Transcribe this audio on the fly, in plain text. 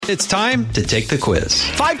It's time to take the quiz.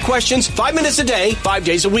 5 questions, 5 minutes a day, 5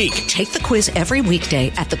 days a week. Take the quiz every weekday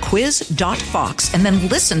at thequiz.fox and then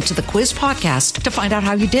listen to the quiz podcast to find out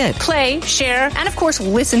how you did. Play, share, and of course,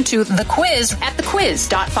 listen to the quiz at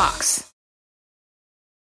thequiz.fox.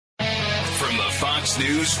 From the Fox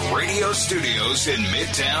News radio studios in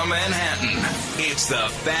Midtown Manhattan, it's the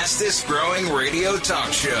fastest growing radio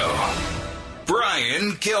talk show.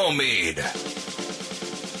 Brian Kilmeade.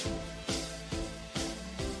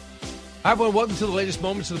 Hi, everyone. Welcome to the latest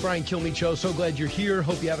moments of the Brian Kilmeade Show. So glad you're here.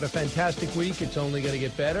 Hope you're having a fantastic week. It's only going to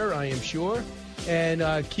get better, I am sure. And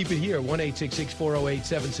keep it here,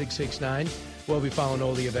 1-866-408-7669. We'll be following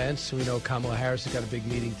all the events. We know Kamala Harris has got a big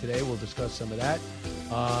meeting today. We'll discuss some of that.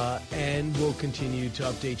 And we'll continue to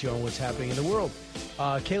update you on what's happening in the world.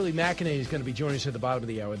 Kayleigh McEnany is going to be joining us at the bottom of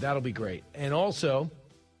the hour. That'll be great. And also,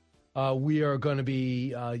 we are going to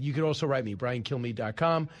be, you can also write me,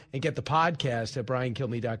 briankilmeade.com, and get the podcast at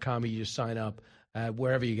briankilmeade.com. You just sign up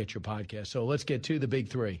wherever you get your podcast. So let's get to the big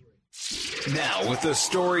three. Now, with the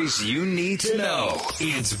stories you need to know,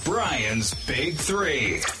 it's Brian's Big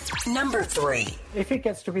Three. Number 3. If it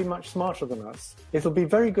gets to be much smarter than us, it'll be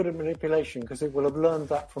very good at manipulation because it will have learned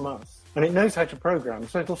that from us. And it knows how to program,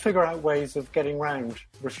 so it'll figure out ways of getting around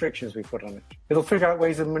restrictions we put on it. It'll figure out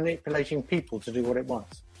ways of manipulating people to do what it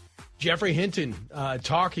wants. Jeffrey Hinton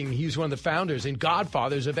talking, he's one of the founders and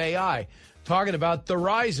godfathers of AI, talking about the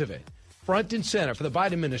rise of it. Front and center for the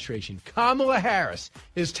Biden administration, Kamala Harris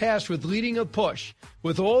is tasked with leading a push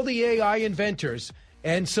with all the AI inventors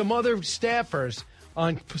and some other staffers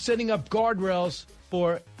on setting up guardrails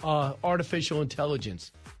for artificial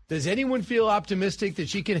intelligence. Does anyone feel optimistic that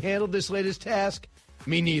she can handle this latest task?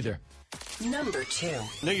 Me neither. Number 2.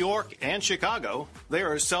 New York and Chicago, they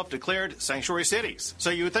are self-declared sanctuary cities.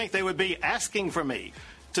 So you would think they would be asking for me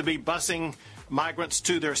to be busing migrants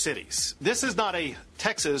to their cities. This is not a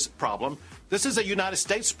Texas problem. This is a United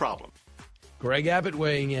States problem. Greg Abbott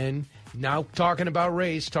weighing in, now talking about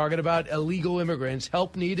race, talking about illegal immigrants,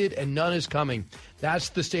 help needed, and none is coming. That's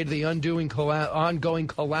the state of the ongoing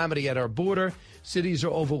calamity at our border. Cities are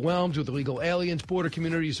overwhelmed with illegal aliens. Border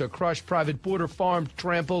communities are crushed. Private border farms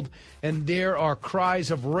trampled. And there are cries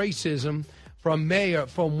of racism from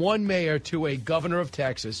one mayor to a governor of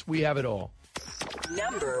Texas. We have it all.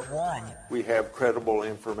 Number 1. We have credible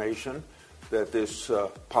information that this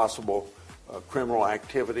possible criminal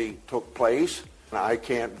activity took place. I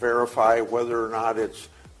can't verify whether or not it's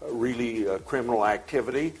really criminal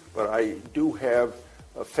activity, but I do have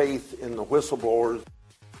faith in the whistleblowers.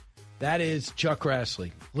 That is Chuck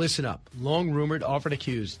Grassley. Listen up. Long rumored, often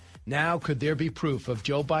accused. Now could there be proof of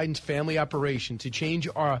Joe Biden's family operation to change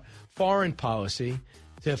our foreign policy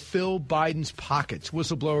to fill Biden's pockets?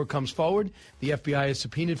 Whistleblower comes forward. The FBI is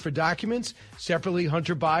subpoenaed for documents. Separately,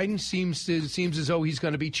 Hunter Biden seems as though he's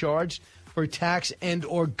going to be charged for tax and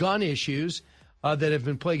or gun issues that have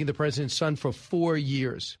been plaguing the president's son for 4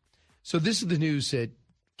 years. So this is the news that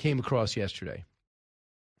came across yesterday.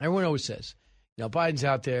 Everyone always says, Biden's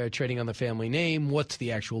out there trading on the family name. What's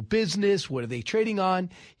the actual business? What are they trading on?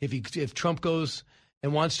 If Trump goes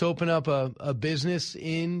and wants to open up a business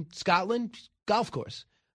in Scotland, golf course.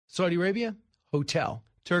 Saudi Arabia, hotel.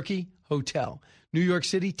 Turkey, hotel. New York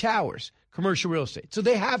City, towers. Commercial real estate. So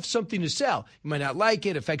they have something to sell. You might not like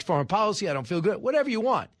it, affects foreign policy, I don't feel good, whatever you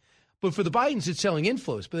want. But for the Bidens, it's selling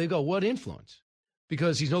influence. But they go, what influence?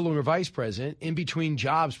 Because he's no longer vice president. In between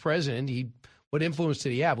jobs, president, what influence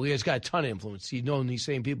did he have? Well, he's got a ton of influence. He's known these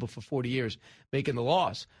same people for 40 years making the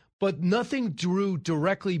laws. But nothing drew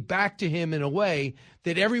directly back to him in a way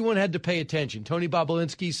that everyone had to pay attention. Tony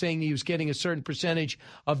Bobulinski saying he was getting a certain percentage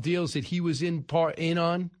of deals that he was in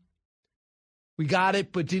on. We got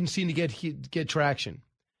it, but didn't seem to get traction.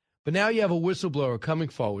 But now you have a whistleblower coming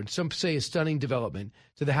forward, some say a stunning development,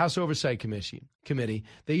 to the House Oversight Committee.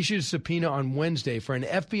 They issued a subpoena on Wednesday for an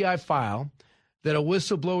FBI file that a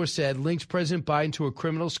whistleblower said links President Biden to a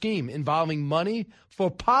criminal scheme involving money for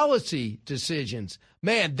policy decisions.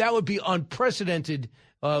 Man, that would be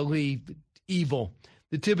unprecedentedly evil.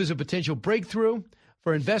 The tip is a potential breakthrough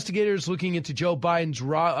for investigators looking into Joe Biden's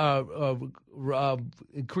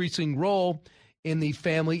increasing role in the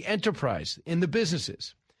family enterprise, in the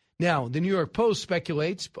businesses. Now, the New York Post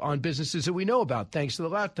speculates on businesses that we know about, thanks to the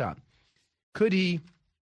laptop. Could he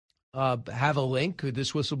have a link? Could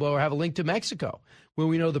this whistleblower have a link to Mexico, where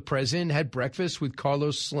we know the president had breakfast with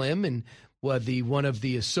Carlos Slim and one of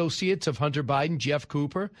the associates of Hunter Biden, Jeff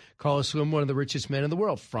Cooper? Carlos Slim, one of the richest men in the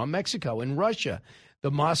world, from Mexico. In Russia,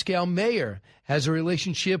 the Moscow mayor has a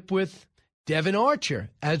relationship with Devin Archer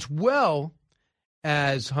as well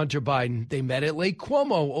as Hunter Biden. They met at Lake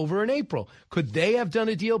Como over in April. Could they have done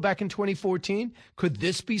a deal back in 2014? Could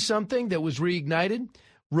this be something that was reignited?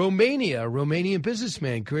 Romanian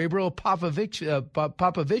businessman Gabriel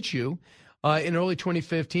Papavicu, in early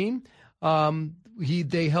 2015,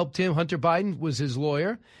 they helped him. Hunter Biden was his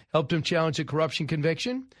lawyer, helped him challenge a corruption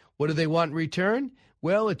conviction. What do they want in return?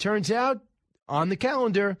 Well, it turns out on the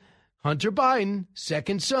calendar, Hunter Biden,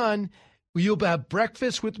 second son, you'll have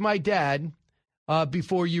breakfast with my dad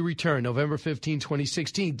before you return, November 15,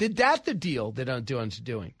 2016. Did that the deal that Hunter's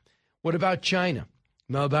doing? What about China?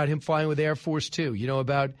 You know about him flying with Air Force Two. You know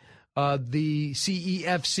about the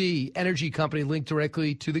CEFC energy company linked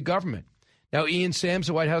directly to the government. Now, Ian Sams,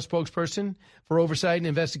 the White House spokesperson for oversight and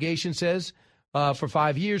investigation, says for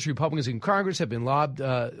 5 years, Republicans in Congress have been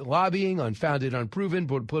lobbying unfounded, unproven,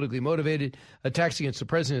 politically motivated attacks against the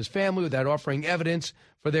president and his family without offering evidence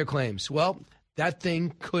for their claims. Well, that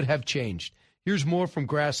thing could have changed. Here's more from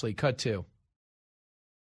Grassley, cut 2.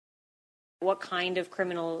 What kind of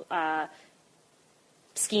criminal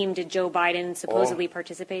scheme did Joe Biden supposedly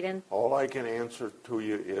participate in? All I can answer to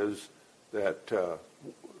you is that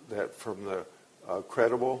that from the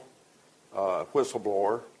credible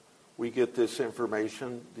whistleblower, we get this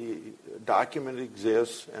information. The document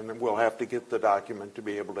exists, and we'll have to get the document to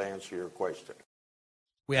be able to answer your question.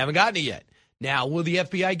 We haven't gotten it yet. Now, will the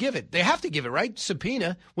FBI give it? They have to give it, right?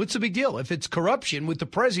 Subpoena. What's the big deal? If it's corruption with the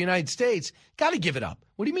president of the United States, got to give it up.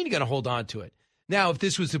 What do you mean you're going to hold on to it? Now, if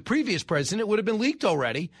this was the previous president, it would have been leaked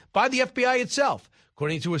already by the FBI itself.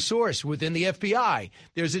 According to a source within the FBI,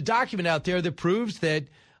 there's a document out there that proves that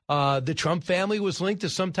the Trump family was linked to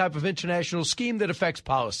some type of international scheme that affects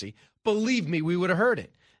policy. Believe me, we would have heard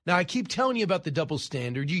it. Now, I keep telling you about the double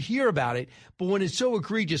standard. You hear about it, but when it's so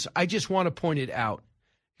egregious, I just want to point it out.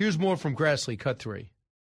 Here's more from Grassley, cut 3.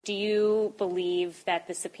 Do you believe that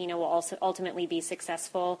the subpoena will also ultimately be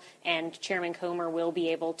successful and Chairman Comer will be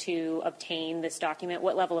able to obtain this document?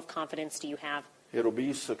 What level of confidence do you have? It'll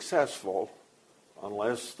be successful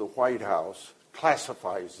unless the White House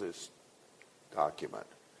classifies this document.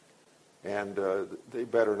 And they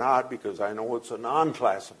better not, because I know it's a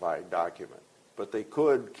non-classified document. But they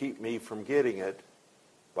could keep me from getting it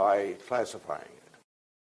by classifying it.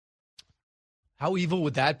 How evil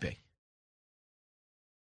would that be?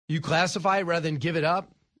 You classify it rather than give it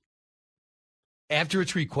up after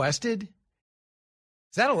it's requested?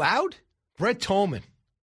 Is that allowed? Brett Tolman,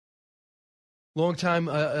 longtime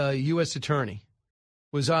U.S. attorney,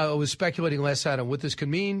 was speculating last night on what this could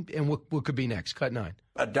mean and what could be next. Cut 9.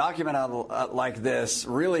 A document like this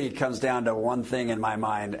really comes down to one thing in my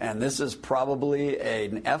mind, and this is probably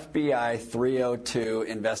an FBI 302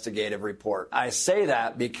 investigative report. I say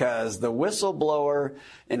that because the whistleblower,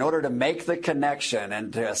 in order to make the connection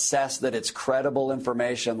and to assess that it's credible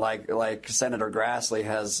information like Senator Grassley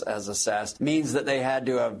has assessed, means that they had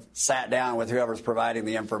to have sat down with whoever's providing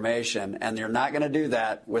the information, and you're not going to do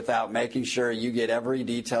that without making sure you get every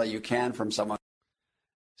detail you can from someone.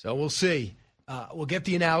 So we'll see. We'll get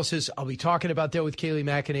the analysis. I'll be talking about that with Kayleigh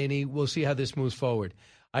McEnany. We'll see how this moves forward.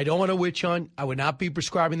 I don't want a witch hunt. I would not be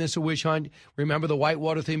prescribing this a witch hunt. Remember, the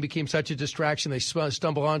Whitewater thing became such a distraction. They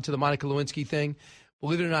stumble onto the Monica Lewinsky thing.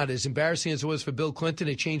 Believe it or not, as embarrassing as it was for Bill Clinton,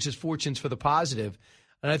 it changed his fortunes for the positive.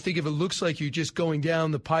 And I think if it looks like you're just going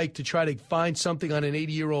down the pike to try to find something on an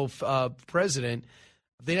 80-year-old president,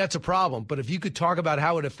 I think that's a problem. But if you could talk about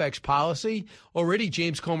how it affects policy, already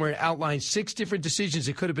James Comer outlined 6 different decisions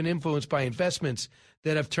that could have been influenced by investments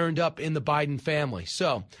that have turned up in the Biden family.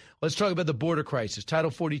 So let's talk about the border crisis.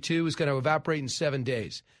 Title 42 is going to evaporate in 7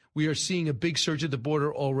 days. We are seeing a big surge at the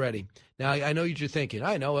border already. Now, I know what you're thinking.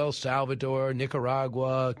 I know El Salvador,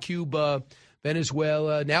 Nicaragua, Cuba,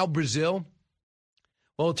 Venezuela, now Brazil.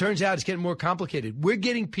 Well, it turns out it's getting more complicated. We're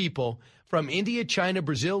getting people from India, China,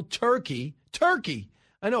 Brazil, Turkey.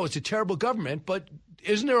 I know it's a terrible government, but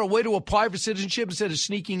isn't there a way to apply for citizenship instead of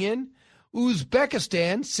sneaking in?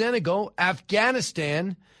 Uzbekistan, Senegal,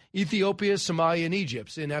 Afghanistan, Ethiopia, Somalia, and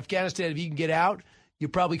Egypt. In Afghanistan, if you can get out, you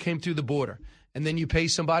probably came through the border. And then you pay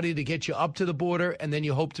somebody to get you up to the border, and then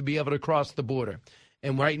you hope to be able to cross the border.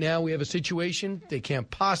 And right now we have a situation they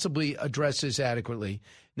can't possibly address this adequately.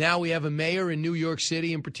 Now we have a mayor in New York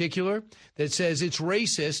City in particular that says it's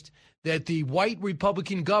racist that the white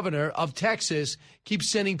Republican governor of Texas keeps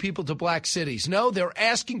sending people to black cities. No, they're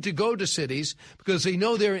asking to go to cities because they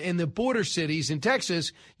know they're in the border cities in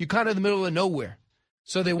Texas. You're kind of in the middle of nowhere.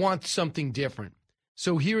 So they want something different.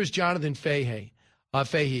 So here is Jonathan Fahey.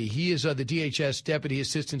 He is the DHS Deputy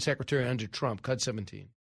Assistant Secretary under Trump. Cut 17.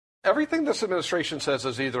 Everything this administration says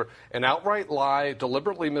is either an outright lie,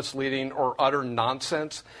 deliberately misleading, or utter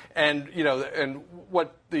nonsense. And, and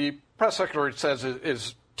what the press secretary says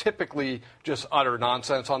is typically just utter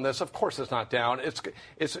nonsense on this. Of course, it's not down.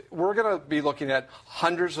 We're going to be looking at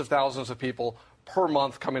hundreds of thousands of people per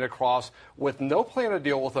month coming across with no plan to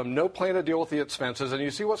deal with them, no plan to deal with the expenses. And you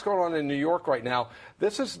see what's going on in New York right now.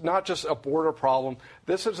 This is not just a border problem.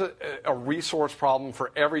 This is a resource problem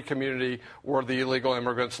for every community where the illegal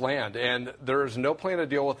immigrants land. And there is no plan to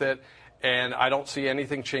deal with it. And I don't see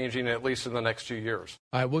anything changing, at least in the next 2 years.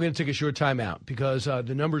 All right, we're going to take a short time out because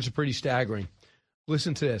the numbers are pretty staggering.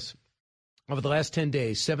 Listen to this. Over the last 10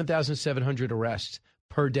 days, 7,700 arrests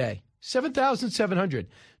per day. 7,700.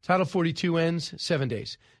 Title 42 ends 7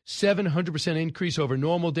 days. 700% increase over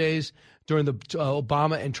normal days during the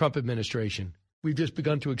Obama and Trump administration. We've just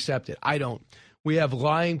begun to accept it. I don't. We have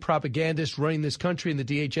lying propagandists running this country in the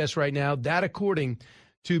DHS right now. That according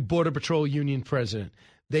to Border Patrol Union president.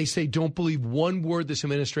 They say don't believe one word this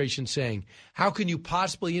administration's saying. How can you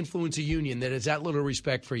possibly influence a union that has that little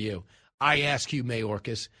respect for you? I ask you,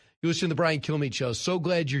 Mayorkas. You listen to the Brian Kilmeade Show. So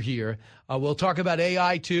glad you're here. We'll talk about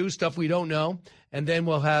AI, too, stuff we don't know. And then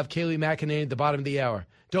we'll have Kayleigh McEnany at the bottom of the hour.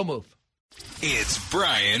 Don't move. It's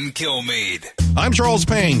Brian Kilmeade. I'm Charles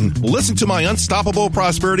Payne. Listen to my Unstoppable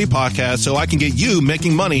Prosperity podcast so I can get you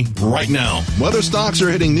making money right now. Whether stocks are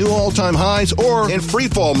hitting new all-time highs or in free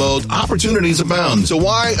fall mode, opportunities abound. So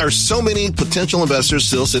why are so many potential investors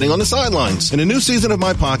still sitting on the sidelines? In a new season of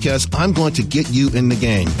my podcast, I'm going to get you in the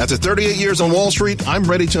game. After 38 years on Wall Street, I'm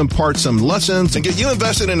ready to impart some lessons and get you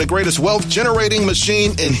invested in the greatest wealth-generating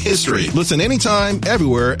machine in history. Listen anytime,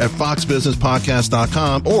 everywhere at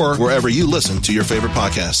foxbusinesspodcast.com or wherever you listen to your favorite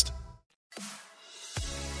podcast.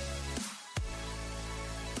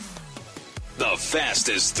 The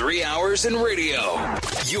fastest 3 hours in radio.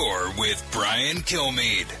 You're with Brian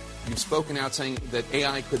Kilmeade. You've spoken out saying that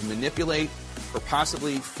AI could manipulate or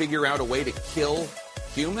possibly figure out a way to kill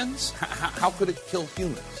humans. How could it kill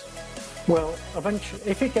humans? Well, eventually,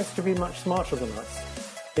 if it gets to be much smarter than us,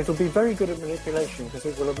 it'll be very good at manipulation because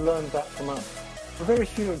it will have learned that from us. There are very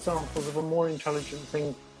few examples of a more intelligent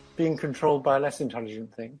thing being controlled by a less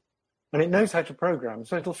intelligent thing. And it knows how to program,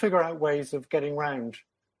 so it'll figure out ways of getting around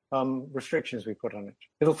restrictions we put on it.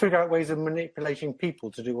 It'll figure out ways of manipulating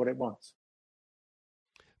people to do what it wants.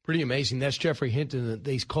 Pretty amazing. That's Jeffrey Hinton.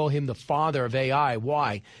 They call him the father of AI.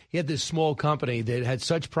 Why? He had this small company that had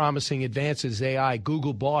such promising advances, AI.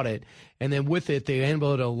 Google bought it. And then with it, they were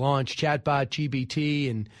able to launch chatbot,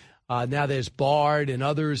 GBT, and now there's Bard and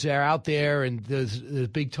others are out there. And there's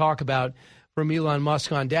big talk about from Elon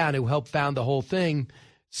Musk on down, who helped found the whole thing,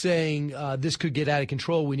 saying this could get out of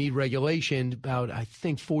control. We need regulation. About, I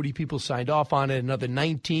think, 40 people signed off on it. Another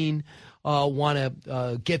 19 want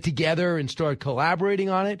to get together and start collaborating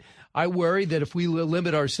on it. I worry that if we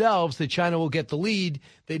limit ourselves, that China will get the lead.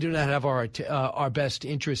 They do not have our best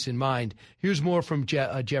interests in mind. Here's more from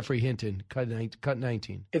Jeffrey Hinton, cut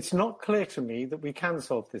 19. It's not clear to me that we can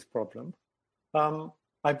solve this problem.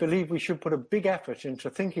 I believe we should put a big effort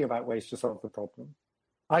into thinking about ways to solve the problem.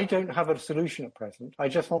 I don't have a solution at present. I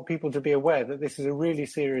just want people to be aware that this is a really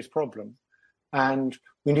serious problem and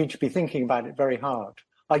we need to be thinking about it very hard.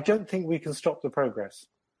 I don't think we can stop the progress.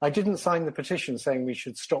 I didn't sign the petition saying we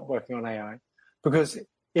should stop working on AI because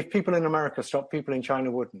if people in America stopped, people in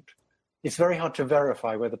China wouldn't. It's very hard to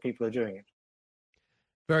verify whether people are doing it.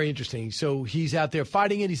 Very interesting. So he's out there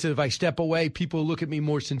fighting it. He said, if I step away, people look at me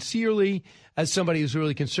more sincerely as somebody who's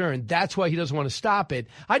really concerned. That's why he doesn't want to stop it.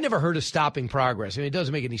 I've never heard of stopping progress. I mean, it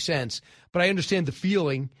doesn't make any sense, but I understand the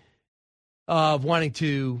feeling of wanting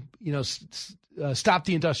to, stop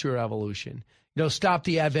the Industrial Revolution, stop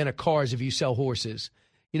the advent of cars if you sell horses.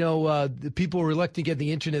 The people were reluctant to get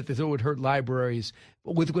the internet. They thought it would hurt libraries.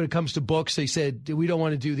 When it comes to books, they said, we don't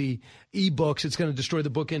want to do the e-books. It's going to destroy the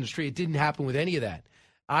book industry. It didn't happen with any of that.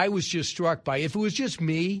 I was just struck by, if it was just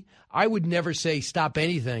me, I would never say stop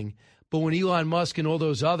anything. But when Elon Musk and all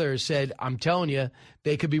those others said, I'm telling you,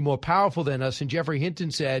 they could be more powerful than us. And Jeffrey Hinton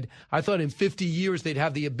said, I thought in 50 years they'd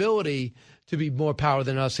have the ability to be more powerful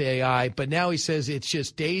than us, AI. But now he says it's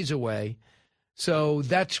just days away. So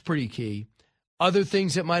that's pretty key. Other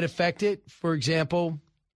things that might affect it, for example,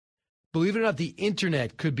 believe it or not, the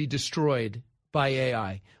internet could be destroyed by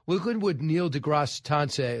AI. Look at what Neil deGrasse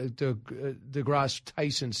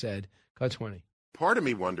Tyson said. Cut 20. Part of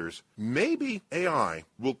me wonders, maybe AI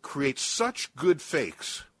will create such good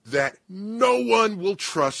fakes that no one will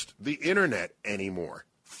trust the internet anymore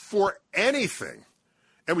for anything.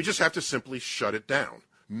 And we just have to simply shut it down.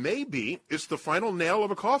 Maybe it's the final nail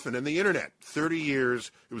of a coffin in the internet. 30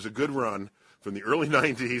 years, it was a good run from the early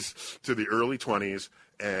 90s to the early 20s.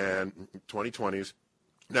 and 2020s.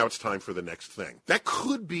 Now it's time for the next thing. That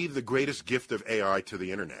could be the greatest gift of AI to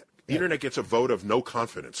the Internet. The Internet gets a vote of no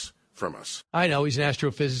confidence from us. I know he's an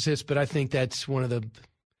astrophysicist, but I think that's one of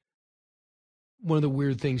the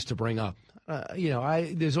weird things to bring up.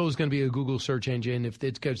 There's always going to be a Google search engine. If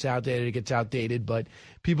it gets outdated, it gets outdated. But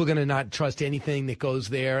people are going to not trust anything that goes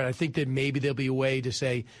there. And I think that maybe there'll be a way to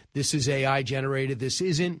say this is AI generated, this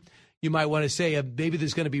isn't. You might want to say maybe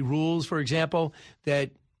there's going to be rules, for example,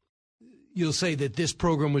 that you'll say that this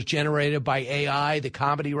program was generated by AI. The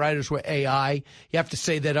comedy writers were AI. You have to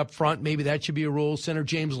say that up front. Maybe that should be a rule. Senator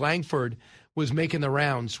James Langford was making the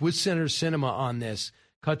rounds with Senator Sinema on this.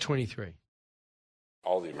 Cut 23.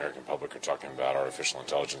 All the American public are talking about artificial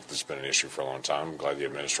intelligence. This has been an issue for a long time. I'm glad the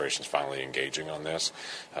administration is finally engaging on this.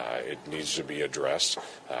 It needs to be addressed,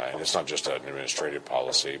 and it's not just an administrative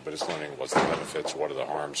policy, but it's learning what's the benefits, what are the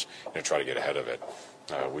harms, and try to get ahead of it.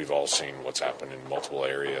 We've all seen what's happened in multiple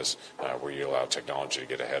areas where you allow technology to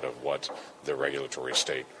get ahead of what the regulatory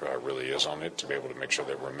state really is on it, to be able to make sure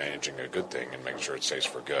that we're managing a good thing and making sure it stays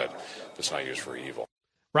for good, but it's not used for evil.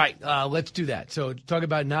 Right. Let's do that. So talk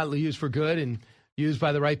about not used for good and used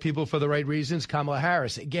by the right people for the right reasons. Kamala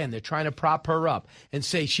Harris, again, they're trying to prop her up and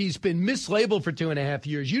say she's been mislabeled for 2.5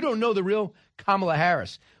 years. You don't know the real Kamala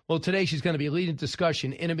Harris. Well, today she's going to be leading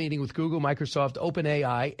discussion in a meeting with Google, Microsoft,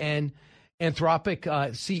 OpenAI, and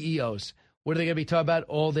Anthropic CEOs. What are they going to be talking about?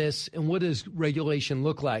 All this. And what does regulation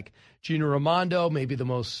look like? Gina Raimondo, maybe the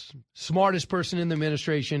most smartest person in the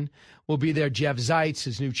administration, will be there. Jeff Zients,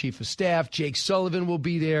 his new chief of staff. Jake Sullivan will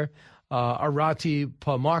be there. Arati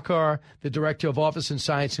Palmarkar, the director of Office in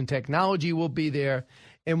Science and Technology, will be there.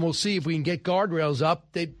 And we'll see if we can get guardrails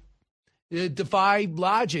up that defy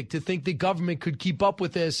logic to think the government could keep up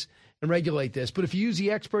with this and regulate this. But if you use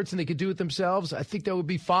the experts and they could do it themselves, I think that would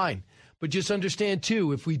be fine. But just understand,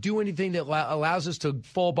 too, if we do anything that allows us to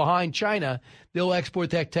fall behind China, they'll export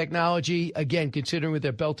that technology, again, considering with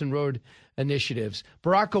their Belt and Road initiatives.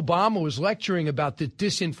 Barack Obama was lecturing about the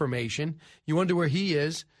disinformation. You wonder where he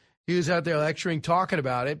is. He was out there lecturing, talking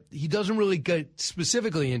about it. He doesn't really get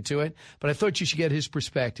specifically into it, but I thought you should get his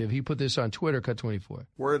perspective. He put this on Twitter, Cut 24.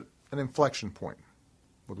 We're at an inflection point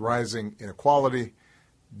with rising inequality,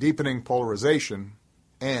 deepening polarization,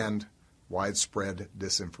 and widespread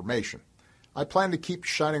disinformation. I plan to keep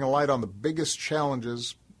shining a light on the biggest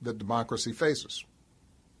challenges that democracy faces.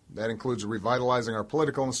 That includes revitalizing our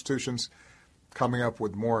political institutions, coming up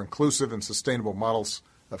with more inclusive and sustainable models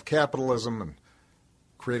of capitalism, and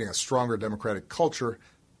creating a stronger democratic culture,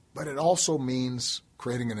 but it also means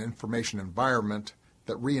creating an information environment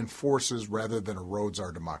that reinforces rather than erodes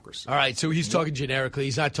our democracy. All right, so he's talking generically.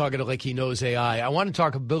 He's not talking like he knows AI. I want to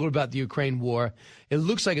talk a little about the Ukraine war. It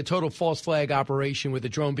looks like a total false flag operation with a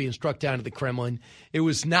drone being struck down at the Kremlin. It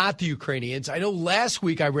was not the Ukrainians. I know last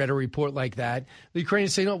week I read a report like that. The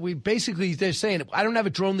Ukrainians say, no, they're saying, I don't have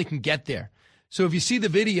a drone that can get there. So if you see the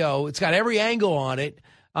video, it's got every angle on it.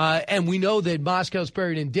 And we know that Moscow's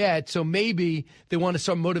buried in debt, so maybe they want to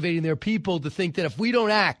start motivating their people to think that if we don't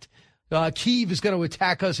act, Kyiv is going to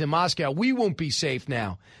attack us in Moscow. We won't be safe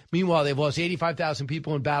now. Meanwhile, they've lost 85,000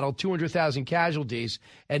 people in battle, 200,000 casualties,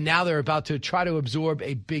 and now they're about to try to absorb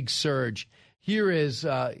a big surge. Here's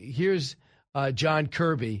John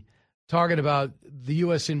Kirby talking about the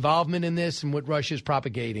U.S. involvement in this and what Russia's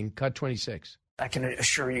propagating. Cut 26. I can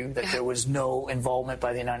assure you that there was no involvement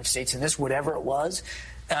by the United States in this, whatever it was,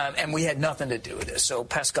 and we had nothing to do with this. So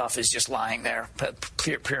Peskov is just lying there,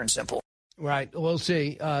 pure and simple. Right. We'll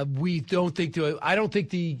see. We don't think I don't think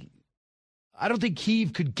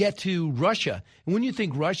Kyiv could get to Russia. And when you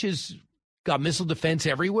think Russia's got missile defense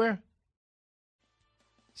everywhere,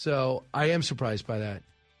 so I am surprised by that.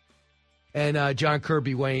 And John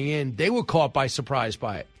Kirby weighing in, they were caught by surprise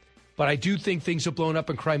by it. But I do think things are blown up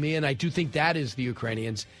in Crimea, and I do think that is the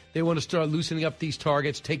Ukrainians. They want to start loosening up these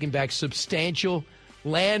targets, taking back substantial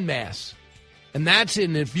land mass. And that's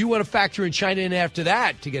in, if you want to factor in China in after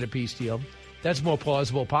that to get a peace deal, that's more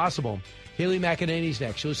plausible possible. Haley McEnany's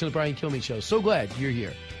next. You listen to the Brian Kilmeade Show. So glad you're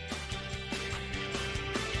here.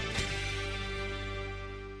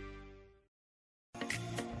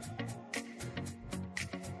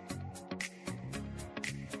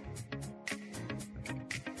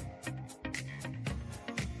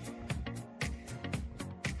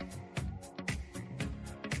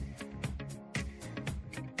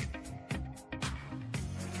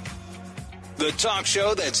 the talk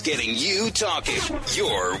show that's getting you talking.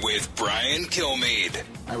 You're with Brian Kilmeade.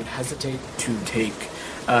 I would hesitate to take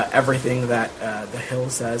everything that The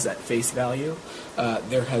Hill says at face value.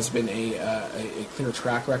 There has been a clear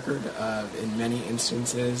track record in many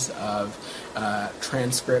instances of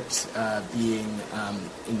transcripts being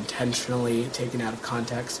intentionally taken out of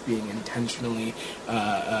context, being intentionally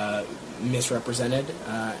misrepresented,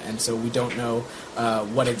 and so we don't know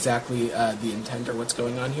what exactly the intent or what's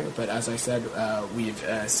going on here. But as I said, we've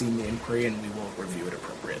seen the inquiry and we will review it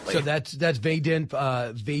appropriately. So that's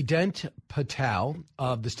Vedant Patel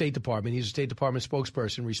of the State Department. He's a State Department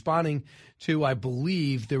spokesperson responding to, I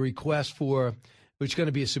believe, the request for, which is going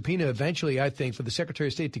to be a subpoena eventually, I think, for the Secretary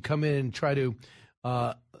of State to come in and try to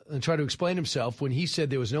explain himself when he said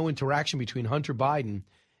there was no interaction between Hunter Biden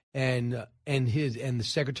and the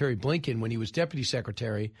Secretary Blinken when he was Deputy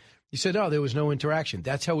Secretary. He said, "Oh, there was no interaction."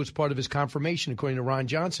 That's how it's part of his confirmation, according to Ron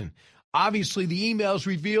Johnson. Obviously, the emails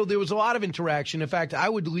revealed there was a lot of interaction. In fact, I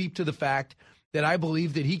would leap to the fact that I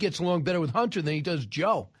believe that he gets along better with Hunter than he does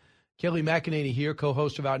Joe. Kelly McEnany here,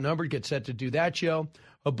 co-host of Outnumbered, gets set to do that show.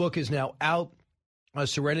 Her book is now out,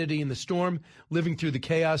 Serenity in the Storm, Living Through the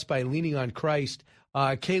Chaos by Leaning on Christ.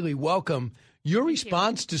 Kaylee, welcome. Your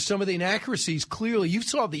response to some of the inaccuracies, clearly, you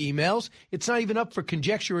saw the emails. It's not even up for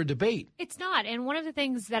conjecture or debate. It's not. And one of the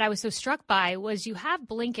things that I was so struck by was you have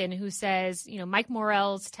Blinken who says, Mike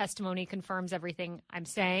Morell's testimony confirms everything I'm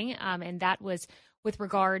saying. And that was with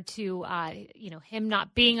regard to, him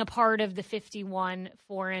not being a part of the 51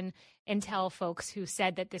 foreign intel folks who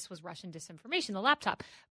said that this was Russian disinformation, the laptop.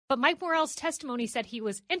 But Mike Morell's testimony said he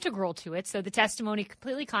was integral to it. So the testimony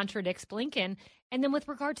completely contradicts Blinken. And then with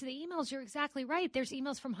regard to the emails, you're exactly right. There's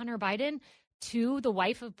emails from Hunter Biden to the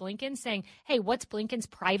wife of Blinken saying, hey, what's Blinken's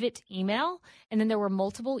private email? And then there were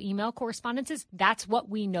multiple email correspondences. That's what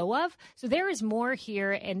we know of. So there is more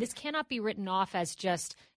here. And this cannot be written off as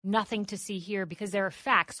just nothing to see here because there are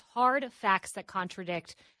facts, hard facts that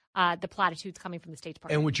contradict the platitudes coming from the State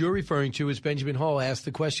Department. And what you're referring to is Benjamin Hall asked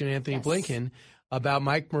the question, Anthony Blinken, about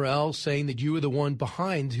Mike Morell saying that you were the one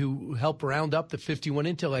behind who helped round up the 51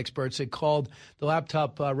 intel experts that called the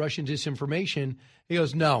laptop Russian disinformation. He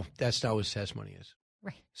goes, no, that's not what his testimony is.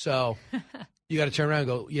 Right. So you got to turn around and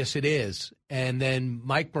go, yes, it is. And then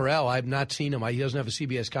Mike Morell, I've not seen him. He doesn't have a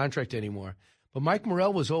CBS contract anymore. But Mike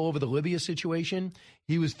Morell was all over the Libya situation.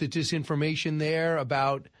 He was the disinformation there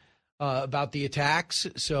about the attacks.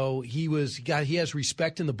 So he has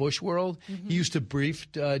respect in the Bush world. Mm-hmm. He used to brief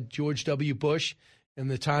George W. Bush in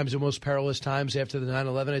the most perilous times after the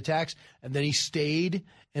 9/11 attacks. And then he stayed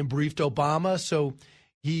and briefed Obama. So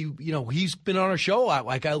he's been on our show a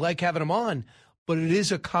lot. I like having him on, but it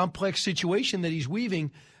is a complex situation that he's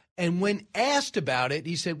weaving. And when asked about it,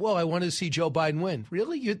 he said, well, I wanted to see Joe Biden win.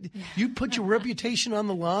 Really? You'd put your reputation on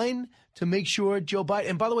the line to make sure Joe Biden,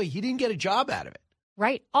 and by the way, he didn't get a job out of it.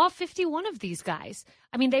 Right. All 51 of these guys.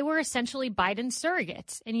 I mean, they were essentially Biden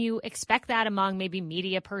surrogates. And you expect that among maybe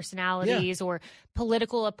media personalities or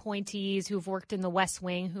political appointees who've worked in the West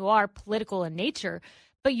Wing who are political in nature.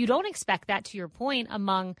 But you don't expect that, to your point,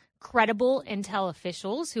 among credible intel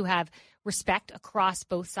officials who have respect across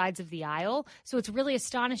both sides of the aisle. So it's really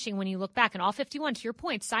astonishing when you look back. And all 51, to your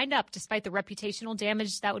point, signed up despite the reputational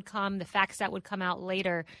damage that would come, the facts that would come out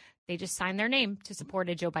later. They just signed their name to support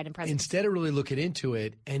a Joe Biden presidency. Instead of really looking into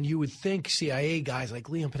it, and you would think CIA guys like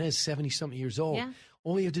Leon Panetta, 70-something years old,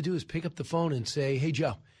 all you have to do is pick up the phone and say, hey,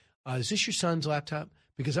 Joe, is this your son's laptop?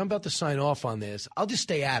 Because I'm about to sign off on this. I'll just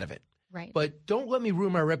stay out of it. Right. But don't let me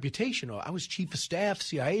ruin my reputation. I was chief of staff,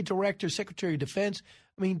 CIA director, secretary of defense.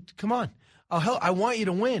 I mean, come on. I want you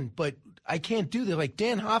to win, but I can't do that. Like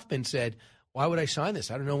Dan Hoffman said, why would I sign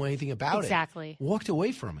this? I don't know anything about it. Exactly. Walked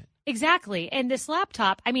away from it. Exactly. And this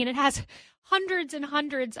laptop, I mean, it has hundreds and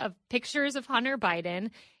hundreds of pictures of Hunter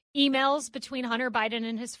Biden, emails between Hunter Biden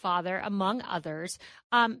and his father, among others.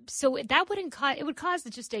 So that would cause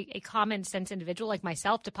just a common sense individual like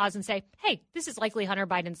myself to pause and say, hey, this is likely Hunter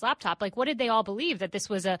Biden's laptop. Like, what did they all believe? That this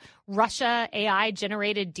was a Russia AI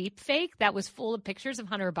generated deep fake that was full of pictures of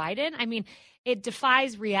Hunter Biden? I mean, it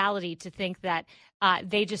defies reality to think that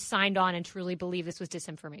they just signed on and truly believe this was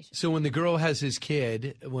disinformation. So when the girl has his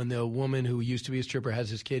kid, when the woman who used to be a stripper has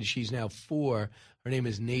his kid, she's now 4. Her name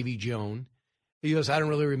is Navy Joan. He goes, I don't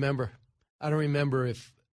really remember. I don't remember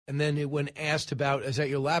if. And then when asked about, is that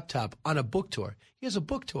your laptop on a book tour? He has a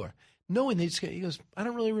book tour. Knowing that he goes, I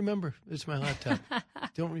don't really remember. It's my laptop.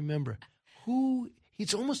 Don't remember.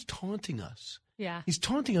 He's almost taunting us. Yeah. He's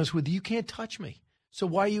taunting us with, you can't touch me. So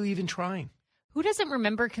why are you even trying? who doesn't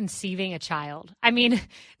remember conceiving a child? I mean,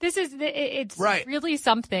 it's right. really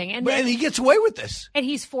something. And he gets away with this. And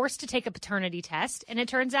he's forced to take a paternity test. And it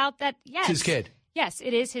turns out that, yes. It's his kid. Yes,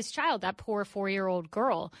 it is his child, that poor 4-year-old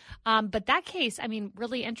girl. But that case, I mean,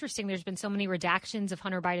 really interesting. There's been so many redactions of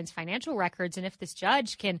Hunter Biden's financial records. And if this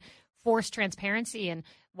judge can force transparency and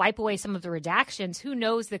wipe away some of the redactions, who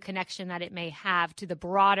knows the connection that it may have to the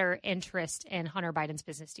broader interest in Hunter Biden's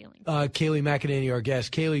business dealings. Kayleigh McEnany, our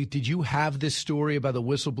guest. Kayleigh, did you have this story about the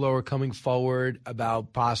whistleblower coming forward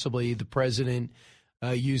about possibly the president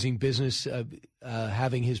using business,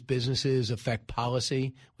 having his businesses affect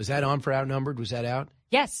policy? Was that on for Outnumbered? Was that out?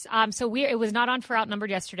 Yes. It was not on for Outnumbered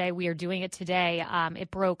yesterday. We are doing it today. It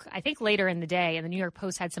broke, I think, later in the day, and the New York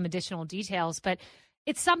Post had some additional details. But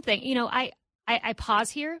it's something, I pause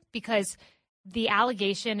here because the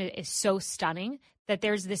allegation is so stunning that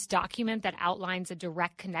there's this document that outlines a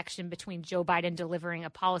direct connection between Joe Biden delivering a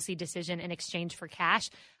policy decision in exchange for cash.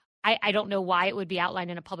 I don't know why it would be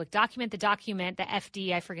outlined in a public document. The document, the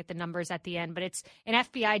FD, I forget the numbers at the end, but it's an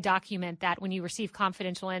FBI document that when you receive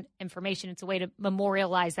confidential information, it's a way to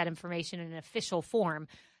memorialize that information in an official form.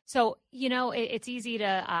 So, it's easy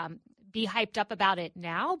to be hyped up about it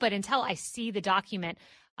now, but until I see the document,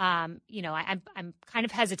 I'm kind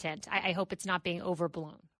of hesitant. I hope it's not being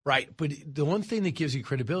overblown. Right, but the one thing that gives you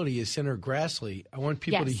credibility is Senator Grassley. I want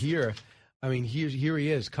people to hear. I mean, here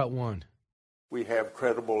he is, cut one. We have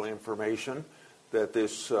credible information that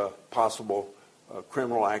this possible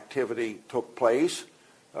criminal activity took place,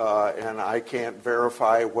 and I can't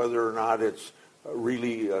verify whether or not it's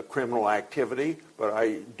really criminal activity, but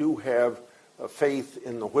I do have faith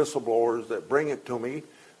in the whistleblowers that bring it to me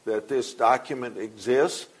that this document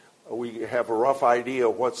exists. We have a rough idea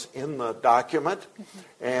of what's in the document,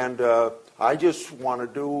 and I just want to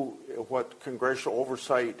do what congressional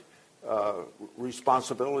oversight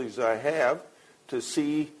responsibilities I have to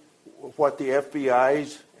see what the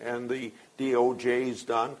FBI's and the DOJ's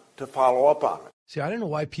done to follow up on it. See, I don't know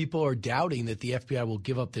why people are doubting that the FBI will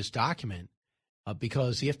give up this document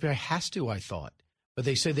because the FBI has to, I thought, but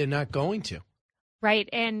they said they're not going to. Right.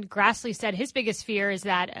 And Grassley said his biggest fear is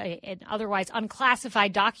that an otherwise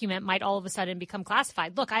unclassified document might all of a sudden become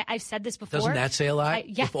classified. Look, I've said this before. Doesn't that say a lot?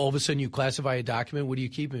 Yeah. If all of a sudden you classify a document, what are you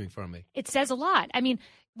keeping from me? It says a lot. I mean,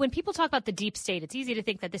 when people talk about the deep state, it's easy to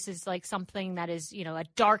think that this is like something that is, a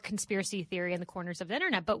dark conspiracy theory in the corners of the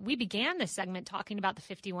internet. But we began this segment talking about the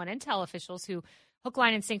 51 intel officials who hook,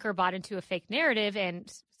 line, and sinker bought into a fake narrative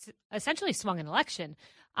and essentially swung an election.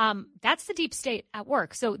 That's the deep state at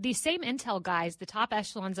work. So these same intel guys, the top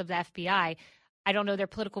echelons of the FBI, I don't know their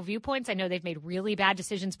political viewpoints. I know they've made really bad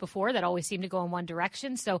decisions before that always seem to go in one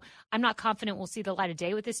direction. So I'm not confident we'll see the light of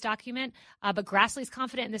day with this document. But Grassley's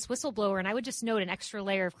confident in this whistleblower. And I would just note an extra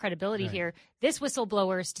layer of credibility here. This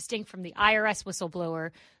whistleblower is distinct from the IRS whistleblower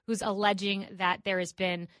who's alleging that there has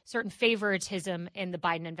been certain favoritism in the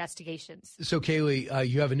Biden investigations. So, Kayleigh,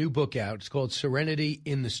 you have a new book out. It's called Serenity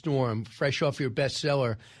in the Storm, fresh off your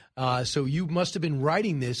bestseller. So you must have been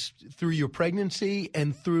writing this through your pregnancy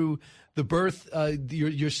and through the birth,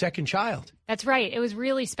 your second child. That's right. It was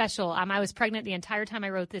really special. I was pregnant the entire time I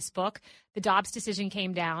wrote this book. The Dobbs decision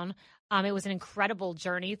came down. It was an incredible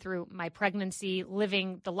journey through my pregnancy,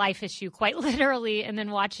 living the life issue quite literally, and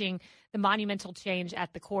then watching the monumental change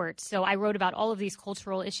at the court. So I wrote about all of these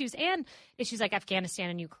cultural issues and issues like Afghanistan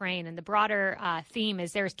and Ukraine. And the broader theme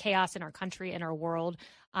is there's chaos in our country and our world.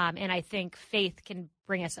 And I think faith can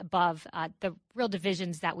bring us above the real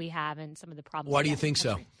divisions that we have and some of the problems. Why do you think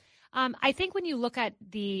so? I think when you look at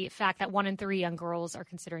the fact that 1 in 3 young girls are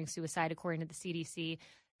considering suicide, according to the CDC,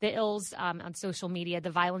 the ills on social media, the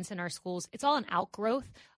violence in our schools, it's all an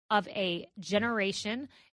outgrowth of a generation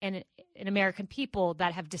and an American people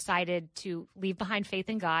that have decided to leave behind faith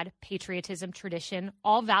in God, patriotism, tradition,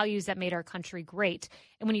 all values that made our country great.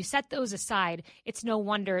 And when you set those aside, it's no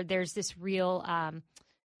wonder there's this real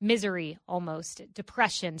misery, almost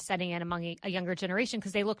depression setting in among a younger generation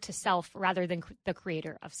because they look to self rather than the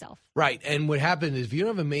creator of self. Right. And what happened is if you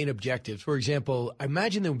don't have a main objective, for example, I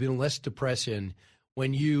imagine there would be less depression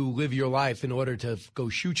when you live your life in order to go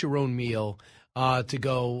shoot your own meal, to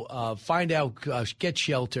go find out, get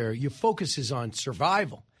shelter. Your focus is on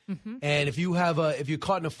survival. Mm-hmm. And if you're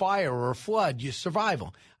caught in a fire or a flood, your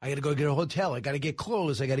survival. I got to go get a hotel. I got to get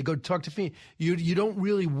clothes. I got to go talk to family. You don't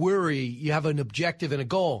really worry. You have an objective and a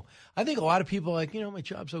goal. I think a lot of people are like, my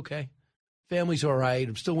job's okay. Family's all right.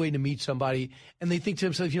 I'm still waiting to meet somebody. And they think to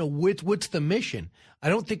themselves, what's the mission? I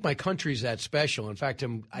don't think my country's that special. In fact,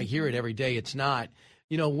 I hear it every day. It's not.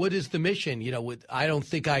 what is the mission? I don't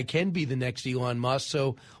think I can be the next Elon Musk.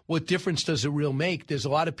 So what difference does it really make? There's a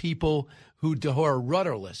lot of people who are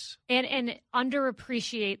rudderless. And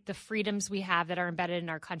underappreciate the freedoms we have that are embedded in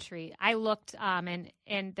our country. I looked,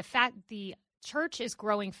 and the fact the church is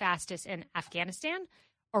growing fastest in Afghanistan,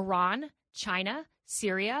 Iran, China,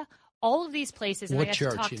 Syria, all of these places. What and I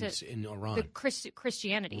church got to talk to in Iran? The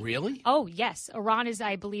Christianity. Really? Oh, yes. Iran is,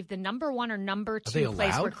 I believe, the number 1 or number 2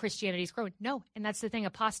 place allowed? where Christianity is growing. No, and that's the thing.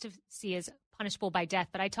 Apostasy is punishable by death.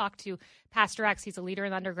 But I talked to Pastor X. He's a leader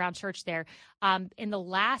in the underground church there. In the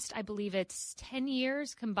last, I believe it's 10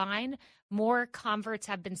 years combined, more converts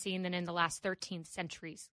have been seen than in the last 13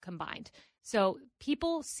 centuries combined. So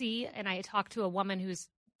people see, and I talked to a woman whose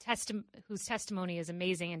testimony is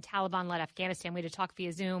amazing. In Taliban-led Afghanistan, we had to talk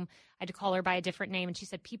via Zoom. I had to call her by a different name, and she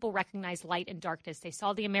said people recognize light and darkness. They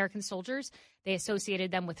saw the American soldiers. They associated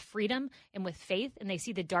them with freedom and with faith, and they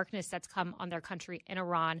see the darkness that's come on their country in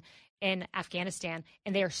Iran and Afghanistan,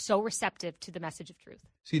 and they are so receptive to the message of truth.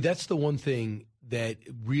 See, that's the one thing that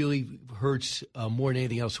really hurts more than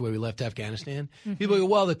anything else the way we left Afghanistan. Mm-hmm. People go,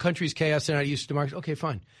 well, the country's chaos. They're not used to democracy. Okay,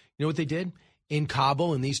 fine. You know what they did? In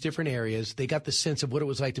Kabul, in these different areas, they got the sense of what it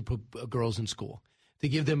was like to put girls in school, to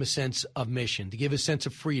give them a sense of mission, to give a sense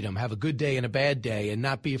of freedom, have a good day and a bad day, and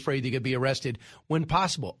not be afraid they're going to be arrested when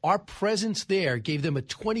possible. Our presence there gave them a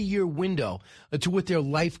 20-year window to what their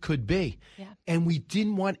life could be. Yeah. And we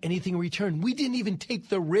didn't want anything in return. We didn't even take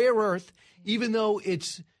the rare earth, even though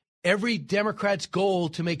it's every Democrat's goal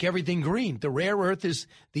to make everything green. The rare earth is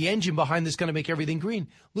the engine behind this going to make everything green.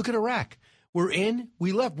 Look at Iraq. We're in,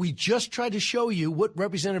 we left. We just tried to show you what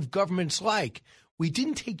representative government's like. We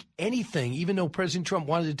didn't take anything, even though President Trump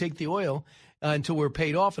wanted to take the oil until we're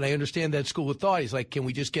paid off. And I understand that school of thought. He's like, can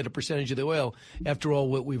we just get a percentage of the oil after all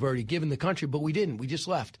what we've already given the country? But we didn't. We just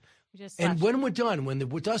left. And when we're done, when the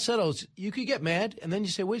dust settles, you could get mad. And then you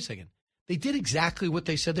say, wait a second. They did exactly what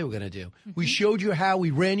they said they were going to do. Mm-hmm. We showed you how.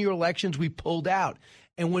 We ran your elections. We pulled out.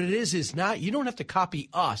 And what it is not, you don't have to copy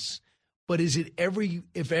us. But is it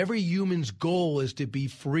if every human's goal is to be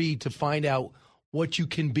free to find out what you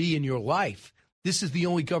can be in your life, this is the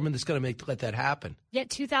only government that's going to let that happen. Yet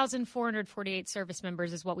 2,448 service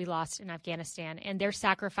members is what we lost in Afghanistan, and their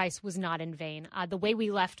sacrifice was not in vain. The way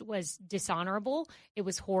we left was dishonorable. It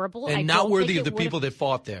was horrible. And not worthy of the people that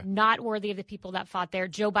fought there. Not worthy of the people that fought there.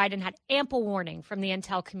 Joe Biden had ample warning from the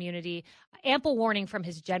intel community, ample warning from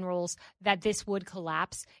his generals that this would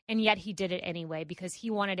collapse, and yet he did it anyway because he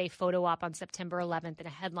wanted a photo op on September 11th and a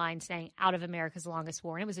headline saying, out of America's longest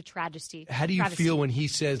war. And it was a tragedy. How do you feel when he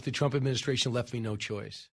says the Trump administration left me no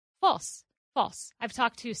choice? False. I've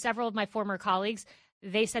talked to several of my former colleagues.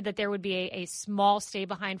 They said that there would be a small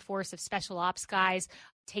stay-behind force of special ops guys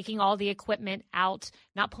taking all the equipment out,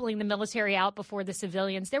 not pulling the military out before the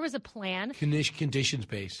civilians. There was a plan.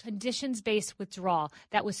 Conditions-based. Conditions-based withdrawal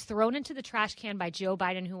that was thrown into the trash can by Joe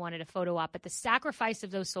Biden, who wanted a photo op. But the sacrifice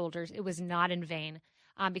of those soldiers, it was not in vain.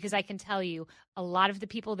 Because I can tell you, a lot of the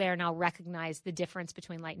people there now recognize the difference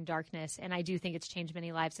between light and darkness, and I do think it's changed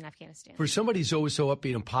many lives in Afghanistan. For somebody who's always so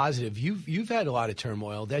upbeat and positive, you've had a lot of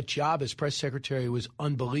turmoil. That job as press secretary was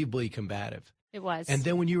unbelievably combative. It was. And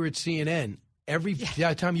then when you were at CNN, every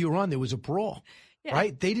time you were on, there was a brawl,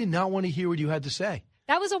 right? They did not want to hear what you had to say.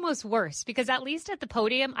 That was almost worse because at least at the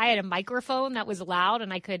podium, I had a microphone that was loud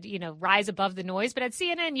and I could, rise above the noise. But at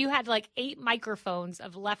CNN, you had like 8 microphones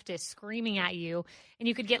of leftists screaming at you and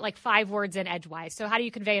you could get like 5 words in edgewise. So how do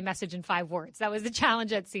you convey a message in 5 words? That was the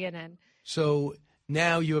challenge at CNN. So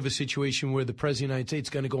now you have a situation where the president of the United States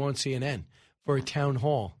is going to go on CNN for a town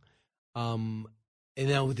hall. And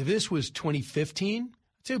now if this was 2015,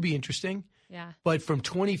 I'd say it would be interesting. Yeah. But from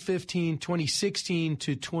 2016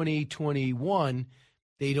 to 2021,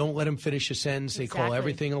 they don't let him finish a sentence. They call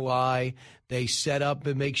everything a lie. They set up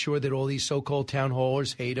and make sure that all these so-called town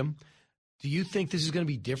hallers hate him. Do you think this is going to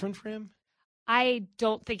be different for him? I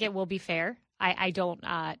don't think it will be fair. I don't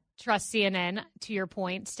trust CNN, to your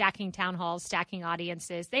point, stacking town halls, stacking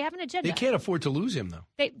audiences. They have an agenda. They can't afford to lose him, though.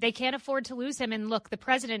 They can't afford to lose him. And look, the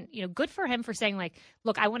president, good for him for saying,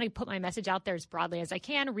 look, I want to put my message out there as broadly as I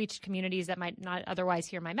can, reach communities that might not otherwise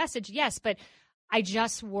hear my message. Yes, but I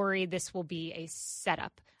just worry this will be a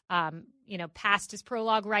setup. Past is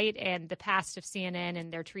prologue, right? And the past of CNN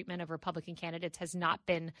and their treatment of Republican candidates has not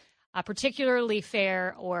been particularly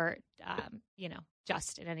fair or,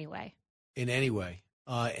 just in any way. In any way.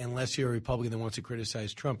 Unless you're a Republican that wants to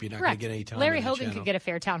criticize Trump, you're not going to get any time. Larry Hogan could get a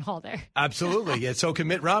fair town hall there. Absolutely. Yeah, so can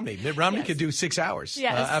Mitt Romney. Mitt Romney could do 6 hours.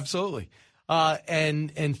 Yes. Absolutely.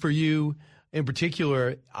 And for you in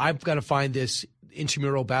particular, I've got to find this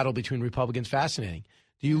intramural battle between Republicans fascinating.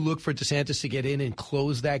 Do you look for DeSantis to get in and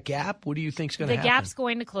close that gap? What do you think's going to happen? The gap's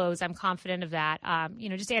going to close. I'm confident of that.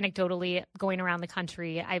 Just anecdotally, going around the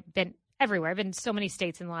country, I've been everywhere. I've been in so many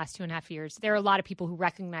states in the last 2.5 years. There are a lot of people who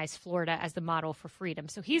recognize Florida as the model for freedom.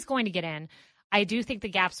 So he's going to get in. I do think the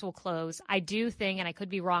gaps will close. I do think, and I could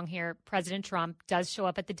be wrong here, President Trump does show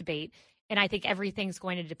up at the debate. And I think everything's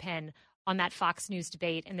going to depend on that Fox News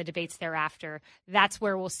debate and the debates thereafter. That's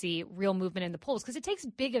where we'll see real movement in the polls, because it takes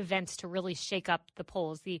big events to really shake up the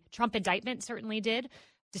polls. The Trump indictment certainly did.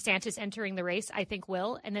 DeSantis entering the race, I think,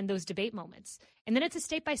 will. And then those debate moments. And then it's a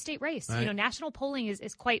state-by-state race. Right. National polling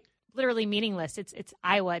is quite literally meaningless. It's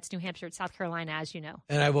Iowa, it's New Hampshire, it's South Carolina, as you know.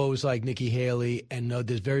 And I've always liked Nikki Haley, and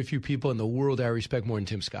there's very few people in the world I respect more than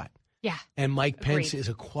Tim Scott. Yeah. And Mike Pence Agreed. is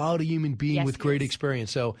a quality human being Yes, with he great is. experience.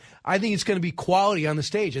 So I think it's going to be quality on the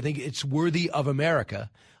stage. I think it's worthy of America.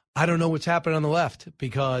 I don't know what's happening on the left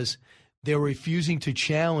because they're refusing to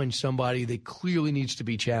challenge somebody that clearly needs to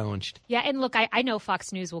be challenged. Yeah, and look, I know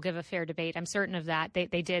Fox News will give a fair debate. I'm certain of that. They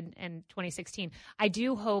did in 2016. I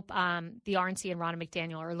do hope the RNC and Ronna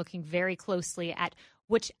McDaniel are looking very closely at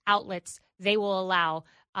which outlets they will allow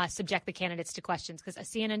subject the candidates to questions, because a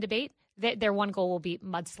CNN debate, their one goal will be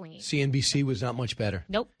mudslinging. CNBC was not much better.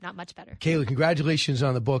 Nope, not much better. Kayla, congratulations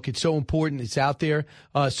on the book. It's so important. It's out there.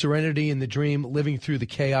 Serenity in the Dream, Living Through the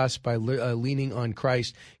Chaos by Leaning on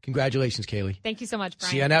Christ. Congratulations, Kaylee. Thank you so much,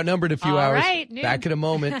 Brian. See you on Outnumbered in a few All hours. right, noon. Back in a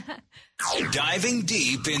moment. Diving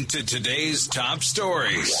deep into today's top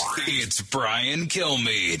stories, it's Brian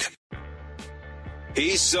Kilmeade.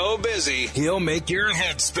 He's so busy, he'll make your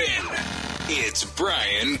head spin. It's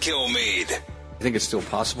Brian Kilmeade. I think it's still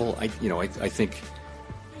possible. I think,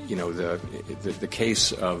 the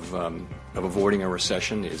case of avoiding a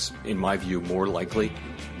recession is, in my view, more likely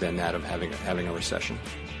than that of having a recession.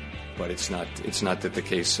 But it's not that the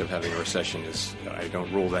case of having a recession is. I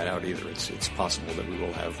don't rule that out either. It's possible that we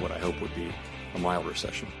will have what I hope would be a mild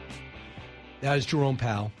recession. That is Jerome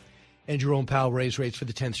Powell. And Jerome Powell raised rates for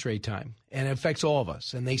the 10th straight time. And it affects all of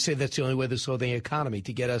us. And they say that's the only way to slow the economy,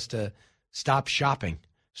 to get us to stop shopping,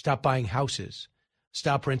 stop buying houses,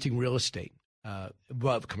 stop renting real estate,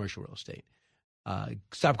 commercial real estate,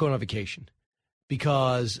 stop going on vacation,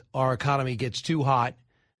 because our economy gets too hot.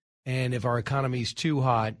 And if our economy is too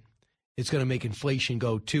hot, it's going to make inflation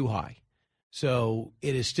go too high. So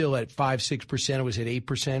it is still at 5-6%. It was at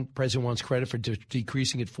 8%. President wants credit for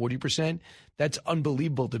decreasing at 40%. That's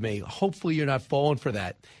unbelievable to me. Hopefully you're not falling for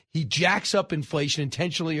that. He jacks up inflation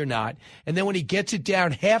intentionally or not. And then when he gets it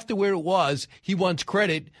down half to where it was, he wants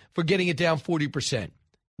credit for getting it down 40%.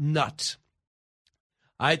 Nuts.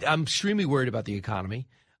 I'm extremely worried about the economy.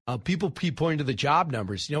 People keep pointing to the job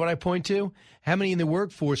numbers. You know what I point to? How many in the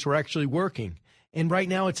workforce are actually working? And right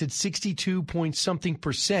now it's at 62 point something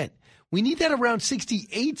percent. We need that around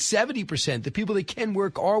 68, 70%. The people that can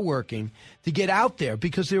work are working to get out there,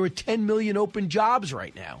 because there are 10 million open jobs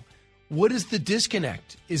right now. What is the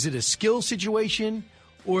disconnect? Is it a skill situation,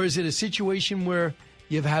 or is it a situation where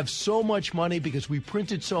you have so much money because we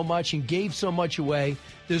printed so much and gave so much away,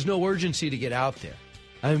 there's no urgency to get out there?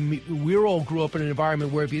 I mean, we all grew up in an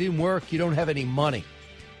environment where if you didn't work, you don't have any money.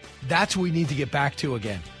 That's what we need to get back to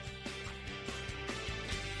again.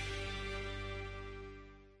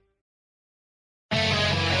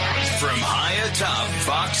 From high atop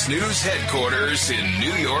Fox News headquarters in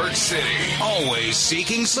New York City, always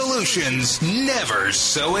seeking solutions, never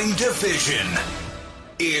sowing division.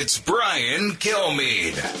 It's Brian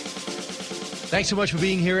Kilmeade. Thanks so much for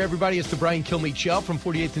being here, everybody. It's the Brian Kilmeade Show from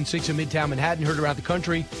 48th and 6th in Midtown Manhattan. Heard around the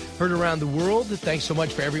country, heard around the world. Thanks so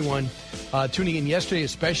much for everyone tuning in yesterday,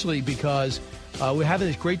 especially because we're having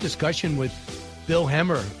this great discussion with Bill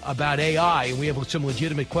Hemmer about AI, and we have some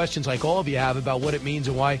legitimate questions like all of you have about what it means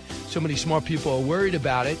and why so many smart people are worried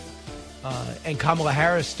about it. And Kamala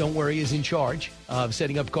Harris, don't worry, is in charge of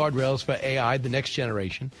setting up guardrails for AI, the next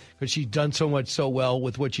generation, because she's done so well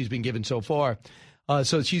with what she's been given so far.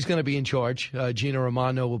 So she's going to be in charge. Gina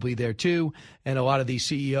Raimondo will be there too, and a lot of these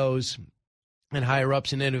CEOs and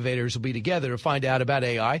higher-ups and innovators will be together to find out about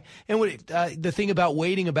AI. And the thing about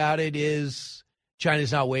waiting about it is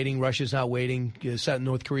China's not waiting, Russia's not waiting,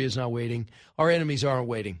 North Korea's not waiting. Our enemies aren't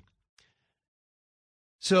waiting.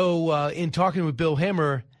 So in talking with Bill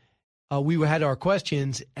Hemmer, we had our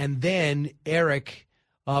questions, and then Eric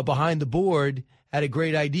behind the board had a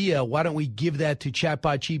great idea. Why don't we give that to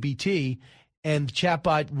Chatbot GPT? And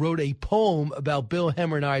Chatbot wrote a poem about Bill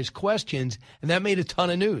Hemmer and I's questions, and that made a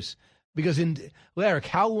ton of news. Because, Eric,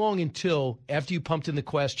 how long until after you pumped in the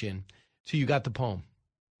question till you got the poem?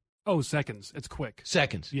 Oh, seconds. It's quick.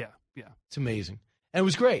 Seconds. Yeah. It's amazing. And it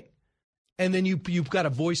was great. And then you've got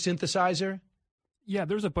a voice synthesizer? Yeah,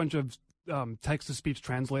 there's a bunch of text-to-speech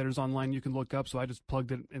translators online you can look up, so I just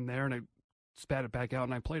plugged it in there and I spat it back out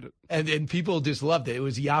and I played it. And people just loved it. It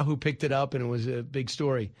was Yahoo picked it up, and it was a big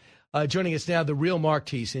story. Joining us now, the real Mark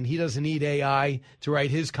Thiessen. He doesn't need AI to write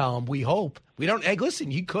his column. We hope. We don't. Hey,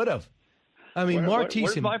 listen, you could have. I mean, Mark Thiessen.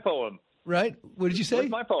 Where's my poem? Right? What did you say? Where's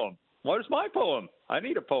my poem? Where's my poem? I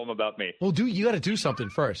need a poem about me. Well, you got to do something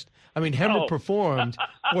first. I mean, Hemmer performed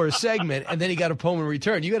for a segment, and then he got a poem in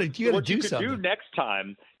return. You got to do something. What you could do next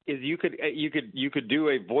time is you could do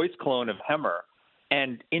a voice clone of Hemmer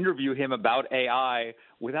and interview him about AI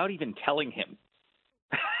without even telling him.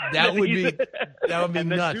 That would be and then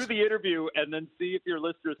nuts. Do the interview and then see if your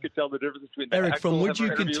listeners could tell the difference between the Eric, actual from what Hemmer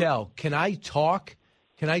you can interview. tell, can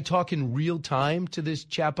I talk in real time to this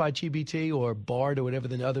chatbot GPT or Bard or whatever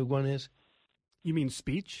the other one is? You mean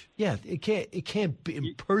speech? Yeah, it can't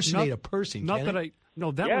impersonate a person. Not can that it?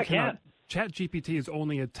 No, that Yeah, one it cannot. can. Chat GPT is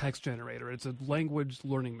only a text generator. It's a language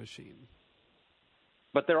learning machine.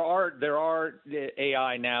 But there are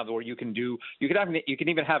AI now where you can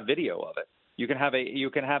even have video of it. You can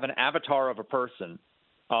have an avatar of a person,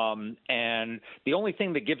 and the only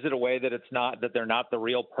thing that gives it away that they're not the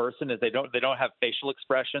real person is they don't have facial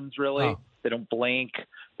expressions really. Oh. They don't blink.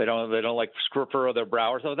 They don't like furrow their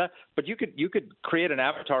brow or something like that. But you could create an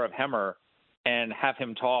avatar of Hemmer and have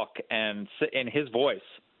him talk and sit in his voice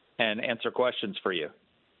and answer questions for you.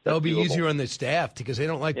 That would be doable. easier on the staff because they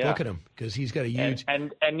don't like booking him because he's got a huge.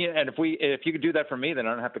 And if you could do that for me, then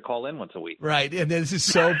I don't have to call in once a week. Right, and this is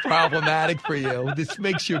so problematic for you. This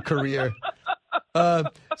makes your career.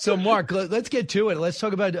 So, Mark, let's get to it. Let's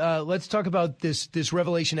talk about this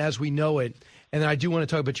revelation as we know it, and then I do want to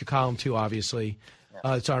talk about your column too. Obviously,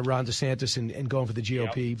 it's on Ron DeSantis and going for the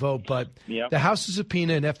GOP vote. But the House has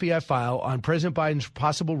subpoenaed an FBI file on President Biden's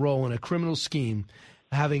possible role in a criminal scheme,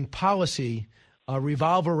 having policy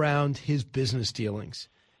revolve around his business dealings.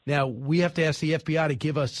 Now, we have to ask the FBI to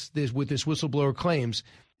give us this, what this whistleblower claims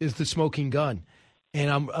is the smoking gun.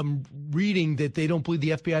 And I'm reading that they don't believe the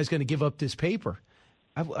FBI is going to give up this paper.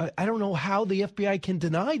 I don't know how the FBI can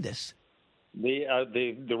deny this.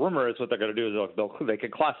 The rumor is what they're going to do is they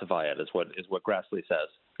can classify it, is what Grassley says.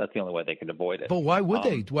 That's the only way they can avoid it. But why would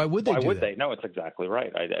they? Why would they? Why do would that? they? No, it's exactly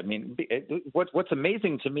right. I mean, what's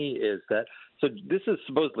amazing to me is that this has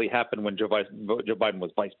supposedly happened when Joe Biden was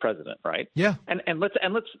vice president, right? Yeah. And let's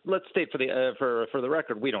state for the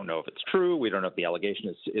record, we don't know if it's true. We don't know if the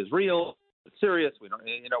allegation is real, it's serious.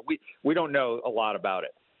 We don't know a lot about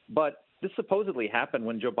it. But this supposedly happened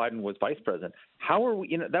when Joe Biden was vice president. How are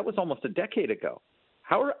we? That was almost a decade ago.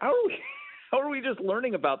 How are we just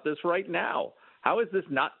learning about this right now? How has this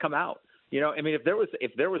not come out? I mean, if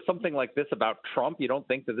there was something like this about Trump, you don't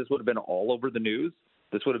think that this would have been all over the news?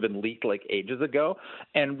 This would have been leaked like ages ago.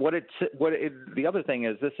 And the other thing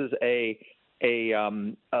is, this is a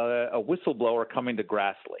whistleblower coming to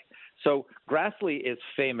Grassley. So Grassley is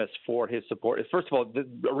famous for his support. First of all,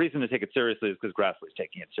 the reason to take it seriously is because Grassley's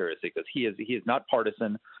taking it seriously, because he is not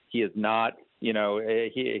partisan. He is not, he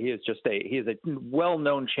is a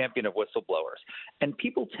well-known champion of whistleblowers. And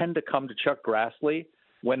people tend to come to Chuck Grassley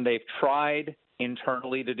when they've tried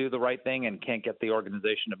internally to do the right thing and can't get the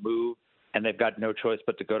organization to move, and they've got no choice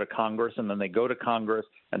but to go to Congress, and then they go to Congress,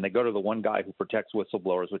 and they go to the one guy who protects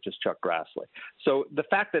whistleblowers, which is Chuck Grassley. So the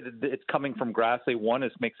fact that it's coming from Grassley, one,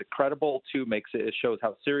 makes it credible, two, it shows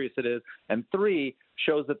how serious it is, and three,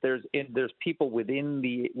 shows that there's people within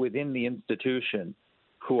the institution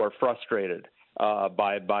who are frustrated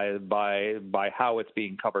by how it's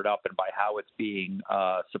being covered up and by how it's being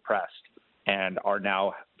suppressed, and are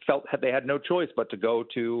now felt they had no choice but to go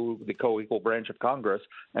to the co-equal branch of Congress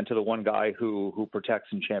and to the one guy who protects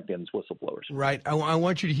and champions whistleblowers. Right. I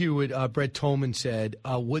want you to hear what Brett Tolman said,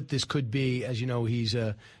 what this could be. As you know, he's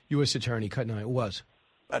a U.S. attorney. It was.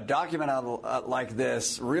 A document like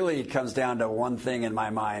this really comes down to one thing in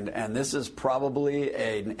my mind, and this is probably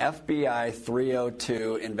an FBI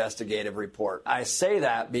 302 investigative report. I say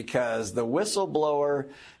that because the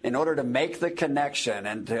whistleblower, in order to make the connection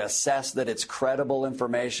and to assess that it's credible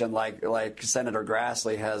information like Senator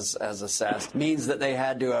Grassley has assessed, means that they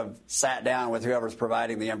had to have sat down with whoever's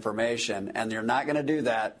providing the information, and you're not going to do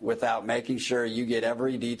that without making sure you get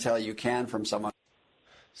every detail you can from someone.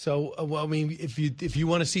 So, well, I mean, if you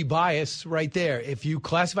want to see bias right there, if you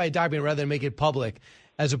classify a document rather than make it public,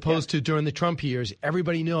 as opposed to during the Trump years,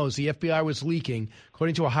 everybody knows the FBI was leaking,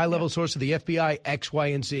 according to a high-level source of the FBI, X, Y,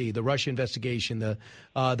 and Z, the Russia investigation, the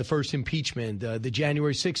first impeachment, the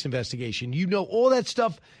January 6th investigation. You know, all that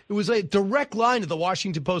stuff. It was a direct line to the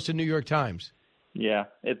Washington Post and New York Times. Yeah,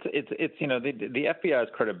 it's the FBI's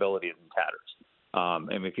credibility is in tatters. I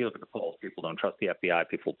mean, if you look at the polls, people don't trust the FBI.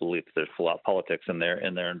 People believe that there's full-out politics in their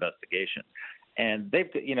investigation, and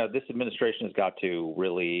this administration has got to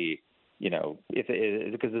really, because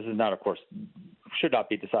this is not, of course, should not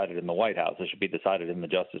be decided in the White House. It should be decided in the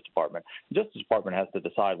Justice Department. The Justice Department has to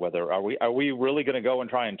decide whether are we really going to go and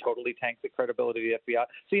try and totally tank the credibility of the FBI.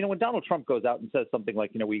 So when Donald Trump goes out and says something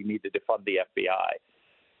like, we need to defund the FBI,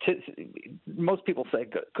 most people say,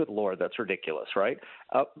 good Lord, that's ridiculous, right?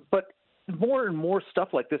 But more and more stuff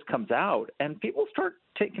like this comes out, and people start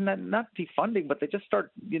taking that, not defunding, but they just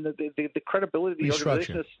start, the credibility of the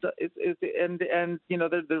organization and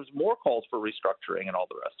there's more calls for restructuring and all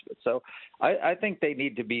the rest of it. So I think they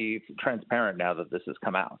need to be transparent now that this has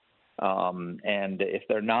come out. And if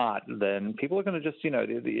they're not, then people are going to just,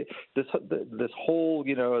 this whole,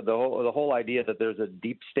 the whole idea that there's a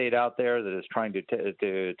deep state out there that is trying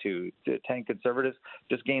to tank conservatives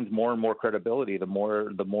just gains more and more credibility the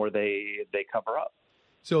more they cover up.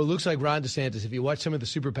 So it looks like Ron DeSantis, if you watch some of the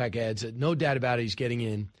Super PAC ads, no doubt about it, he's getting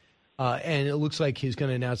in. And it looks like he's going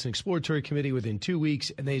to announce an exploratory committee within 2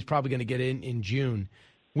 weeks, and then he's probably going to get in June.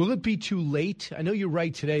 Will it be too late? I know you're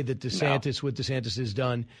right today that what DeSantis has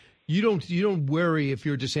done. You don't worry if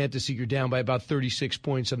you're DeSantis that you're down by about 36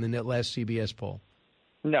 points on the last CBS poll.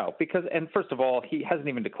 No, and first of all, he hasn't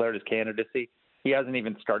even declared his candidacy. He hasn't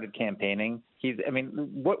even started campaigning.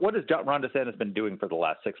 What has Ron DeSantis been doing for the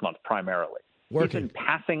last 6 months primarily? Working. He's been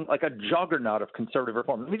passing like a juggernaut of conservative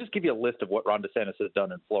reform. Let me just give you a list of what Ron DeSantis has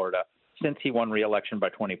done in Florida since he won re-election by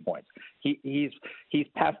 20 points. He's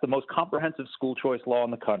passed the most comprehensive school choice law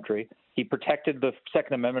in the country. He protected the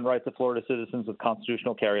Second Amendment rights of Florida citizens with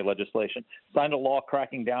constitutional carry legislation, signed a law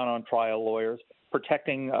cracking down on trial lawyers,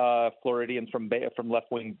 protecting Floridians from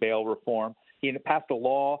left-wing bail reform. He passed a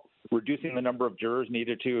law reducing the number of jurors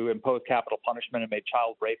needed to impose capital punishment and made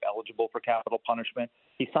child rape eligible for capital punishment.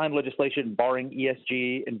 He signed legislation barring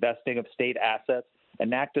ESG investing of state assets,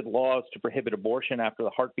 enacted laws to prohibit abortion after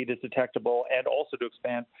the heartbeat is detectable, and also to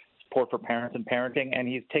expand support for parents and parenting. And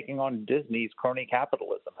he's taking on Disney's crony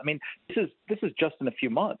capitalism. I mean, this is just in a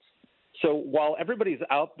few months. So while everybody's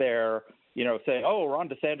out there, saying, oh, Ron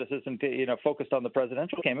DeSantis isn't, focused on the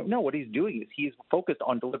presidential campaign. No, what he's doing is he's focused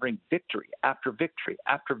on delivering victory after victory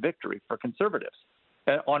after victory for conservatives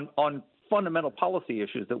on fundamental policy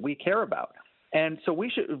issues that we care about. And so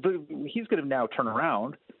he's going to now turn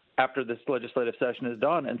around after this legislative session is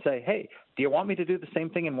done and say, hey, do you want me to do the same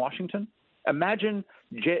thing in Washington? Imagine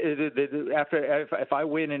if I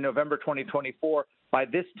win in November 2024, by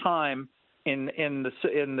this time in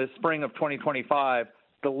the spring of 2025,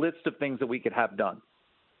 the list of things that we could have done.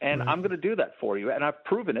 And I'm going to do that for you. And I've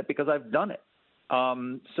proven it because I've done it.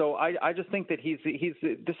 So I just think that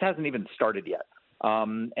this hasn't even started yet.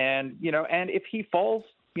 And if he falls,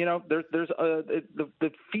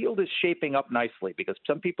 the field is shaping up nicely because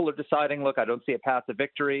some people are deciding, look, I don't see a path to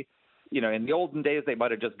victory. In the olden days, they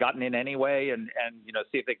might have just gotten in anyway and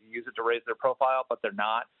see if they can use it to raise their profile, but they're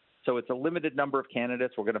not. So it's a limited number of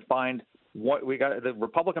candidates. We're going to find the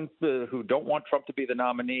Republicans who don't want Trump to be the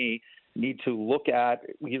nominee need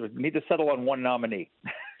to settle on one nominee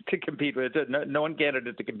to compete with, no one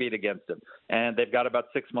candidate to compete against him. And they've got about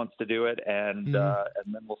 6 months to do it. And then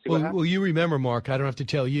we'll see what happens. Well, you remember, Mark, I don't have to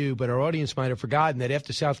tell you, but our audience might have forgotten that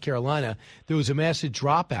after South Carolina, there was a massive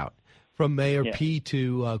dropout from Mayor Pete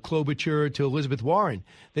to Klobuchar to Elizabeth Warren.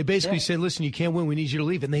 They basically said, listen, you can't win. We need you to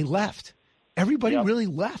leave. And they left. Everybody really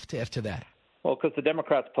left after that. Well, because the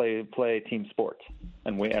Democrats play team sports,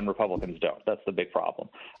 and Republicans don't. That's the big problem.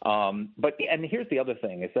 But here's the other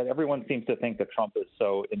thing: is that everyone seems to think that Trump is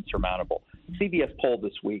so insurmountable. CBS poll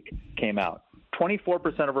this week came out.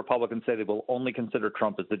 24% of Republicans say they will only consider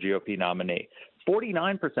Trump as the GOP nominee.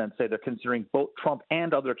 49% say they're considering both Trump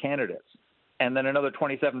and other candidates. And then another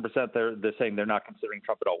 27% they're saying they're not considering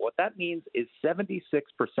Trump at all. What that means is 76%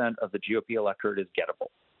 of the GOP electorate is gettable.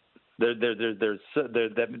 There's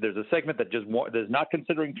a segment that just is not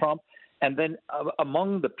considering Trump, and then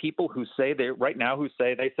among the people who say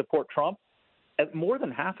they support Trump, more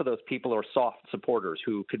than half of those people are soft supporters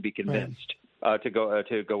who could be convinced to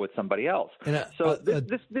go with somebody else. And,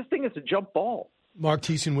 this thing is a jump ball. Mark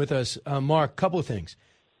Thiessen with us. Mark, couple of things.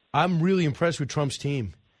 I'm really impressed with Trump's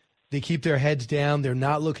team. They keep their heads down. They're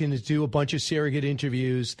not looking to do a bunch of surrogate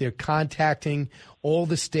interviews. They're contacting all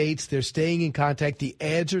the states. They're staying in contact. The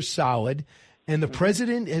ads are solid. And the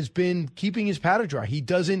president has been keeping his powder dry.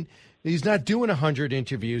 He's not doing 100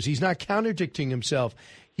 interviews. He's not contradicting himself.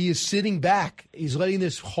 He is sitting back. He's letting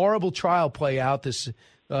this horrible trial play out, this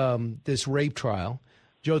rape trial.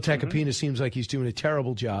 Joe Tacopina seems like he's doing a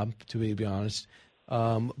terrible job, to be honest.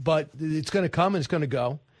 But it's going to come and it's going to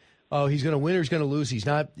go. oh, he's going to win or he's going to lose.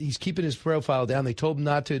 He's keeping his profile down. They told him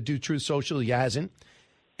not to do Truth Social. He hasn't.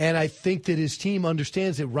 And I think that his team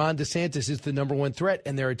understands that Ron DeSantis is the number one threat,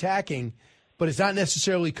 and they're attacking, but it's not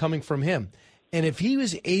necessarily coming from him. And if he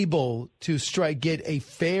was able to get a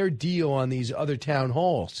fair deal on these other town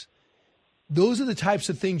halls, those are the types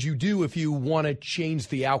of things you do if you want to change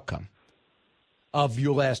the outcome of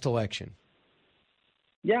your last election.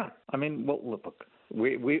 Yeah, I mean, well, look,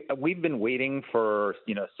 we've been waiting for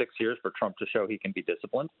 6 years for Trump to show he can be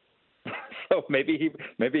disciplined. So maybe he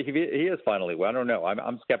is finally. Well, I don't know.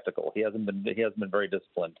 I'm skeptical. He hasn't been very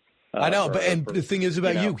disciplined. I know, the thing is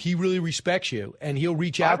about you, he really respects you, and he'll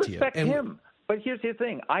reach out to you. I respect him. But here's the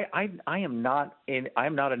thing: I am not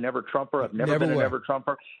a never Trumper. I've never been a never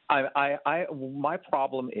Trumper. My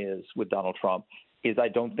problem is with Donald Trump is I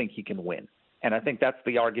don't think he can win, and I think that's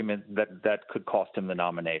the argument that could cost him the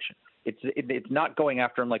nomination. It's not going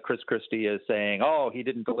after him like Chris Christie is saying, oh, he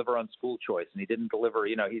didn't deliver on school choice and he didn't deliver,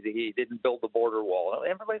 he didn't build the border wall.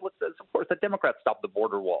 Everybody looks at this. Of course, the Democrats stopped the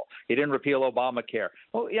border wall. He didn't repeal Obamacare.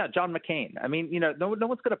 Well, yeah, John McCain. I mean, no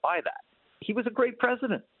one's going to buy that. He was a great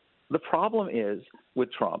president. The problem is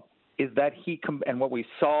with Trump is that and what we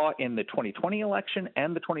saw in the 2020 election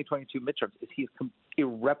and the 2022 midterms is he's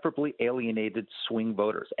irreparably alienated swing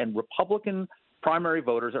voters, and Republican primary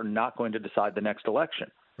voters are not going to decide the next election.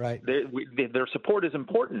 Right. Their support is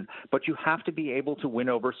important, but you have to be able to win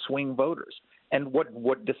over swing voters. And what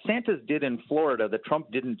DeSantis did in Florida that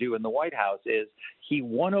Trump didn't do in the White House is he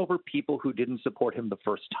won over people who didn't support him the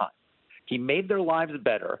first time. He made their lives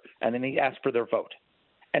better, and then he asked for their vote.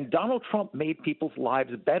 And Donald Trump made people's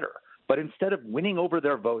lives better, but instead of winning over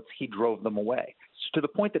their votes, he drove them away, to the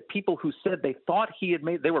point that people who said they thought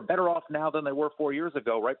they were better off now than they were 4 years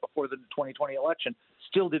ago, right before the 2020 election,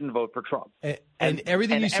 still didn't vote for Trump. And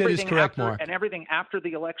everything you said is correct, Mark. And everything after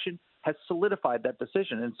the election has solidified that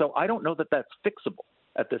decision. And so I don't know that that's fixable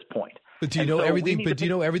at this point. But do you know everything? But do you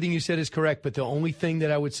know everything you said is correct? But the only thing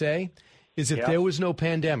that I would say is if there was no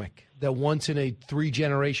pandemic, that once in a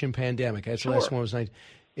 3-generation pandemic, that's the last one was 9,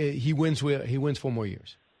 he wins 4 more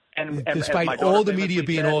years. And despite all the media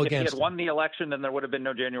being all against him. If he had won the election, then there would have been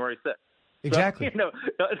no January 6th. Exactly.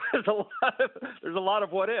 So, there's a lot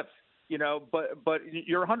of what ifs. But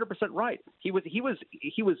you're 100% right. He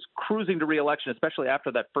was cruising to re-election, especially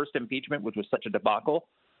after that first impeachment, which was such a debacle.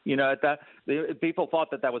 People thought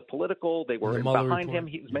that was political. They were behind him.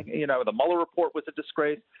 He was making, the Mueller report was a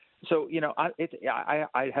disgrace. So,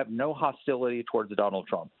 I have no hostility towards Donald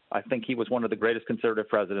Trump. I think he was one of the greatest conservative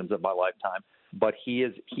presidents of my lifetime, but he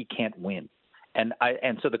can't win. And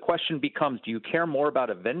so the question becomes, do you care more about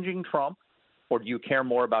avenging Trump or do you care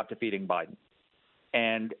more about defeating Biden?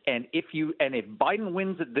 And if Biden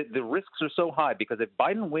wins, the risks are so high, because if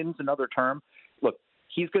Biden wins another term, look,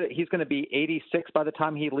 he's going to be 86 by the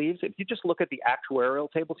time he leaves. If you just look at the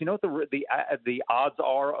actuarial tables, you know what the odds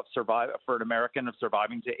are for an American of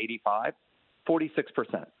surviving to 85?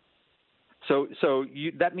 46%. So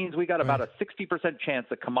that means we got about a 60% chance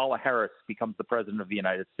that Kamala Harris becomes the president of the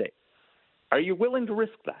United States. Are you willing to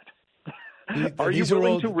risk that? Are you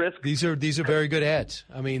willing to risk? These are very good ads.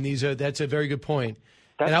 I mean, that's a very good point.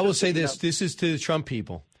 And I will say this: this is to the Trump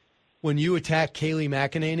people. When you attack Kayleigh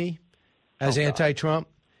McEnany as anti-Trump,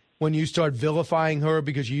 when you start vilifying her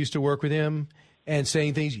because you used to work with him and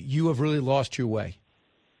saying things, you have really lost your way,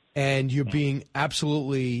 and you're being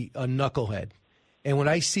absolutely a knucklehead. And when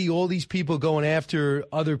I see all these people going after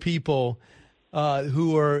other people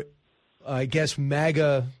who are, I guess,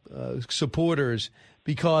 MAGA supporters,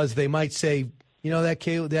 because they might say,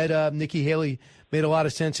 that Nikki Haley made a lot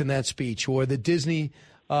of sense in that speech, or the Disney,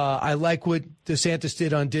 I like what DeSantis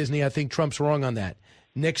did on Disney. I think Trump's wrong on that.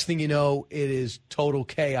 Next thing you know, it is total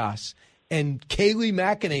chaos. And Kayleigh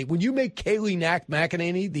McEnany, when you make Kayleigh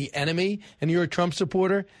McEnany the enemy and you're a Trump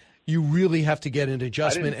supporter, you really have to get an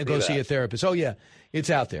adjustment and go see a therapist. Oh, yeah, it's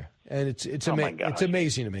out there. And it's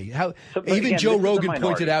amazing to me. How even Joe Rogan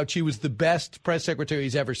pointed out she was the best press secretary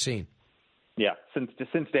he's ever seen. Yeah, since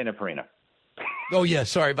Dana Perino. Oh, yeah,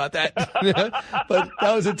 sorry about that. But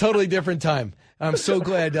that was a totally different time. I'm so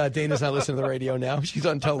glad Dana's not listening to the radio now. She's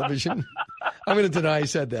on television. I'm going to deny I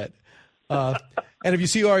said that. And if you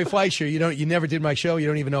see Ari Fleischer, you never did my show. You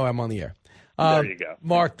don't even know I'm on the air. There you go.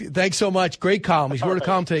 Mark, thanks so much. Great column. He's wrote a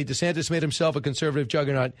column today. DeSantis made himself a conservative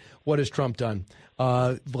juggernaut. What has Trump done?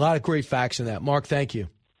 A lot of great facts in that. Mark, thank you.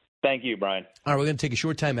 Thank you, Brian. All right, we're going to take a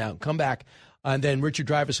short time out. Come back. And then Richard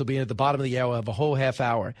Dreyfuss will be in at the bottom of the hour. We'll have a whole half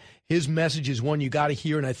hour. His message is one you got to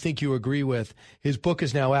hear, and I think you agree with. His book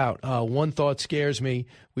is now out. One Thought Scares Me.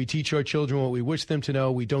 We teach our children what we wish them to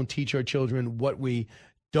know. We don't teach our children what we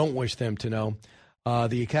don't wish them to know.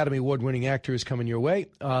 The Academy Award-winning actor is coming your way.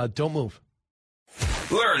 Don't move.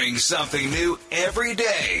 Learning something new every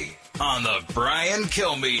day on the Brian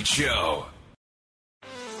Kilmeade Show.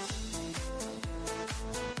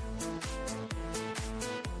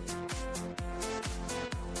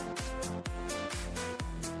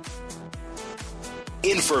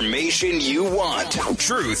 Information you want,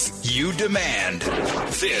 truth you demand.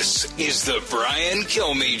 This is the Brian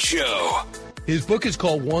Kilmeade Show. His book is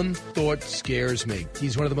called One Thought Scares Me.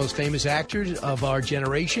 He's one of the most famous actors of our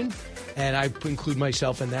generation, and I include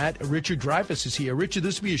myself in that. Richard Dreyfuss is here. Richard,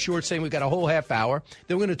 this will be a short segment. We've got a whole half hour.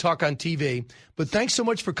 Then we're going to talk on TV. But thanks so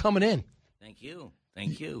much for coming in. Thank you.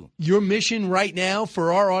 Thank you. Your mission right now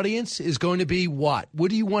for our audience is going to be what? What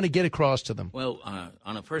do you want to get across to them? Well,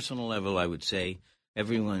 on a personal level, I would say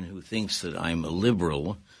everyone who thinks that I'm a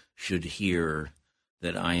liberal should hear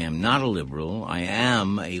that I am not a liberal. I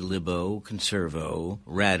am a libo, conservo,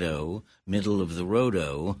 rado, middle of the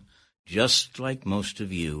roado, just like most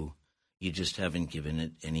of you. You just haven't given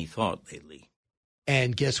it any thought lately.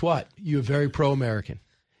 And guess what? You're very pro-American.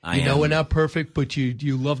 I know am. we're not perfect, but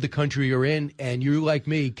you love the country you're in, and you're, like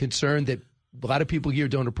me, concerned that a lot of people here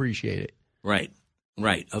don't appreciate it. Right,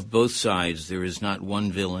 right. Of both sides, there is not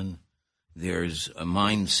one villain. There's a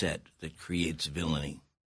mindset that creates villainy.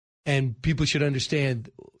 And people should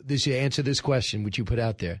understand this. You answer this question, which you put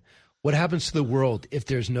out there. What happens to the world if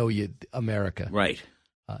there's no America? Right.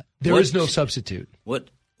 There is no substitute.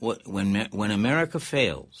 When America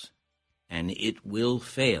fails, and it will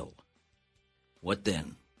fail, what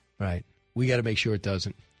then? Right. We got to make sure it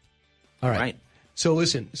doesn't. All right. Right. So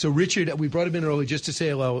listen. So Richard, we brought him in early just to say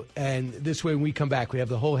hello, and this way when we come back, we have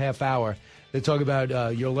the whole half hour to talk about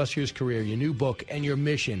your illustrious career, your new book, and your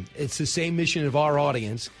mission. It's the same mission of our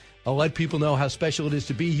audience. I'll let people know how special it is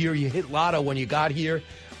to be here. You hit lotto when you got here,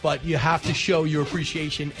 but you have to show your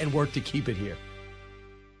appreciation and work to keep it here.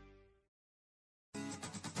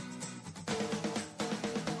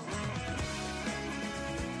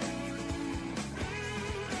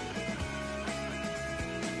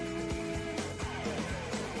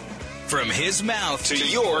 From his mouth to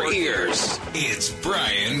your ears, it's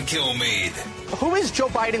Brian Kilmeade. Who is Joe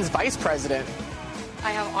Biden's vice president?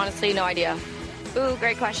 I have honestly no idea. Ooh,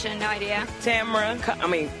 great question. No idea.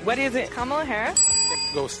 What is it? Kamala Harris?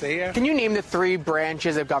 Go stay here. Can you name the three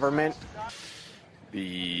branches of government?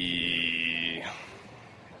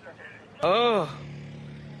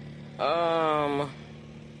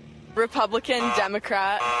 Republican,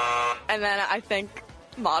 Democrat, and then I think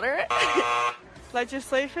moderate.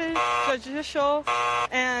 Legislative, judicial,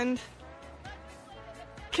 and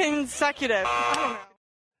consecutive. I don't know.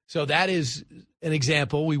 So that is an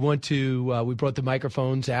example. We went to we brought the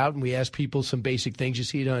microphones out and we asked people some basic things. You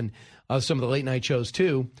see it on some of the late night shows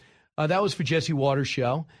too. That was for Jesse Waters'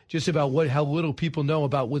 show, just about how little people know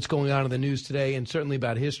about what's going on in the news today, and certainly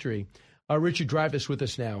about history. Richard Dreyfuss with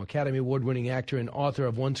us now, Academy Award-winning actor and author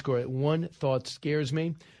of One Thought Scares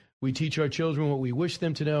Me. We teach our children what we wish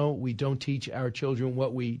them to know. We don't teach our children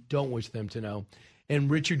what we don't wish them to know. And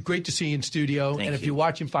Richard, great to see you in studio. Thank if you. you're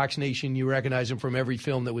watching Fox Nation, you recognize him from every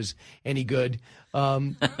film that was any good.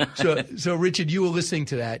 So Richard, you were listening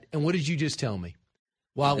to that, and what did you just tell me?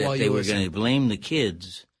 While they you were listening? going to blame the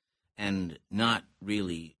kids and not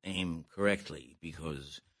really aim correctly,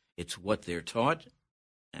 because it's what they're taught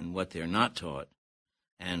and what they're not taught,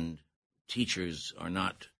 and teachers are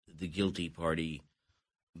not the guilty party,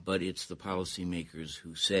 but it's the policymakers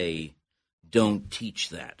who say, don't teach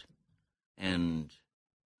that, and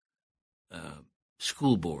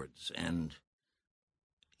school boards. And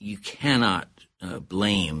you cannot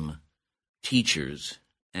blame teachers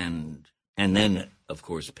and then, of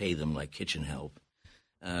course, pay them like kitchen help.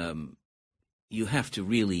 You have to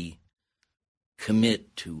really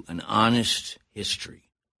commit to an honest history.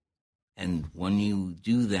 And when you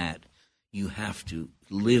do that, you have to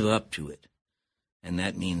live up to it. And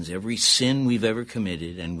that means every sin we've ever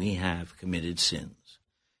committed, and we have committed sins,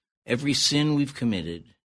 every sin we've committed,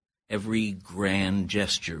 every grand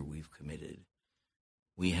gesture we've committed,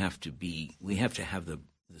 we have to have the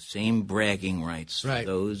same bragging rights for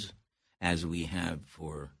those as we have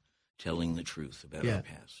for telling the truth about our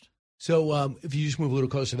past. So if you just move a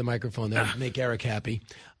little closer to the microphone, that would make Eric happy.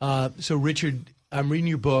 So, Richard, I'm reading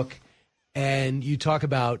your book, and you talk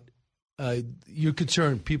about you're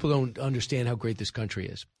concerned people don't understand how great this country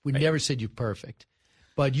is. We never said you're perfect.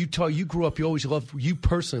 But you grew up, you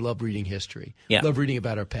personally love reading history, love reading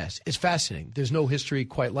about our past. It's fascinating. There's no history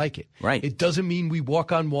quite like it. Right. It doesn't mean we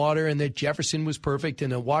walk on water and that Jefferson was perfect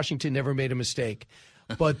and that Washington never made a mistake.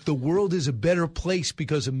 but the world is a better place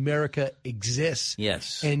because America exists.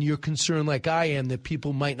 Yes. And you're concerned, like I am, that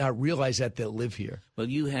people might not realize that live here. Well,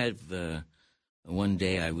 you had one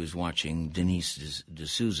day I was watching Denise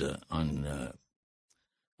D'Souza on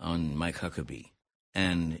Mike Huckabee,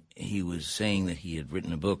 and he was saying that he had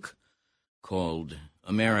written a book called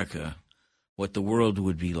America, What the World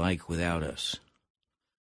Would Be Like Without Us.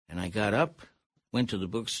 And I got up, went to the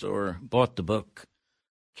bookstore, bought the book,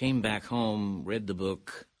 came back home, read the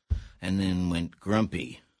book, and then went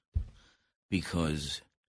grumpy because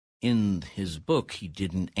in his book he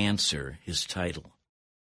didn't answer his title.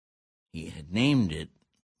 He had named it,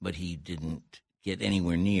 but he didn't get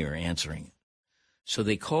anywhere near answering it. So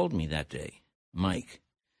they called me that day, Mike,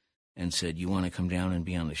 and said, "You want to come down and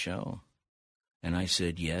be on the show?" And I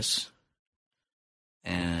said, yes.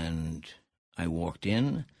 And I walked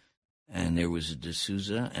in, and there was a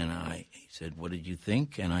D'Souza, and he said, "What did you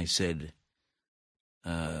think?" And I said,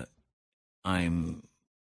 "I'm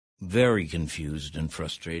very confused and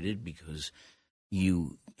frustrated because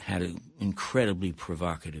you had an incredibly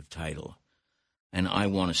provocative title, and I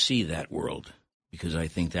want to see that world because I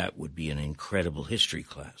think that would be an incredible history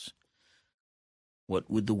class. What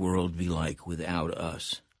would the world be like without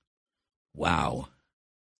us?" Wow.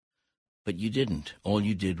 But you didn't. All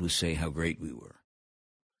you did was say how great we were.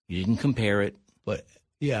 You didn't compare it. But,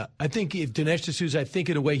 yeah, I think if Dinesh D'Souza, I think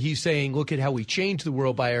in a way he's saying, look at how we changed the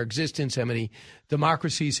world by our existence, how many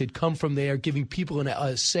democracies had come from there, giving people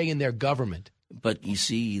a say in their government. But you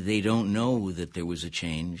see, they don't know that there was a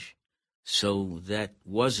change, so that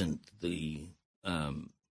wasn't the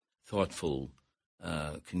thoughtful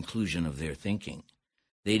conclusion of their thinking.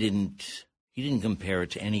 He didn't compare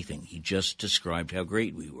it to anything. He just described how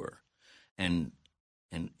great we were. And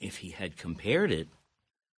if he had compared it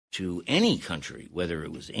to any country, whether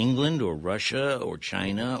it was England or Russia or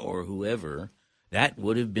China or whoever, that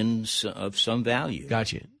would have been of some value.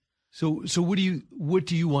 Gotcha. So what do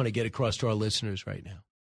you want to get across to our listeners right now?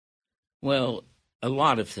 Well, a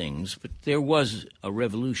lot of things, but there was a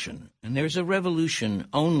revolution. And there's a revolution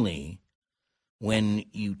only when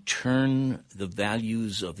you turn the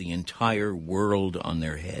values of the entire world on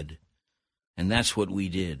their head. And that's what we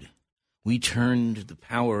did. We turned the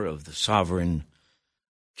power of the sovereign,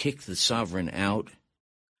 kicked the sovereign out,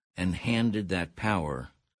 and handed that power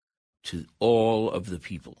to all of the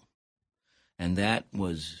people. And that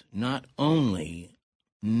was not only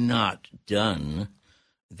not done,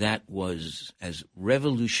 that was as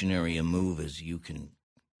revolutionary a move as you can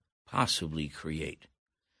possibly create.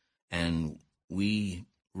 And we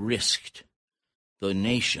risked the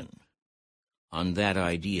nation on that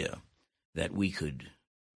idea that we could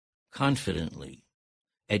confidently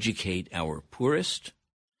educate our poorest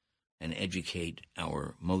and educate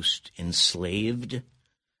our most enslaved,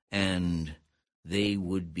 and they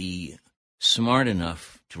would be smart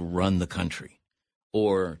enough to run the country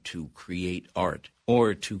or to create art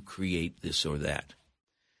or to create this or that.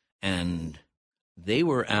 And they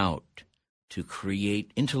were out to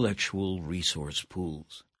create intellectual resource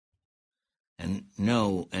pools and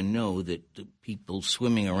know that the people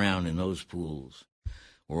swimming around in those pools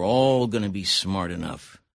were all going to be smart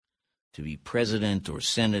enough to be president or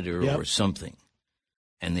senator or something,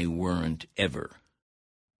 and they weren't ever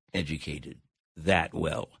educated that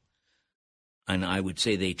well. And I would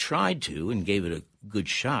say they tried to and gave it a good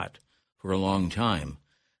shot for a long time.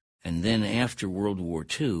 And then after World War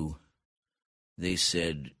II, they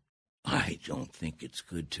said, I don't think it's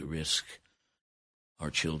good to risk our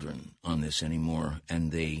children on this anymore,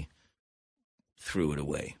 and they threw it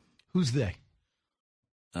away. Who's they?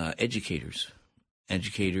 Educators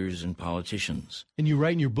and politicians. And you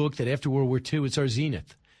write in your book that after World War II, it's our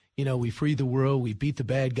zenith. You know, we freed the world, we beat the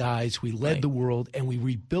bad guys, we led the world, and we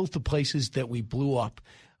rebuilt the places that we blew up.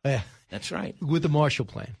 That's right. With the Marshall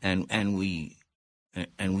Plan. And we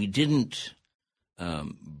didn't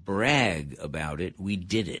brag about it. We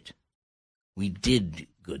did it. We did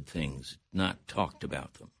good things, not talked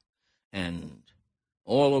about them. And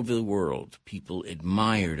all over the world, people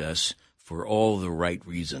admired us for all the right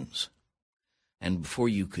reasons. And before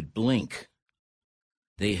you could blink,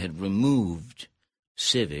 they had removed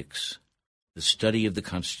civics, the study of the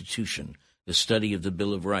Constitution, the study of the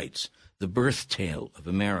Bill of Rights, the birth tale of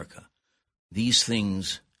America. These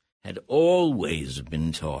things had always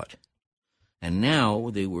been taught. And now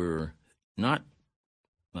they were not,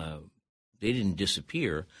 they didn't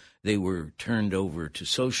disappear. They were turned over to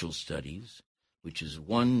social studies, which is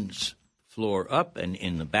one floor up and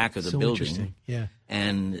in the back of the building. Yeah.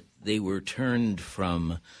 And they were turned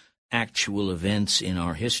from actual events in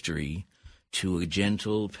our history to a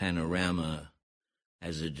gentle panorama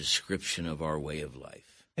as a description of our way of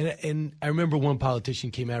life. And I remember one politician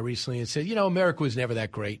came out recently and said, America was never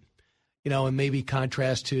that great. And maybe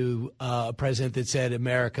contrast to a president that said,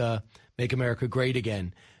 make America great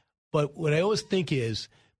again. But what I always think is,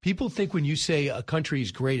 people think when you say a country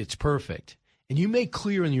is great, it's perfect. And you make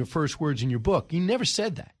clear in your first words in your book, you never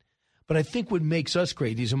said that. But I think what makes us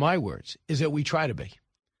great, these are my words, is that we try to be.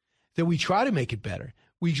 That we try to make it better.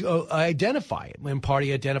 We identify it. When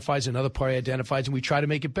party identifies, another party identifies, and we try to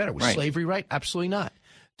make it better. Was slavery right? Absolutely not.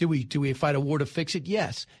 Do we fight a war to fix it?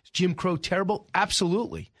 Yes. Is Jim Crow terrible?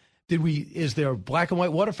 Absolutely. Is there black and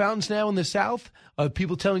white water fountains now in the South?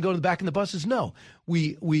 People telling go to the back in the buses? No.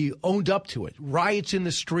 We owned up to it. Riots in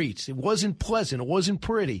the streets. It wasn't pleasant. It wasn't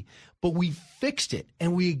pretty. But we fixed it.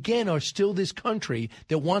 And we, again, are still this country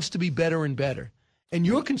that wants to be better and better. And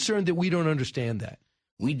you're concerned that we don't understand that.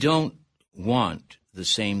 We don't want the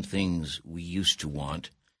same things we used to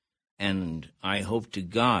want. And I hope to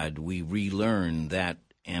God we relearn that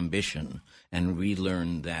ambition and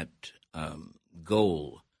relearn that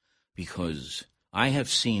goal. Because I have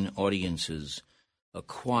seen audiences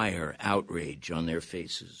acquire outrage on their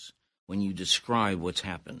faces when you describe what's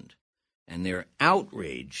happened. And they're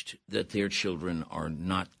outraged that their children are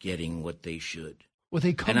not getting what they should. Well,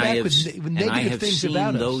 they come back with negative things about us. And I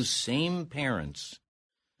have seen those same parents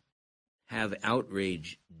have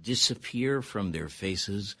outrage disappear from their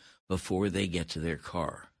faces before they get to their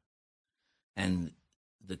car. And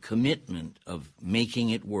the commitment of making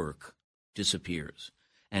it work disappears.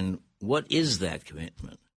 And what is that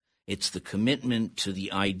commitment? It's the commitment to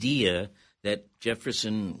the idea that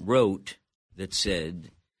Jefferson wrote that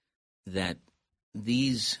said that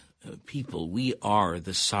these people, we are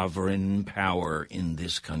the sovereign power in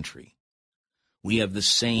this country. We have the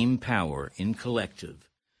same power in collective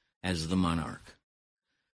as the monarch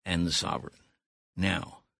and the sovereign.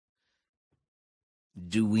 Now,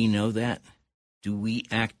 do we know that? Do we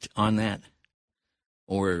act on that?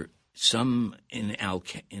 Or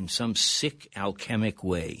in some sick alchemic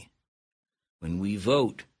way, when we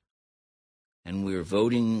vote and we're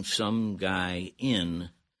voting some guy in,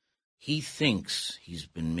 he thinks he's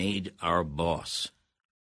been made our boss.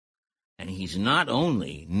 And he's not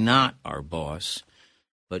only not our boss,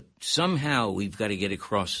 but somehow we've got to get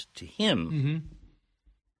across to him,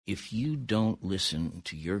 if you don't listen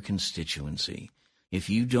to your constituency, if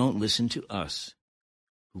you don't listen to us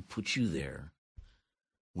who put you there,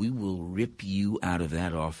 we will rip you out of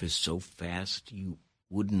that office so fast you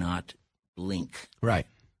would not blink. Right.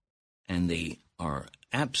 And they are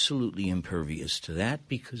absolutely impervious to that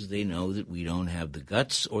because they know that we don't have the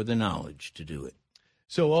guts or the knowledge to do it.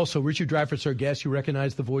 So also, Richard Dreyfuss, our guest, you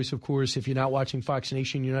recognize the voice, of course. If you're not watching Fox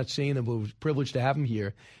Nation, you're not seeing them. We're privileged to have him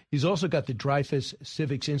here. He's also got the Dreyfuss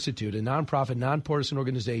Civics Institute, a nonprofit, nonpartisan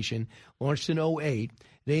organization launched in 2008.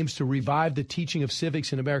 It aims to revive the teaching of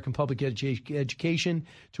civics in American public education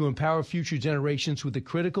to empower future generations with the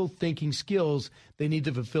critical thinking skills they need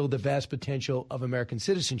to fulfill the vast potential of American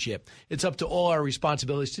citizenship. It's up to all our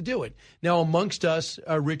responsibilities to do it. Now, amongst us,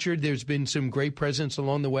 Richard, there's been some great presidents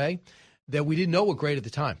along the way that we didn't know were great at the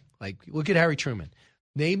time. Like, look at Harry Truman.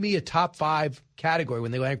 Name me a top 5 category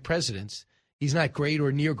when they rank presidents. He's not great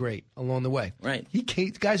or near great along the way. Right.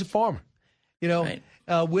 The guy's a farmer. Right.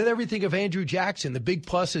 With everything of Andrew Jackson, the big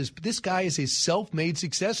plus is this guy is a self-made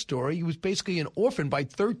success story. He was basically an orphan by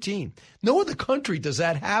 13. No other country does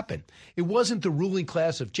that happen. It wasn't the ruling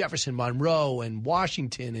class of Jefferson, Monroe, and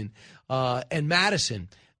Washington and Madison.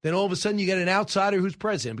 Then all of a sudden you get an outsider who's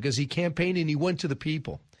president because he campaigned and he went to the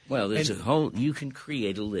people. Well, you can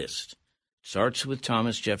create a list. It starts with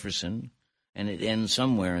Thomas Jefferson, and it ends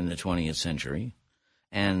somewhere in the 20th century.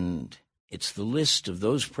 And it's the list of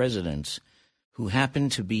those presidents who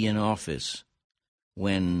happened to be in office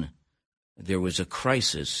when there was a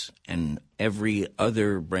crisis and every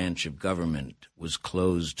other branch of government was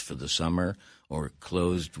closed for the summer or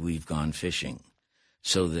closed, we've gone fishing.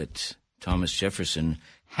 So that Thomas Jefferson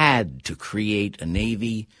had to create a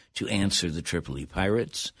navy to answer the Tripoli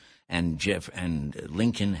pirates, and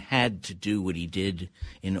Lincoln had to do what he did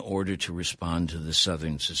in order to respond to the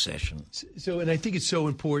Southern secession. So, and I think it's so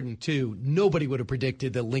important, too. Nobody would have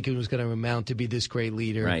predicted that Lincoln was going to amount to be this great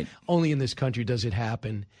leader. Right. Only in this country does it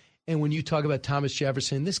happen. And when you talk about Thomas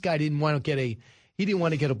Jefferson, this guy didn't want to get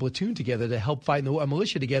a platoon together to help fight a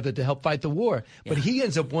militia together to help fight the war. But he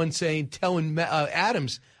ends up telling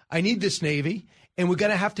Adams, I need this Navy, and we're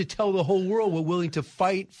going to have to tell the whole world we're willing to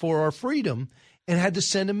fight for our freedom, and had to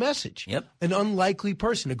send a message. Yep. An unlikely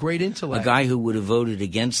person, a great intellect. A guy who would have voted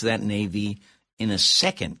against that Navy in a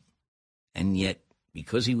second, and yet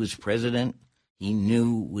because he was president, he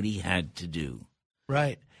knew what he had to do.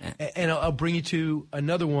 Right. And I'll bring you to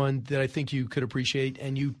another one that I think you could appreciate,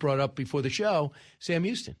 and you brought up before the show, Sam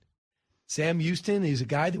Houston. Sam Houston is a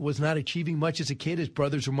guy that was not achieving much as a kid. His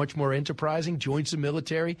brothers were much more enterprising, joins the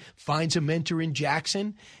military, finds a mentor in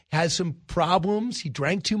Jackson, has some problems. He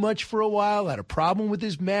drank too much for a while, had a problem with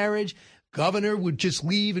his marriage. Governor would just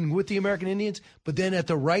leave and with the American Indians. But then at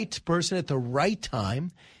the right person at the right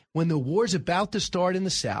time, when the war's about to start in the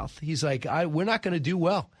South, he's like, we're not going to do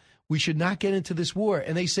well. We should not get into this war.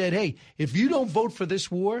 And they said, hey, if you don't vote for this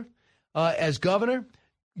war as governor,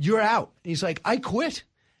 you're out. And he's like, I quit.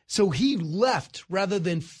 So he left rather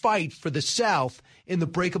than fight for the South in the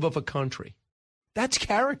breakup of a country. That's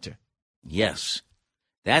character. Yes,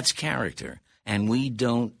 that's character. And we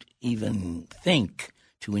don't even think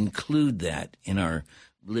to include that in our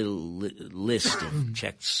little list of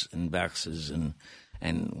checks and boxes.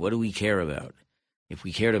 And what do we care about? If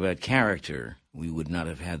we cared about character, we would not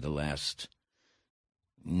have had the last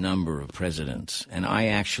number of presidents. And I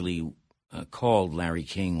actually called Larry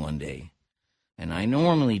King one day. And I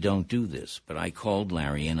normally don't do this, but I called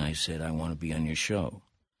Larry and I said, I want to be on your show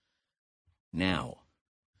now.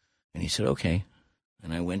 And he said, okay.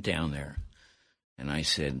 And I went down there and I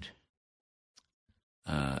said,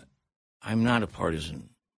 I'm not a partisan,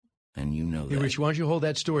 and you know that. Hey, Rich, why don't you hold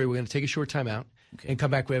that story? We're going to take a short time out and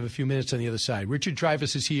come back. We have a few minutes on the other side. Richard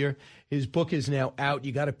Dreyfuss is here. His book is now out.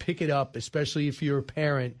 You got to pick it up, especially if you're a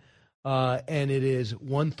parent. And it is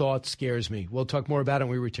One Thought Scares Me. We'll talk more about it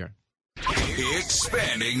when we return.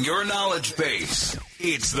 Expanding your knowledge base.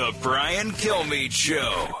 It's the Brian Kilmeade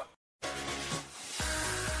Show.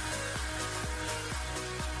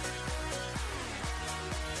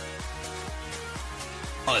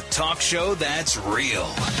 A talk show that's real.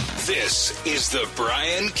 This is the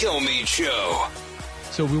Brian Kilmeade Show.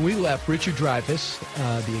 So when we left, Richard Dreyfuss,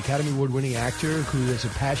 the Academy Award-winning actor who has a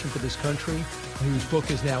passion for this country, whose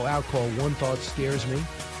book is now out called One Thought Scares Me,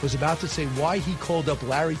 was about to say why he called up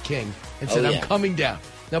Larry King and said, I'm coming down.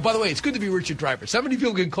 Now, by the way, it's good to be Richard Dreyfuss. So many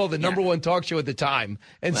people can call the number one talk show at the time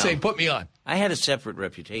and say, put me on. I had a separate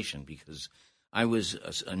reputation because I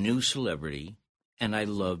was a new celebrity and I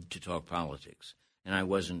loved to talk politics. And I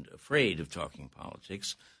wasn't afraid of talking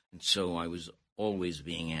politics, and so I was always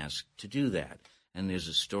being asked to do that. And there's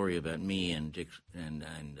a story about me and Dick and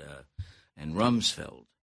Rumsfeld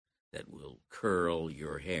that will curl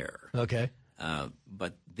your hair. Okay.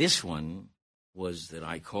 But this one was that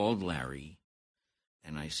I called Larry,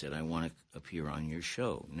 and I said, I want to appear on your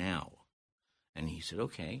show now. And he said,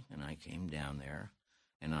 okay. And I came down there,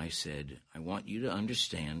 and I said, I want you to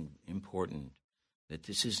understand, important, that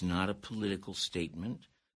this is not a political statement,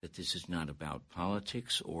 that this is not about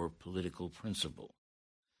politics or political principle.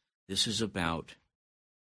 This is about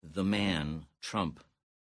the man, Trump,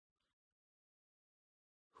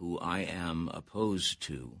 who I am opposed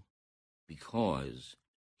to because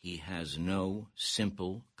he has no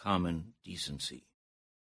simple common decency.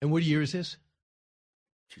 And what year is this?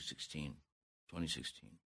 2016.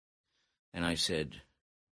 And I said,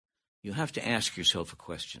 you have to ask yourself a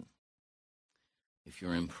question. If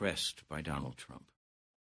you're impressed by Donald Trump,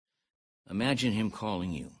 imagine him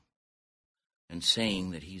calling you and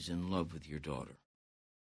saying that he's in love with your daughter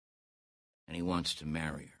and he wants to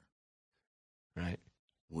marry her. Right.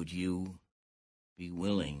 Would you be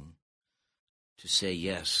willing to say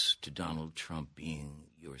yes to Donald Trump being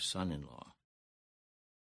your son-in-law?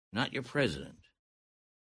 Not your president,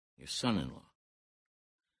 your son-in-law.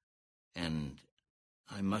 And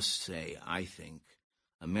I must say, I think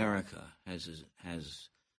America has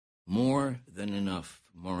more than enough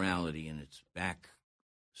morality in its back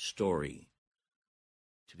story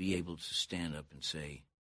to be able to stand up and say,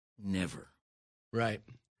 never. Right.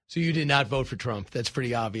 So you did not vote for Trump. That's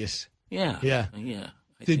pretty obvious. Yeah. Yeah. Yeah.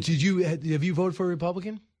 Have you voted for a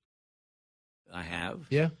Republican? I have.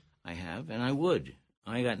 Yeah. I have, and I would.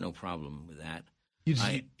 I got no problem with that.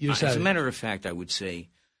 As a matter of fact, I would say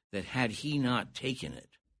that had he not taken it,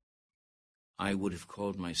 I would have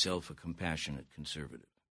called myself a compassionate conservative.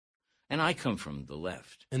 And I come from the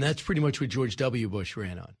left. And that's pretty much what George W. Bush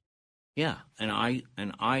ran on. Yeah, and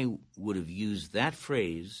I would have used that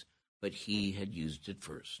phrase, but he had used it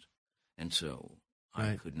first. And so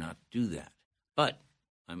I could not do that. But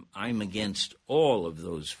I'm against all of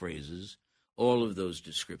those phrases, all of those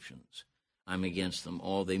descriptions. I'm against them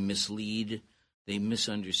all. They mislead, they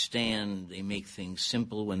misunderstand, they make things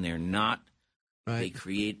simple when they're not. Right. They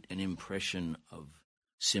create an impression of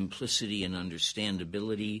simplicity and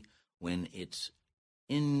understandability when it's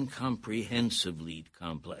incomprehensibly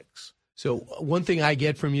complex. So one thing I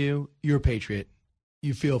get from you, you're a patriot.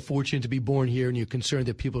 You feel fortunate to be born here, and you're concerned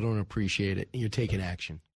that people don't appreciate it, and you're taking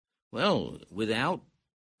action. Well, without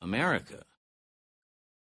America,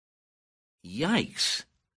 yikes.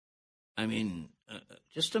 I mean,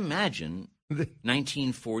 just imagine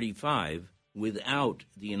 1945 without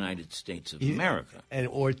the United States of America.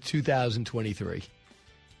 Or 2023.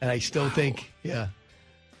 And I still think, yeah.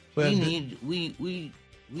 Well, we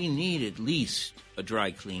need at least a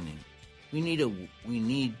dry cleaning. We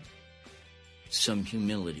need some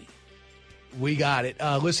humility. We got it.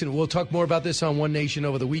 Listen, we'll talk more about this on One Nation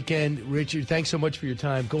over the weekend. Richard, thanks so much for your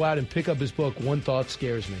time. Go out and pick up his book, One Thought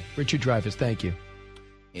Scares Me. Richard Dreyfuss, thank you.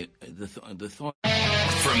 The thought.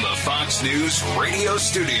 From the Fox News radio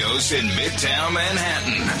studios in Midtown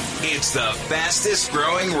Manhattan, it's the fastest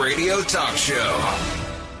growing radio talk show.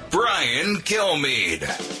 Brian Kilmeade.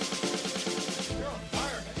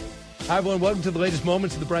 Hi, everyone. Welcome to the latest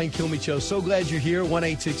moments of the Brian Kilmeade Show. So glad you're here.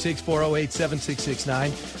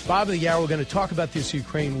 1-866-408-7669. Bottom of the hour, we're going to talk about this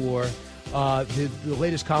Ukraine war. The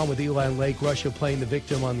latest column with Eli Lake, Russia playing the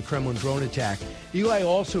victim on the Kremlin drone attack. Eli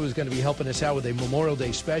also is going to be helping us out with a Memorial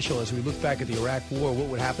Day special as we look back at the Iraq war, what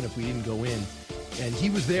would happen if we didn't go in. And he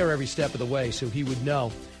was there every step of the way, so he would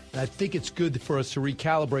know. And I think it's good for us to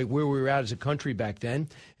recalibrate where we were at as a country back then.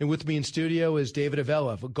 And with me in studio is David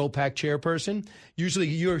Avella, a GoPac chairperson. Usually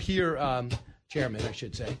you're here, chairman, I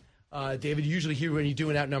should say. David, usually here when you do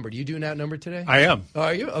an outnumbered. Are you doing outnumbered today? I am.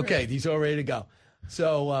 Are you? Okay, he's all ready to go.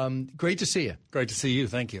 So great to see you. Great to see you.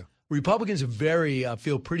 Thank you. Republicans are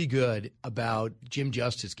feel pretty good about Jim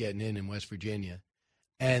Justice getting in West Virginia.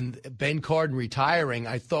 And Ben Cardin retiring,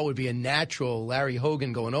 I thought would be a natural. Larry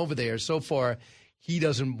Hogan going over there. So far, he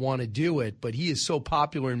doesn't want to do it, but he is so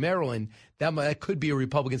popular in Maryland that could be a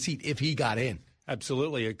Republican seat if he got in.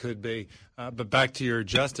 Absolutely, it could be. But back to your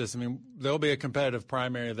Justice, I mean, there'll be a competitive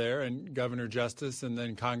primary there, and Governor Justice and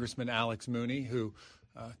then Congressman Alex Mooney, who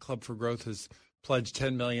Club for Growth has pledged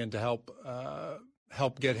 $10 million to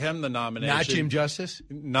help get him the nomination. Not Jim Justice?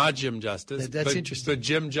 Not Jim Justice. That's interesting. But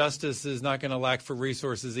Jim Justice is not going to lack for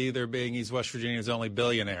resources either, being he's West Virginia's only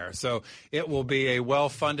billionaire. So it will be a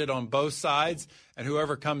well-funded on both sides, and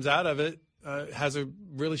whoever comes out of it has a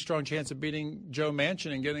really strong chance of beating Joe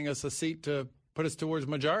Manchin and getting us a seat to put us towards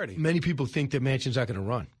majority. Many people think that Manchin's not going to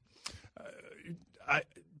run.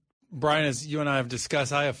 Brian, as you and I have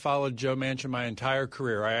discussed, I have followed Joe Manchin my entire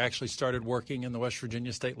career. I actually started working in the West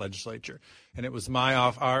Virginia State Legislature, and it was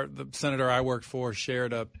the senator I worked for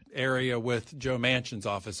shared a area with Joe Manchin's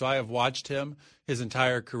office. So I have watched him his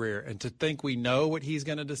entire career, and to think we know what he's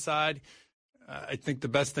going to decide, I think the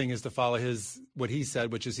best thing is to follow what he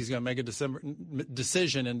said, which is he's going to make a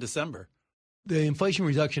decision in December. The Inflation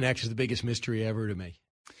Reduction Act is the biggest mystery ever to me,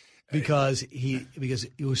 because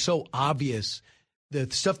it was so obvious. The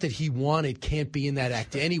stuff that he wanted can't be in that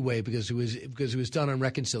act anyway because it was done on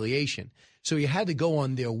reconciliation. So he had to go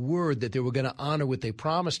on their word that they were going to honor what they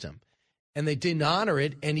promised him, and they didn't honor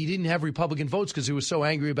it. And he didn't have Republican votes because he was so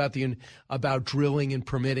angry about drilling and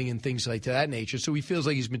permitting and things like that nature. So he feels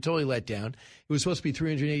like he's been totally let down. It was supposed to be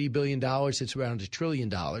 $380 billion. It's around $1 trillion.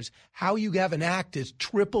 How you have an act that's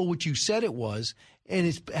triple what you said it was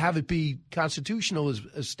and have it be constitutional is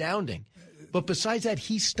astounding. But besides that,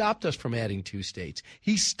 he stopped us from adding 2 states.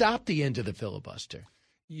 He stopped the end of the filibuster.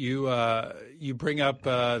 You bring up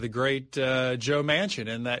the great Joe Manchin,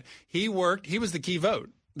 and that he was the key vote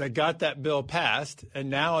that got that bill passed, and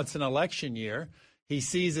now it's an election year. He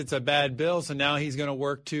sees it's a bad bill, so now he's going to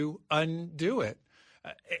work to undo it.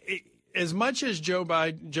 As much as Joe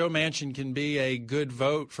Manchin can be a good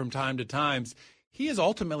vote from time to time, he is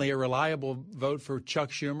ultimately a reliable vote for Chuck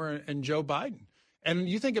Schumer and Joe Biden. And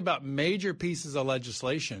you think about major pieces of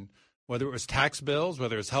legislation, whether it was tax bills,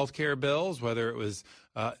 whether it was health care bills, whether it was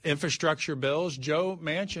infrastructure bills, Joe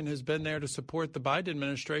Manchin has been there to support the Biden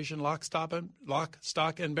administration lock,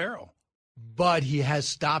 stock, and barrel. But he has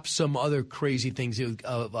stopped some other crazy things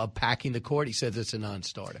of packing the court. He says it's a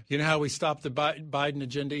non-starter. You know how we stopped the Biden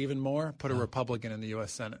agenda even more? Put a Republican in the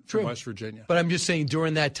U.S. Senate from West Virginia. But I'm just saying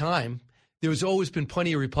during that time, there's always been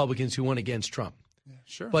plenty of Republicans who went against Trump.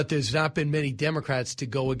 Sure. But there's not been many Democrats to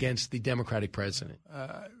go against the Democratic president.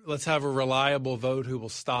 Let's have a reliable vote who will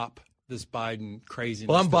stop this Biden craziness.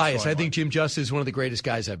 Well, I'm biased. I think Jim Justice is one of the greatest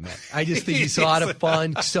guys I've met. I just think he's a lot of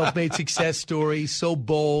fun, self-made success story, so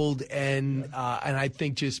bold, and I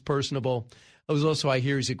think just personable. I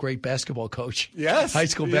hear he's a great basketball coach. Yes. High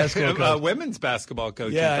school basketball coach. Women's basketball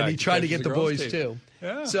coach. Yeah, and he tried to get the boys, team. too.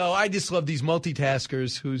 Yeah. So I just love these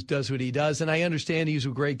multitaskers who does what he does. And I understand he was a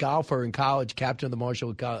great golfer in college, captain of the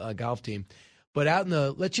Marshall golf team. But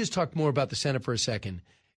let's just talk more about the Senate for a second.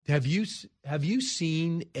 Have you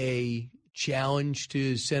seen a challenge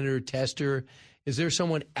to Senator Tester? Is there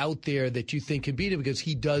someone out there that you think can beat him? Because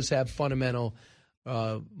he does have fundamental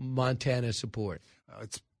Montana support?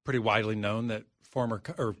 It's pretty widely known that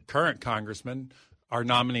current congressman, our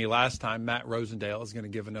nominee last time, Matt Rosendale, is going to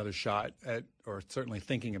give another shot at, or certainly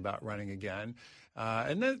thinking about running again.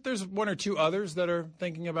 And then there's one or two others that are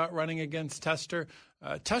thinking about running against Tester.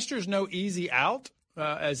 Tester's no easy out.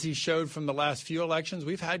 As he showed from the last few elections,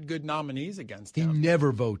 we've had good nominees against him. He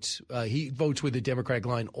never votes. He votes with the Democratic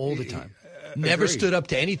line all the time. Never stood up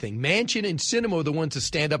to anything. Manchin and Sinema are the ones to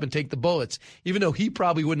stand up and take the bullets, even though he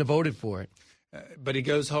probably wouldn't have voted for it. But he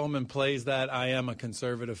goes home and plays that I am a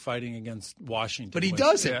conservative fighting against Washington. But he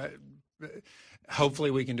doesn't. Hopefully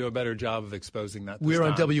we can do a better job of exposing that. We're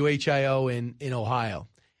on WHIO in Ohio,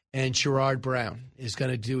 and Sherrod Brown is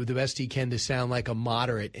going to do the best he can to sound like a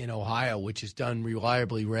moderate in Ohio, which is done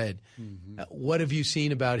reliably red. Mm-hmm. What have you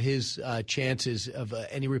seen about his chances of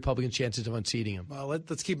any Republican chances of unseating him? Well,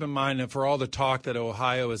 let's keep in mind that for all the talk that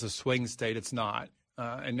Ohio is a swing state, it's not.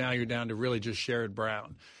 And now you're down to really just Sherrod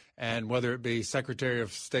Brown. And whether it be Secretary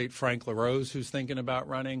of State Frank LaRose, who's thinking about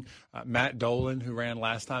running, Matt Dolan, who ran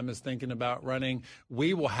last time, is thinking about running,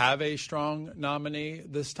 we will have a strong nominee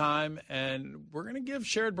this time, and we're going to give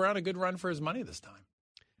Sherrod Brown a good run for his money this time.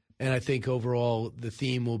 And I think overall the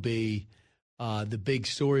theme will be, the big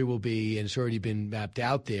story will be, and it's already been mapped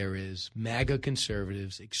out there, is MAGA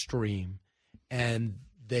conservatives, extreme, and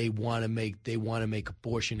they want to make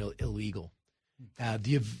abortion illegal.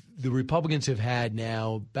 The Republicans have had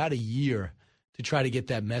now about a year to try to get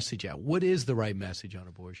that message out. What is the right message on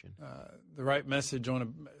abortion? The right message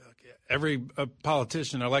on every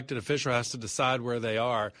politician, elected official has to decide where they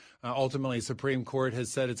are. Ultimately, the Supreme Court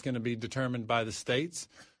has said it's going to be determined by the states.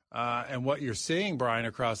 And what you're seeing, Brian,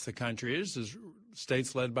 across the country is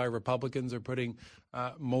states led by Republicans are putting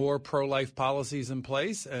more pro-life policies in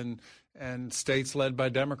place, and states led by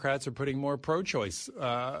Democrats are putting more pro-choice.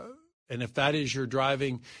 And if that is your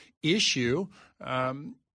driving issue,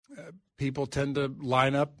 people tend to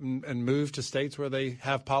line up and move to states where they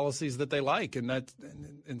have policies that they like. And that,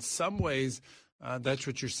 in some ways, that's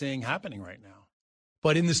what you're seeing happening right now.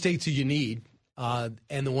 But in the states that you need, and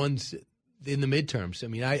the ones in the midterms, I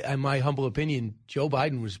mean, in my humble opinion, Joe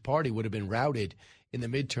Biden's party would have been routed in the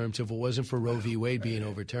midterms if it wasn't for Roe v. Wade being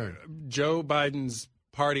overturned. Joe Biden's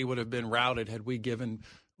party would have been routed had we given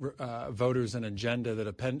voters an agenda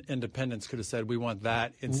that independents could have said, we want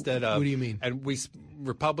that instead of. What do you mean? And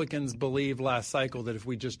Republicans believed last cycle that if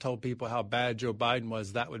we just told people how bad Joe Biden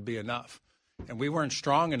was, that would be enough. And we weren't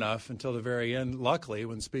strong enough until the very end, luckily,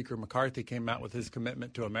 when Speaker McCarthy came out with his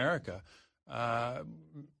commitment to America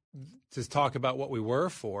to talk about what we were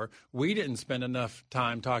for. We didn't spend enough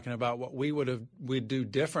time talking about what we'd do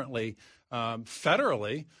differently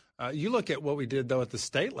federally. You look at what we did, though, at the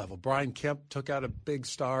state level. Brian Kemp took out a big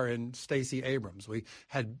star in Stacey Abrams. We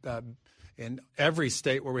had in every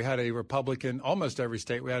state where we had a Republican, almost every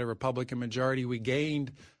state we had a Republican majority, we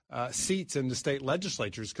gained seats in the state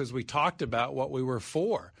legislatures because we talked about what we were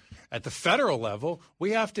for. At the federal level,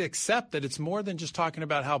 we have to accept that it's more than just talking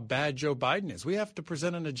about how bad Joe Biden is. We have to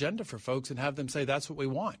present an agenda for folks and have them say that's what we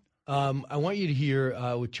want. I want you to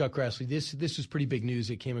hear with Chuck Grassley. This was pretty big news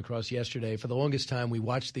that came across yesterday. For the longest time, we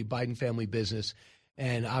watched the Biden family business,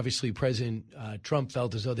 and obviously President Trump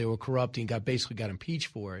felt as though they were corrupt and basically got impeached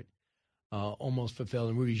for it, almost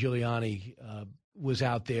fulfilled. And Rudy Giuliani was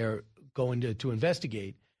out there going to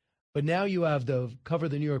investigate. But now you have the cover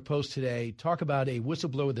of the New York Post today, talk about a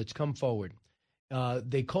whistleblower that's come forward.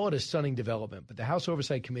 They call it a stunning development, but the House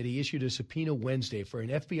Oversight Committee issued a subpoena Wednesday for an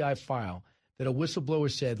FBI file that a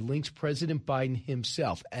whistleblower said links President Biden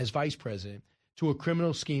himself as vice president to a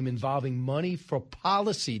criminal scheme involving money for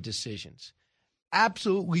policy decisions.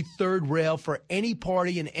 Absolutely third rail for any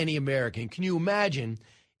party and any American. Can you imagine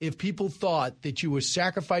if people thought that you were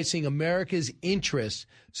sacrificing America's interests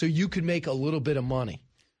so you could make a little bit of money?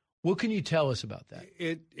 What can you tell us about that?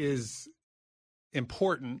 It is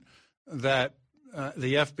important that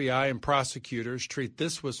the FBI and prosecutors treat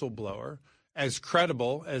this whistleblower as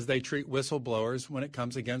credible as they treat whistleblowers when it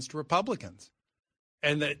comes against Republicans.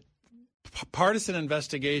 And that partisan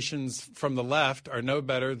investigations from the left are no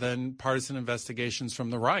better than partisan investigations from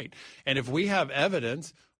the right. And if we have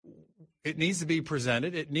evidence, it needs to be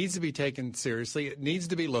presented. It needs to be taken seriously. It needs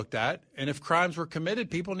to be looked at. And if crimes were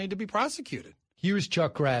committed, people need to be prosecuted. Here's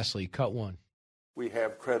Chuck Grassley, cut one. We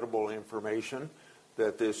have credible information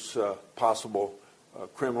that this possible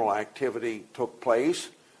criminal activity took place.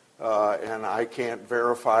 And I can't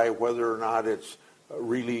verify whether or not it's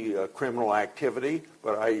really criminal activity,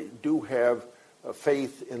 but I do have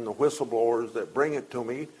faith in the whistleblowers that bring it to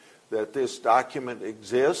me that this document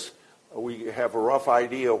exists. We have a rough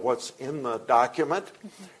idea of what's in the document,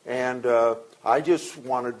 and I just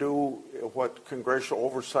want to do what congressional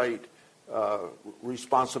oversight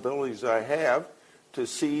responsibilities I have to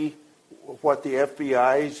see what the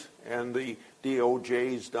FBI's and the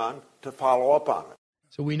DOJ's done to follow up on it.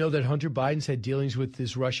 So we know that Hunter Biden's had dealings with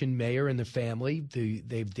this Russian mayor and the family.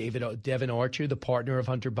 Devin Archer, the partner of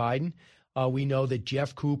Hunter Biden. We know that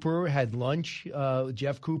Jeff Cooper had lunch.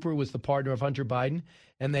 Jeff Cooper was the partner of Hunter Biden,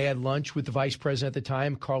 and they had lunch with the vice president at the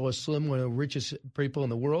time, Carlos Slim, one of the richest people in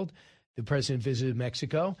the world. The president visited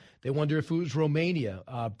Mexico. They wonder if it was Romania.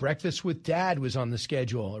 Breakfast with Dad was on the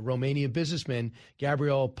schedule. A Romanian businessman,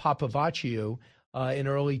 Gabriel Papavaciu, in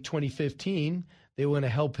early 2015, they were going to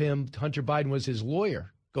help him. Hunter Biden was his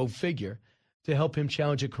lawyer, go figure, to help him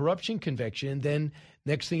challenge a corruption conviction. Then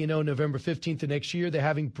next thing you know, November 15th of next year, they're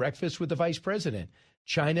having breakfast with the vice president.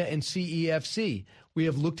 China and CEFC. We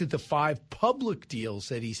have looked at the 5 public deals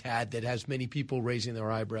that he's had that has many people raising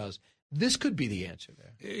their eyebrows. This could be the answer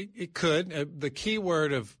there. It could. The key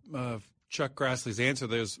word of Chuck Grassley's answer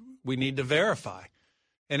there is we need to verify.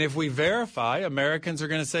 And if we verify, Americans are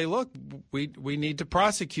going to say, look, we need to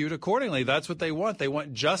prosecute accordingly. That's what they want. They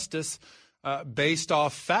want justice based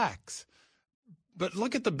off facts. But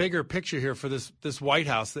look at the bigger picture here for this White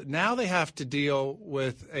House, that now they have to deal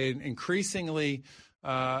with an increasingly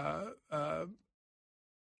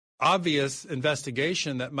obvious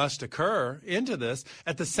investigation that must occur into this.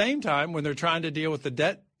 At the same time, when they're trying to deal with the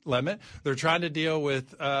debt limit, they're trying to deal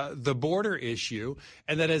with the border issue,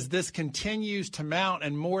 and that as this continues to mount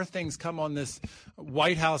and more things come on this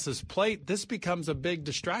White House's plate, this becomes a big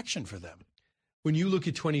distraction for them. When you look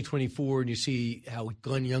at 2024 and you see how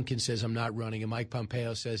Glenn Youngkin says, I'm not running, and Mike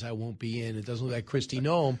Pompeo says, I won't be in, it doesn't look like Kristi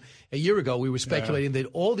Noem. A year ago, we were speculating that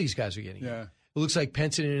all these guys are getting in. It looks like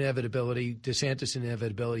Pence an inevitability, DeSantis an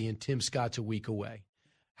inevitability, and Tim Scott's a week away.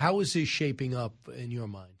 How is this shaping up in your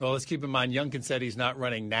mind? Well, let's keep in mind, Youngkin said he's not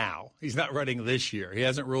running now. He's not running this year. He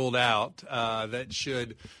hasn't ruled out that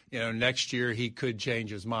should, next year he could change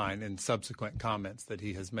his mind in subsequent comments that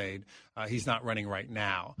he has made. He's not running right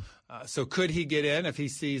now. So could he get in if he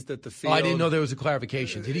sees that the field... Oh, I didn't know there was a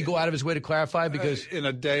clarification. Did he go out of his way to clarify? Because in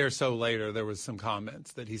a day or so later, there was some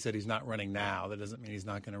comments that he said he's not running now. That doesn't mean he's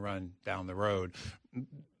not going to run down the road.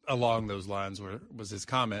 Along those lines was his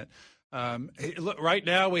comment. Look, right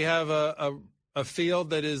now we have a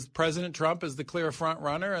field that is President Trump is the clear front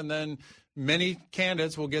runner, and then many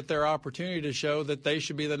candidates will get their opportunity to show that they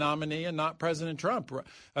should be the nominee and not President Trump.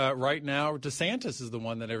 Right now, DeSantis is the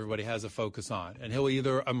one that everybody has a focus on, and he'll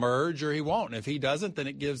either emerge or he won't. And if he doesn't, then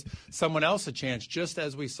it gives someone else a chance, just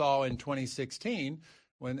as we saw in 2016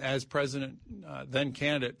 when, as President, then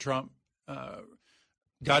candidate Trump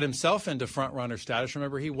got himself into front runner status.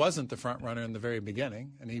 Remember, he wasn't the front runner in the very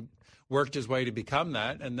beginning, and he worked his way to become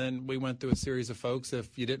that. And then we went through a series of folks.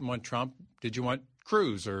 If you didn't want Trump, did you want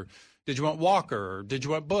Cruz, or did you want Walker, or did you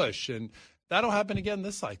want Bush? And that'll happen again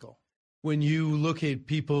this cycle. When you look at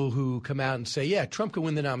people who come out and say, yeah, Trump can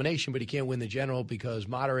win the nomination, but he can't win the general because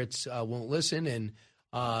moderates won't listen, and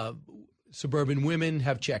suburban women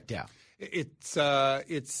have checked out.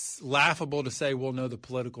 It's laughable to say we'll know the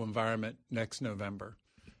political environment next November.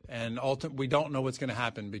 And ultimately, we don't know what's going to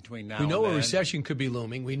happen between now and then. We know a recession could be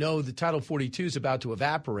looming. We know the Title 42 is about to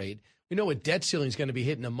evaporate. We know a debt ceiling is going to be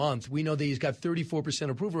hit in a month. We know that he's got 34%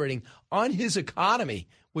 approval rating on his economy,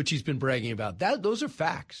 which he's been bragging about. Those are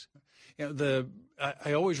facts.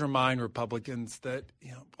 I always remind Republicans that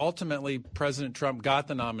ultimately President Trump got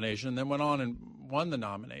the nomination and then went on and won the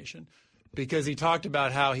nomination because he talked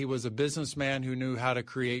about how he was a businessman who knew how to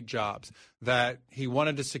create jobs, that he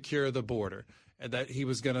wanted to secure the border, that he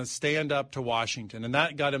was going to stand up to Washington. And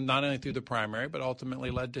that got him not only through the primary, but ultimately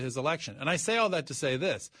led to his election. And I say all that to say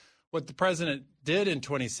this. What the president did in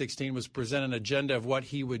 2016 was present an agenda of what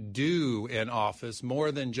he would do in office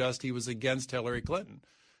more than just he was against Hillary Clinton.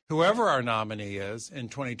 Whoever our nominee is in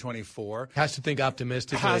 2024 has to think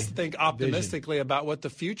optimistically about what the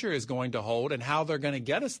future is going to hold and how they're going to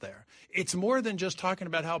get us there. It's more than just talking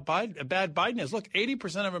about how bad Biden is. Look,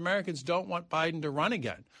 80% of Americans don't want Biden to run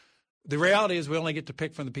again. The reality is we only get to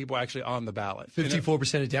pick from the people actually on the ballot.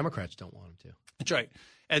 54% of Democrats don't want him to. That's right.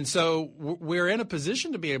 And so we're in a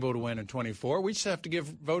position to be able to win in 24. We just have to give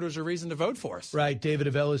voters a reason to vote for us. Right. David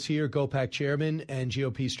Avella is here, GOPAC chairman and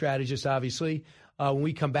GOP strategist, obviously. When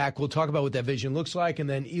we come back, we'll talk about what that vision looks like. And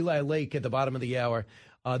then Eli Lake at the bottom of the hour.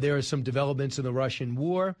 There are some developments in the Russian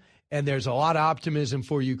war, and there's a lot of optimism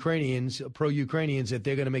for Ukrainians, pro-Ukrainians, that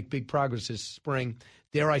they're going to make big progress this spring.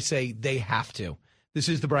 Dare I say, they have to. This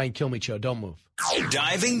is the Brian Kilmeade Show. Don't move.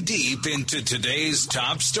 Diving deep into today's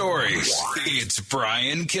top stories, it's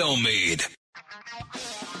Brian Kilmeade.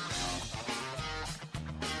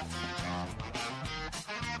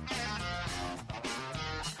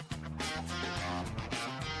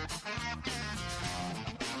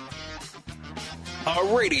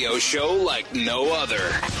 A radio show like no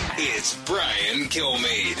other. It's Brian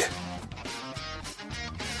Kilmeade.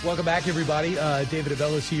 Welcome back, everybody. David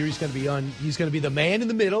Abella's here. He's going to be on. He's going to be the man in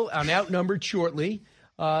the middle on Outnumbered shortly.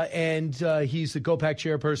 And he's the GOPAC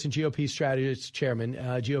chairperson, GOP strategist, chairman,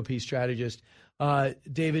 GOP strategist.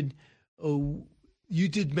 David, you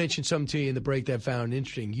did mention something to you in the break that I found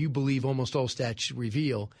interesting. You believe almost all stats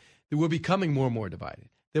reveal that we're becoming more and more divided.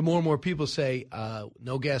 That more and more people say,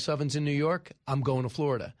 no gas ovens in New York, I'm going to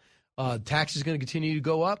Florida. Taxes are going to continue to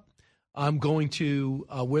go up. I'm going to,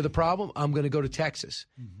 where the problem, I'm going to go to Texas.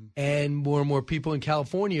 Mm-hmm. And more people in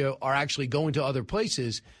California are actually going to other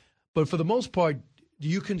places. But for the most part,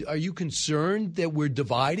 are you concerned that we're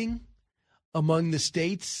dividing among the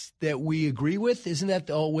states that we agree with? Isn't that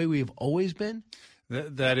the way we've always been?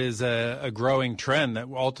 That is a growing trend that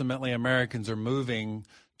ultimately Americans are moving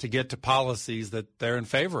to get to policies that they're in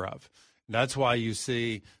favor of. That's why you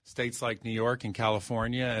see states like New York and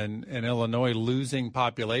California and Illinois losing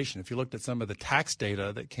population. If you looked at some of the tax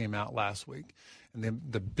data that came out last week and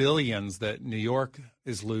the billions that New York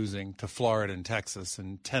is losing to Florida and Texas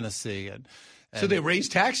and Tennessee. So they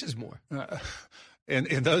raised taxes more.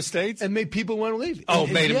 In those states? And made people want to leave.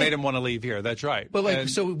 Made them want to leave here. That's right. But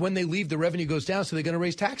so when they leave, the revenue goes down, so they're going to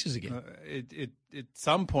raise taxes again. At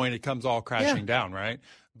some point, it comes all crashing down, right?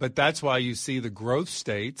 But that's why you see the growth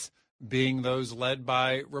states being those led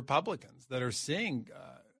by Republicans that are seeing.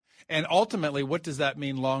 And ultimately, what does that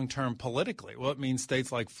mean long-term politically? Well, it means states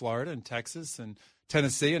like Florida and Texas and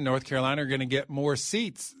Tennessee and North Carolina are going to get more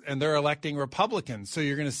seats, and they're electing Republicans. So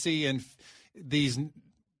you're going to see in these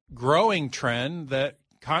growing trend that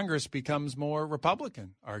Congress becomes more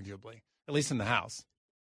Republican, arguably, at least in the House.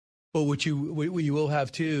 But what you will have,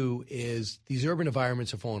 too, is these urban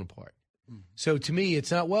environments are falling apart. So to me, it's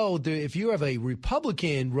not, if you have a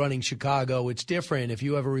Republican running Chicago, it's different. If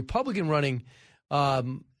you have a Republican running of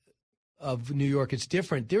New York, it's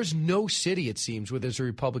different. There's no city, it seems, where there's a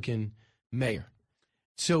Republican mayor.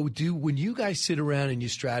 So when you guys sit around and you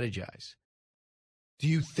strategize, do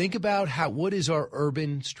you think about what is our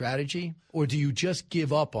urban strategy, or do you just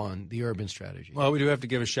give up on the urban strategy? Well, we do have to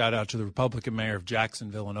give a shout out to the Republican mayor of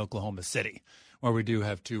Jacksonville in Oklahoma City, where we do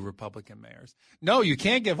have 2 Republican mayors. No, you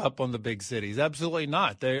can't give up on the big cities. Absolutely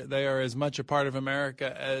not. They are as much a part of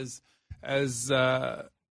America as the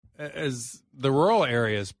rural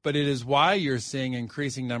areas. But it is why you're seeing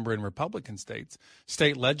increasing number in Republican states,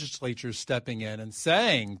 state legislatures stepping in and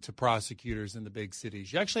saying to prosecutors in the big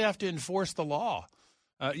cities, you actually have to enforce the law.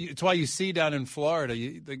 It's why you see down in Florida,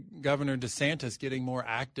 the Governor DeSantis getting more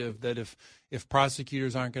active, that if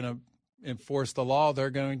prosecutors aren't going to enforce the law,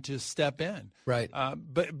 they're going to step in. Right.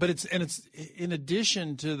 But it's in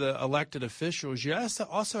addition to the elected officials, you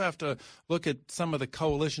also have to look at some of the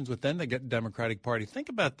coalitions within the Democratic Party. Think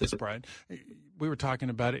about this, Brian. We were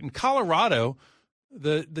talking about it in Colorado.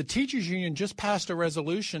 The teachers union just passed a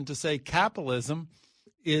resolution to say capitalism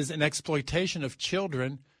is an exploitation of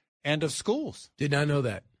children and of schools. Did not know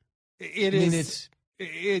that.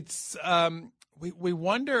 We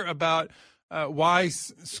wonder about why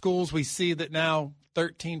schools, we see that now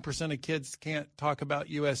 13% of kids can't talk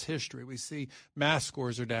about U.S. history. We see math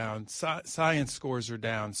scores are down, science scores are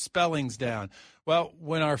down, spelling's down. Well,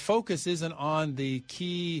 when our focus isn't on the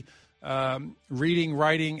key reading,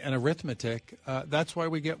 writing, and arithmetic, that's why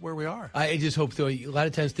we get where we are. I just hope, though, a lot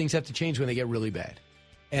of times things have to change when they get really bad.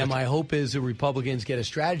 And my hope is the Republicans get a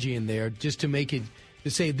strategy in there just to make it, to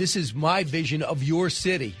say, this is my vision of your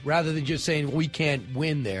city, rather than just saying we can't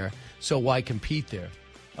win there, so why compete there?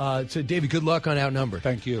 So, David, good luck on Outnumbered.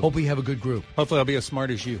 Thank you. Hope we have a good group. Hopefully I'll be as smart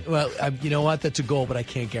as you. Well, you know what? That's a goal, but I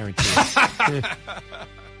can't guarantee it.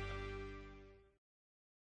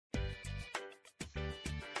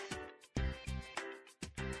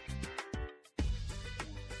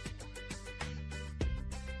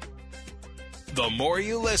 The more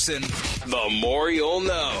you listen, the more you'll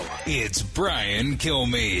know. It's Brian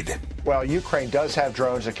Kilmeade. Well, Ukraine does have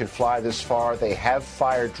drones that can fly this far. They have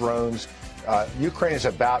fired drones. Ukraine is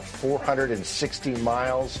about 460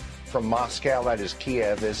 miles from Moscow. That is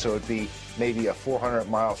Kiev is, so it would be maybe a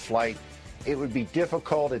 400-mile flight. It would be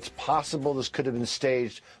difficult. It's possible this could have been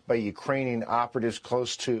staged by Ukrainian operatives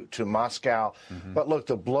close to Moscow. Mm-hmm. But look,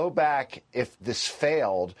 the blowback, if this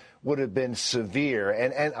failed, would have been severe.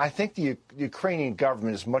 And I think the Ukrainian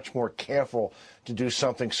government is much more careful to do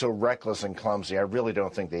something so reckless and clumsy. I really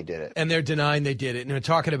don't think they did it. And they're denying they did it. And we're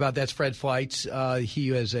talking about that's Fred Fleitz.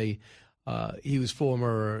 He was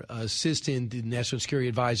former assistant national security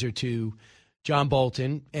advisor to John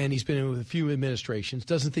Bolton, and he's been in with a few administrations.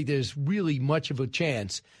 Doesn't think there's really much of a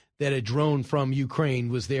chance that a drone from Ukraine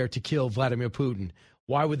was there to kill Vladimir Putin.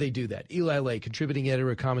 Why would they do that? Eli Lay, contributing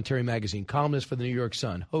editor of Commentary Magazine, columnist for the New York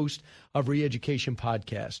Sun, host of Re-Education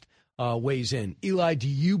Podcast, weighs in. Eli, do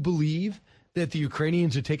you believe that the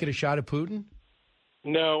Ukrainians are taking a shot at Putin?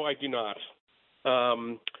 No, I do not.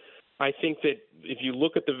 I think that if you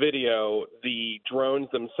look at the video, the drones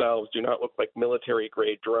themselves do not look like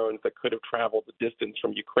military-grade drones that could have traveled the distance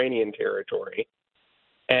from Ukrainian territory.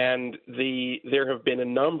 And there have been a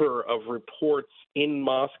number of reports in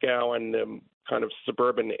Moscow and kind of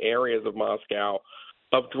suburban areas of Moscow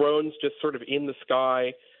of drones just sort of in the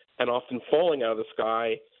sky and often falling out of the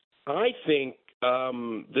sky. I think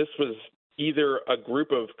this was either a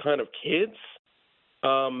group of kind of kids,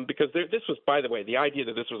 because this was, by the way, the idea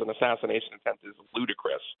that this was an assassination attempt is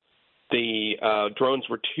ludicrous. The drones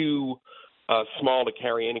were too small to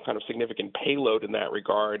carry any kind of significant payload in that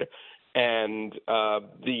regard. And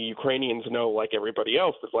the Ukrainians know, like everybody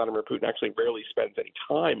else, that Vladimir Putin actually rarely spends any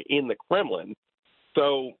time in the Kremlin.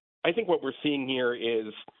 So I think what we're seeing here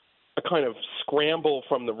is a kind of scramble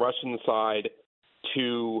from the Russian side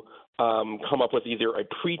to come up with either a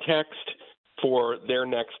pretext for their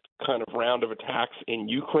next kind of round of attacks in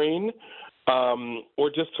Ukraine, or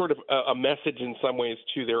just sort of a message in some ways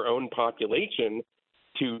to their own population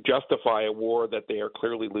to justify a war that they are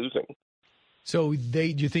clearly losing. So do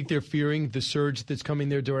you think they're fearing the surge that's coming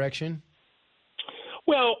their direction?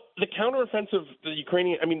 Well, the counteroffensive, the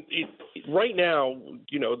Ukrainian, right now,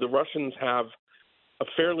 the Russians have a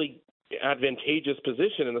fairly advantageous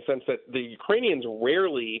position in the sense that the Ukrainians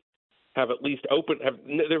rarely have at least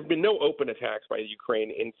there have been no open attacks by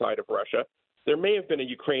Ukraine inside of Russia. There may have been a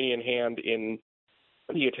Ukrainian hand in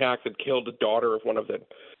the attack that killed the daughter of one of the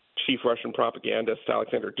chief Russian propagandists,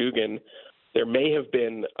 Alexander Dugin. There may have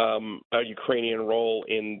been a Ukrainian role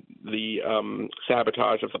in the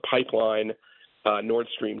sabotage of the pipeline Nord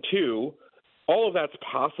Stream 2. All of that's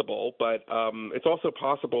possible, but it's also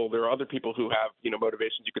possible there are other people who have,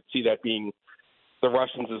 motivations. You could see that being the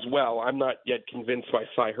Russians as well. I'm not yet convinced by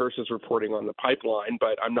Cy Hirsch's reporting on the pipeline,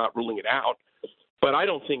 but I'm not ruling it out. But I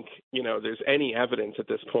don't think, there's any evidence at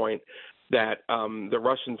this point that the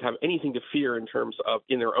Russians have anything to fear in terms of,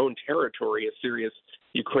 in their own territory, a serious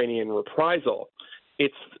Ukrainian reprisal.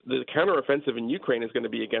 It's the counteroffensive in Ukraine is going to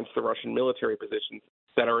be against the Russian military positions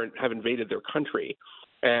that have invaded their country,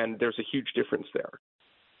 and there's a huge difference there.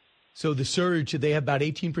 So the surge, they have about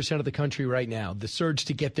 18% of the country right now. The surge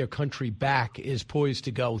to get their country back is poised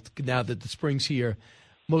to go now that the spring's here.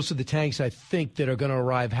 Most of the tanks, I think, that are going to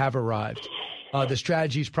arrive have arrived. The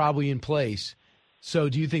strategy is probably in place. So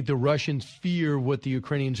do you think the Russians fear what the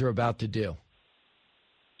Ukrainians are about to do?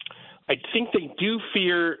 I think they do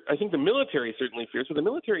fear. I think the military certainly fears. So the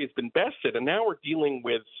military has been bested, and now we're dealing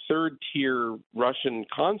with third-tier Russian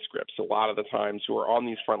conscripts a lot of the times who are on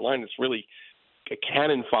these front lines. It's really a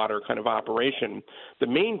cannon fodder kind of operation. The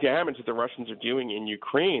main damage that the Russians are doing in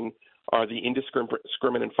Ukraine are the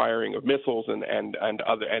indiscriminate firing of missiles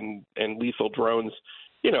and lethal drones,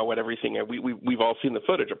 at everything. We've all seen the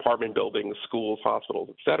footage: apartment buildings, schools, hospitals,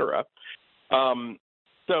 etc.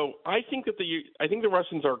 So I think the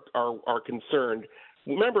Russians are concerned.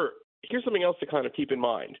 Remember, here's something else to kind of keep in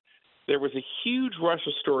mind. There was a huge rush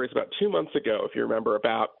of stories about 2 months ago, if you remember,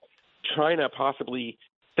 about China possibly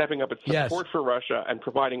stepping up its support for Russia and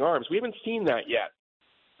providing arms. We haven't seen that yet.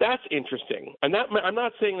 That's interesting. And I'm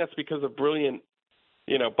not saying that's because of brilliant,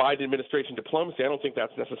 Biden administration diplomacy. I don't think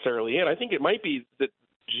that's necessarily it. I think it might be that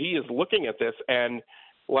Xi is looking at this and,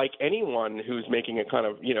 like anyone who's making a kind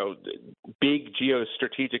of, big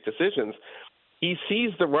geostrategic decisions, he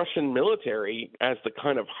sees the Russian military as the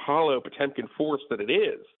kind of hollow Potemkin force that it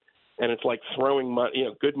is. And it's like throwing money,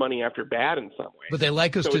 good money after bad in some way. But they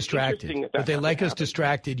like us distracted. But they like us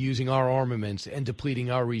distracted using our armaments and depleting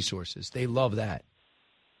our resources. They love that.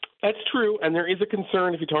 That's true. And there is a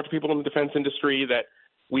concern, if you talk to people in the defense industry, that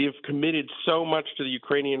we have committed so much to the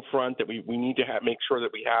Ukrainian front that we need to make sure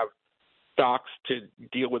that we have stocks to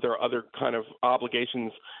deal with our other kind of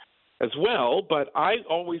obligations as well. But I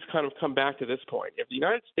always kind of come back to this point. If the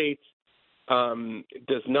United States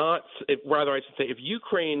does not, rather I should say, if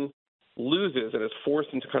Ukraine loses and is forced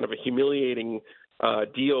into kind of a humiliating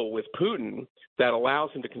deal with Putin that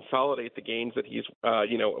allows him to consolidate the gains that he's,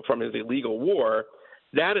 from his illegal war,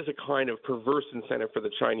 that is a kind of perverse incentive for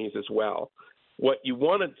the Chinese as well. What you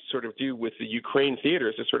want to sort of do with the Ukraine theater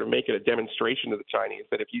is to sort of make it a demonstration to the Chinese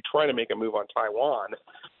that if you try to make a move on Taiwan,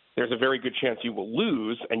 there's a very good chance you will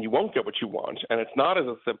lose and you won't get what you want. And it's not as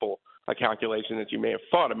a simple a calculation as you may have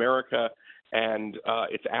thought. America and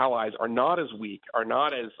its allies are not as weak, are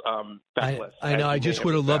not as feckless. I know. I just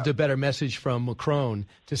would have loved a better message from Macron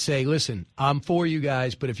to say, "Listen, I'm for you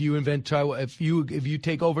guys, but if you invent Taiwan, if you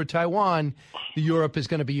take over Taiwan, Europe is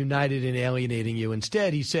going to be united in alienating you."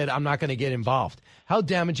 Instead, he said, "I'm not going to get involved." How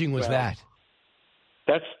damaging was that?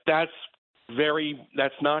 That's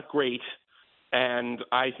not great, and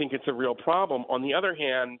I think it's a real problem. On the other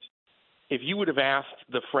hand, if you would have asked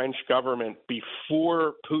the French government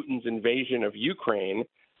before Putin's invasion of Ukraine,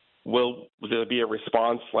 will there be a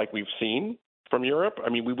response like we've seen from Europe? I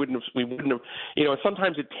mean, we wouldn't have. You know,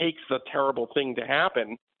 sometimes it takes a terrible thing to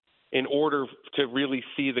happen in order to really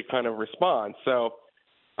see the kind of response. So,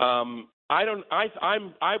 I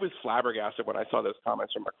was flabbergasted when I saw those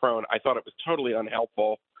comments from Macron. I thought it was totally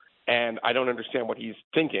unhelpful, and I don't understand what he's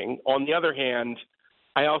thinking. On the other hand,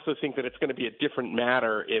 I also think that it's going to be a different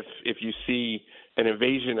matter if you see an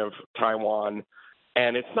invasion of Taiwan.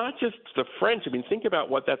 And it's not just the French. I mean, think about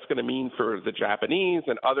what that's going to mean for the Japanese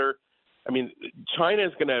and other. I mean, China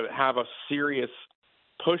is going to have a serious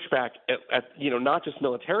pushback at not just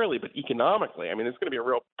militarily, but economically. I mean, it's going to be a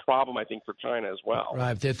real problem, I think, for China as well.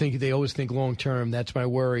 Right. They always think long term. That's my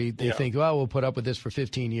worry. They think, well, we'll put up with this for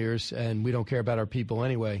 15 years, and we don't care about our people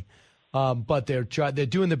anyway. But they're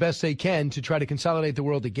doing the best they can to try to consolidate the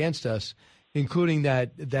world against us, including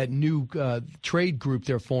that new trade group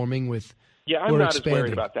they're forming with. Yeah, I'm not as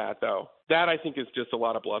worried about that, though. That, I think, is just a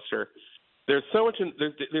lot of bluster. There's so much.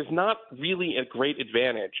 There's not really a great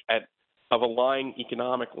advantage of aligning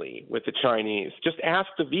economically with the Chinese. Just ask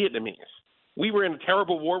the Vietnamese. We were in a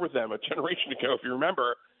terrible war with them a generation ago, if you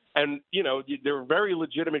remember. And, there were very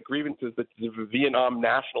legitimate grievances that the Vietnam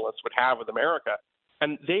nationalists would have with America.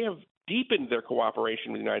 And they have deepened their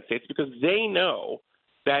cooperation with the United States because they know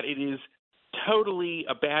that it is totally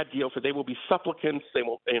a bad deal for. They will be supplicants. They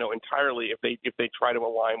will, entirely if they try to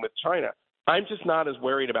align with China. I'm just not as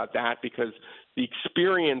worried about that because the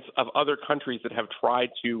experience of other countries that have tried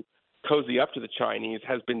to cozy up to the Chinese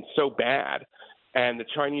has been so bad. And the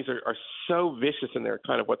Chinese are so vicious in their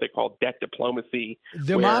kind of what they call debt diplomacy.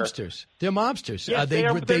 They're mobsters. They're mobsters. Yes,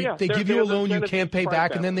 they give you a loan you can't pay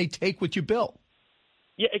back, and then they take what you built.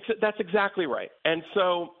 Yeah, that's exactly right. And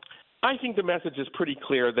so I think the message is pretty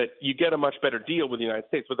clear that you get a much better deal with the United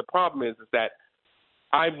States. But the problem is that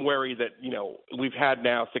I'm worried that, we've had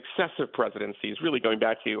now successive presidencies, really going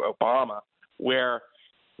back to Obama, where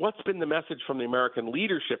what's been the message from the American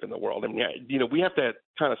leadership in the world? I mean, we have to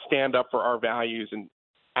kind of stand up for our values and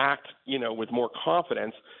act, with more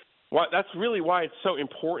confidence. That's really why it's so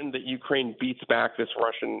important that Ukraine beats back this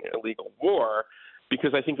Russian illegal war,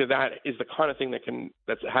 because I think that is the kind of thing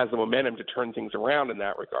that has the momentum to turn things around in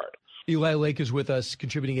that regard. Eli Lake is with us,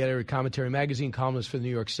 contributing editor at Commentary Magazine, columnist for the New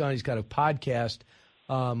York Sun. He's got a podcast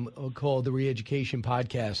called the Re-Education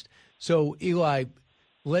Podcast. So, Eli,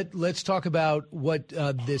 let's talk about what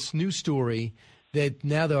this new story that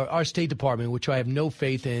now our State Department, which I have no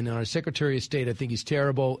faith in, and our Secretary of State, I think he's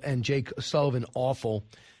terrible, and Jake Sullivan, awful.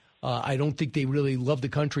 I don't think they really love the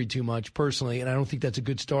country too much, personally, and I don't think that's a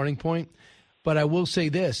good starting point. But I will say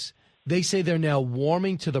this. They say they're now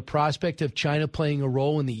warming to the prospect of China playing a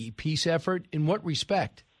role in the peace effort. In what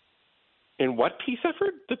respect? In what peace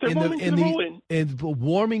effort that they're warming to the role in? In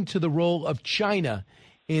warming to the role of China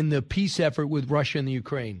in the peace effort with Russia and the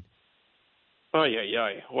Ukraine. Oh,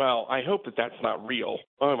 yeah. Well, I hope that that's not real.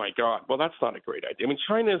 Oh, my God. Well, that's not a great idea. I mean,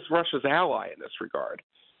 China is Russia's ally in this regard.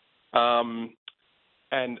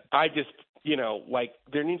 And I just,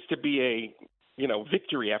 there needs to be a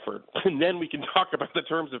victory effort, and then we can talk about the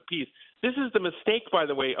terms of peace. This is the mistake, by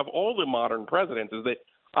the way, of all the modern presidents, is that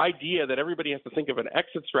idea that everybody has to think of an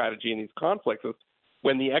exit strategy in these conflicts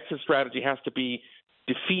when the exit strategy has to be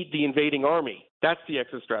defeat the invading army. That's the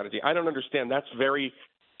exit strategy. I don't understand. That's very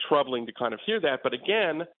troubling to kind of hear that. But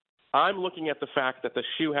again, I'm looking at the fact that the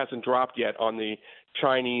shoe hasn't dropped yet on the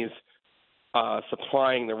Chinese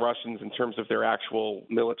supplying the Russians in terms of their actual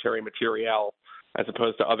military materiel, as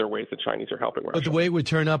opposed to other ways the Chinese are helping Russia. But the way it would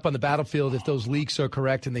turn up on the battlefield, if those leaks are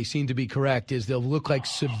correct, and they seem to be correct, is they'll look like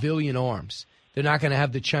civilian arms. They're not going to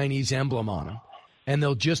have the Chinese emblem on them, and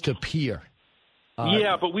they'll just appear.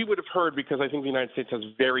 Yeah, but we would have heard, because I think the United States has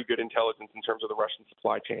very good intelligence in terms of the Russian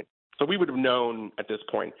supply chain. So we would have known at this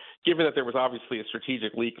point, given that there was obviously a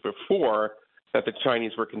strategic leak before, that the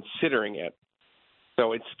Chinese were considering it.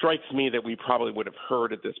 So it strikes me that we probably would have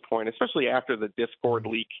heard at this point, especially after the Discord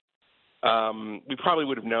leak. We probably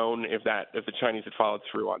would have known if the Chinese had followed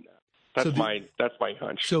through on that. That's my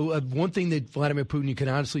hunch. So one thing that Vladimir Putin, you can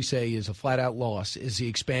honestly say, is a flat-out loss is the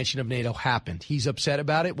expansion of NATO happened. He's upset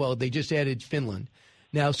about it. Well, they just added Finland.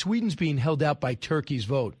 Now, Sweden's being held out by Turkey's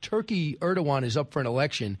vote. Erdogan is up for an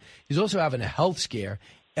election. He's also having a health scare.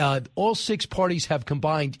 All 6 parties have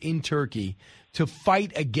combined in Turkey to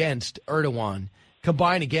fight against Erdogan,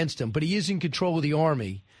 combine against him, but he is in control of the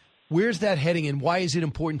army. Where's that heading, and why is it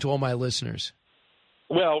important to all my listeners?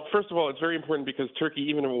 Well, first of all, it's very important because Turkey,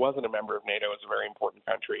 even if it wasn't a member of NATO, is a very important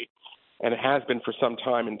country, and it has been for some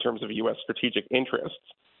time in terms of U.S. strategic interests.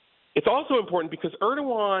 It's also important because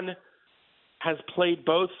Erdogan has played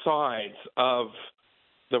both sides of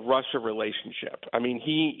the Russia relationship. I mean,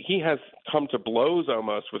 he has come to blows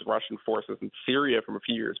almost with Russian forces in Syria from a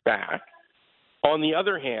few years back. On the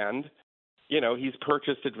other hand, he's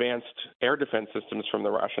purchased advanced air defense systems from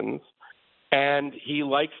the Russians, and he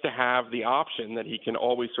likes to have the option that he can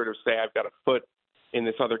always sort of say, I've got a foot in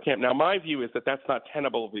this other camp. Now, my view is that that's not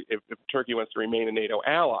tenable if Turkey wants to remain a NATO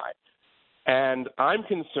ally. And I'm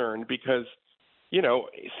concerned because,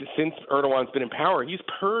 since Erdogan's been in power, he's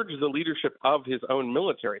purged the leadership of his own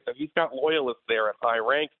military. So he's got loyalists there at high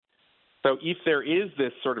rank. So if there is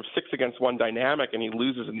this sort of 6-against-1 dynamic and he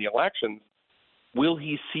loses in the elections, will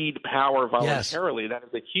he cede power voluntarily? Yes. That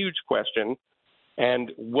is a huge question.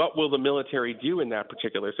 And what will the military do in that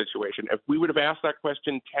particular situation? If we would have asked that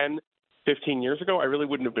question 10, 15 years ago, I really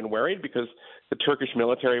wouldn't have been worried because the Turkish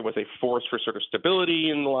military was a force for sort of stability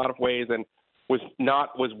in a lot of ways and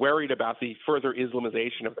was worried about the further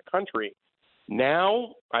Islamization of the country.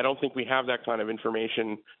 Now, I don't think we have that kind of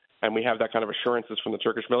information and we have that kind of assurances from the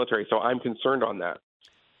Turkish military. So I'm concerned on that.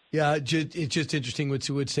 Yeah, it's just interesting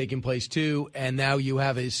what's taking place, too. And now you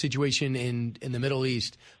have a situation in the Middle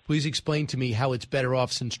East. Please explain to me how it's better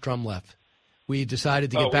off since Trump left. We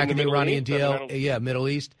decided to get back in the Iranian deal. Middle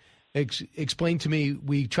East. Explain to me,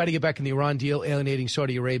 we tried to get back in the Iran deal, alienating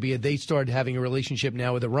Saudi Arabia. They started having a relationship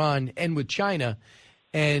now with Iran and with China.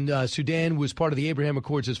 And Sudan was part of the Abraham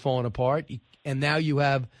Accords has fallen apart. And now you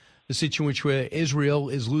have the situation where Israel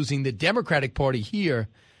is losing the Democratic Party here.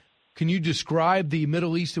 Can you describe the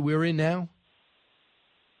Middle East that we're in now?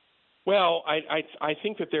 Well, I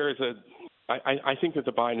think that there is I think that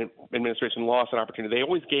the Biden administration lost an opportunity. They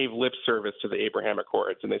always gave lip service to the Abraham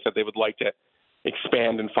Accords, and they said they would like to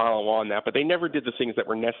expand and follow on that, but they never did the things that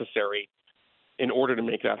were necessary in order to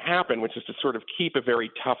make that happen, which is to sort of keep a very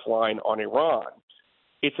tough line on Iran.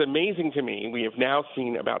 It's amazing to me. We have now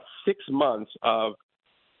seen about 6 months of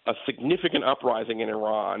a significant uprising in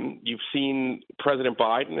Iran. You've seen President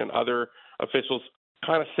Biden and other officials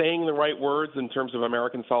kind of saying the right words in terms of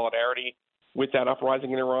American solidarity with that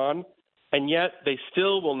uprising in Iran, and yet they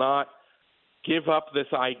still will not give up this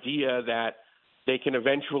idea that they can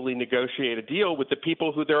eventually negotiate a deal with the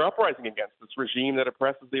people who they're uprising against, this regime that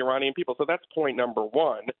oppresses the Iranian people. So that's point number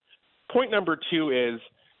one. Point number two is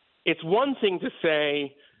it's one thing to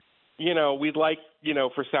say, we'd like,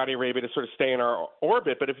 for Saudi Arabia to sort of stay in our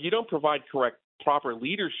orbit, but if you don't provide proper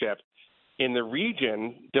leadership in the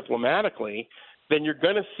region diplomatically, then you're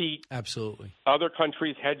going to see absolutely other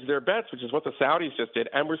countries hedge their bets, which is what the Saudis just did.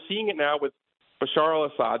 And we're seeing it now with Bashar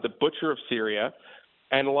al-Assad, the butcher of Syria.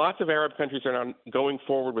 And lots of Arab countries are now going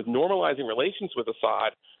forward with normalizing relations with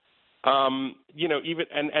Assad. And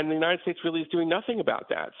the United States really is doing nothing about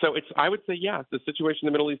that. So I would say, the situation in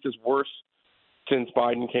the Middle East is worse since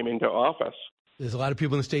Biden came into office. There's a lot of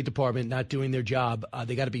people in the State Department not doing their job.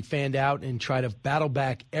 They got to be fanned out and try to battle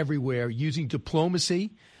back everywhere using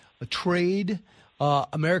diplomacy, trade,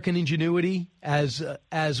 American ingenuity as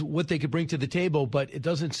what they could bring to the table. But it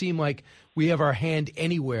doesn't seem like we have our hand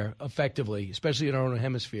anywhere effectively, especially in our own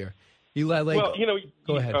hemisphere. Eli Lake,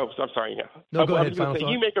 go ahead. Oh, I'm sorry. Yeah. No, go ahead. Final thought.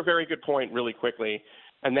 You make a very good point really quickly,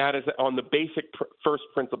 and that is on the basic first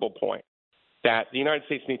principle point that the United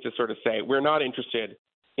States needs to sort of say we're not interested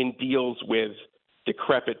in deals with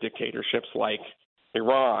decrepit dictatorships like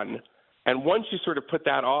Iran. And once you sort of put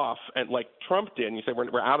that off, and like Trump did, and you say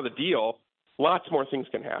we're out of the deal, lots more things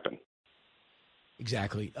can happen.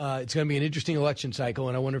 Exactly. It's going to be an interesting election cycle,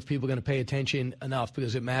 and I wonder if people are going to pay attention enough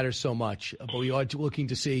because it matters so much. But we are looking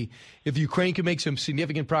to see if Ukraine can make some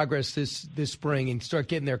significant progress this spring and start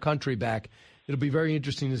getting their country back. It'll be very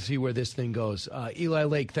interesting to see where this thing goes. Eli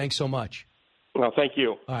Lake, thanks so much. Well, thank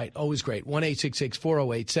you. All right, always great.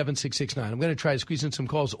 1-866-408-7669. I'm going to try to squeeze in some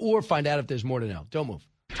calls or find out if there's more to know. Don't move.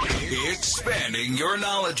 Expanding your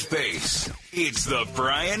knowledge base. It's the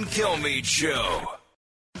Brian Kilmeade Show.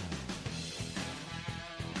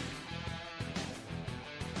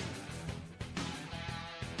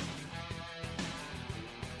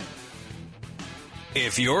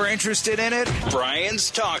 If you're interested in it,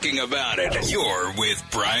 Brian's talking about it. You're with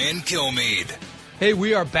Brian Kilmeade. Hey,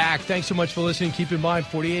 we are back. Thanks so much for listening. Keep in mind,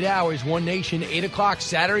 48 hours, One Nation, 8 o'clock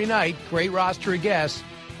Saturday night. Great roster of guests.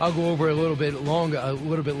 I'll go over a little bit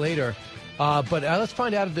later. But let's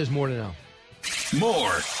find out if there's more to know.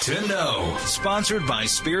 More to know. Sponsored by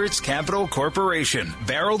Spirits Capital Corporation.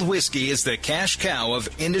 Barreled whiskey is the cash cow of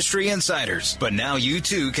industry insiders. But now you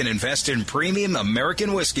too can invest in premium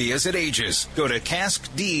American whiskey as it ages. Go to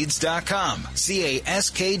caskdeeds.com.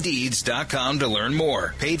 CASKdeeds.com to learn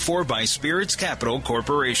more. Paid for by Spirits Capital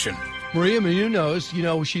Corporation. Maria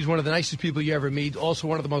Menounos, she's one of the nicest people you ever meet, also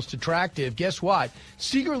one of the most attractive. Guess what?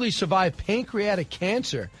 Secretly survived pancreatic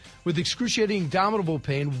cancer with excruciating abdominal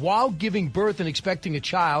pain while giving birth and expecting a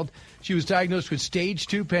child. She was diagnosed with stage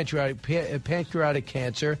 2 pancreatic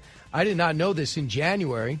cancer. I did not know this in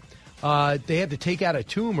January. They had to take out a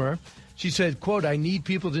tumor. She said, quote, I need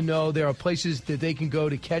people to know there are places that they can go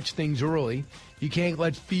to catch things early. You can't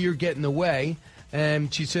let fear get in the way.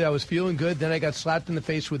 And she said, I was feeling good. Then I got slapped in the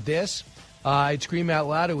face with this. I'd scream out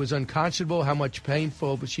loud. It was unconscionable how much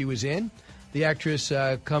painful she was in. The actress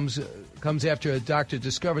comes after a doctor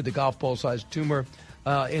discovered the golf ball-sized tumor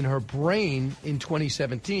in her brain in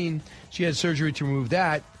 2017. She had surgery to remove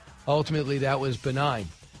that. Ultimately, that was benign.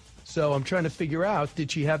 So I'm trying to figure out,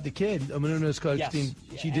 did she have the kid? Yes.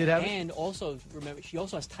 She did have it? And also, remember, she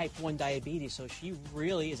also has type 1 diabetes, so she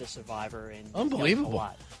really is a survivor. And unbelievable. A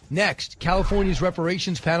lot. Next, California's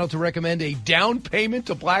reparations panel to recommend a down payment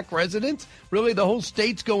to black residents. Really, the whole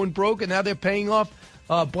state's going broke, and now they're paying off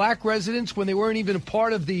black residents when they weren't even a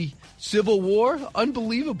part of the Civil War?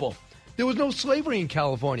 Unbelievable. There was no slavery in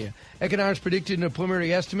California. Economics predicted in a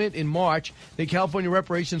preliminary estimate in March the California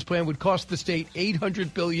reparations plan would cost the state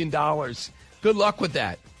 $800 billion. Good luck with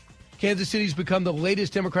that. Kansas City's become the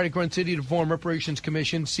latest Democratic-run city to form reparations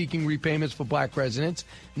commission seeking repayments for black residents.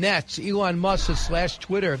 Next, Elon Musk has slashed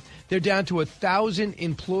Twitter. They're down to 1,000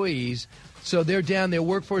 employees. So they're down. Their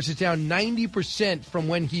workforce is down 90% from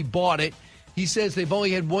when he bought it. He says they've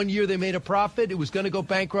only had 1 year they made a profit. It was going to go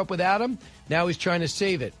bankrupt without him. Now he's trying to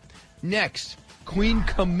save it. Next, Queen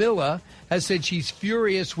Camilla has said she's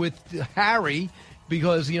furious with Harry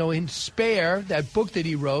because, in Spare, that book that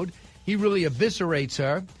he wrote, he really eviscerates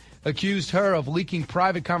her, accused her of leaking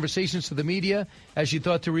private conversations to the media as she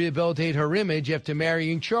thought to rehabilitate her image after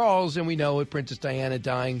marrying Charles. And we know with Princess Diana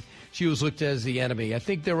dying, she was looked at as the enemy. I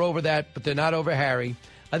think they're over that, but they're not over Harry.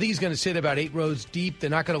 I think he's going to sit about 8 rows deep. They're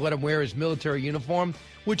not going to let him wear his military uniform,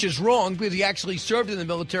 which is wrong because he actually served in the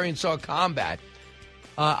military and saw combat.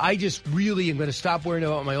 I just really am going to stop worrying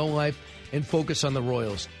about my own life and focus on the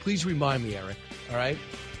Royals. Please remind me, Eric. All right?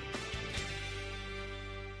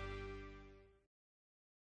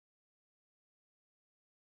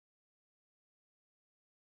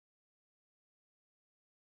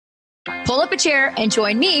 Pull up a chair and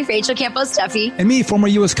join me, Rachel Campos Duffy. And me, former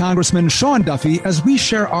U.S. Congressman Sean Duffy, as we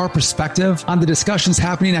share our perspective on the discussions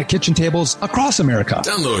happening at kitchen tables across America.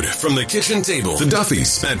 Download From the Kitchen Table, The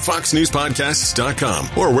Duffys at foxnewspodcasts.com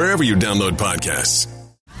or wherever you download podcasts.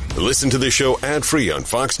 Listen to the show ad-free on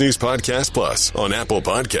Fox News Podcast Plus, on Apple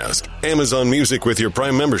Podcast, Amazon Music with your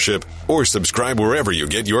Prime membership, or subscribe wherever you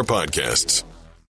get your podcasts.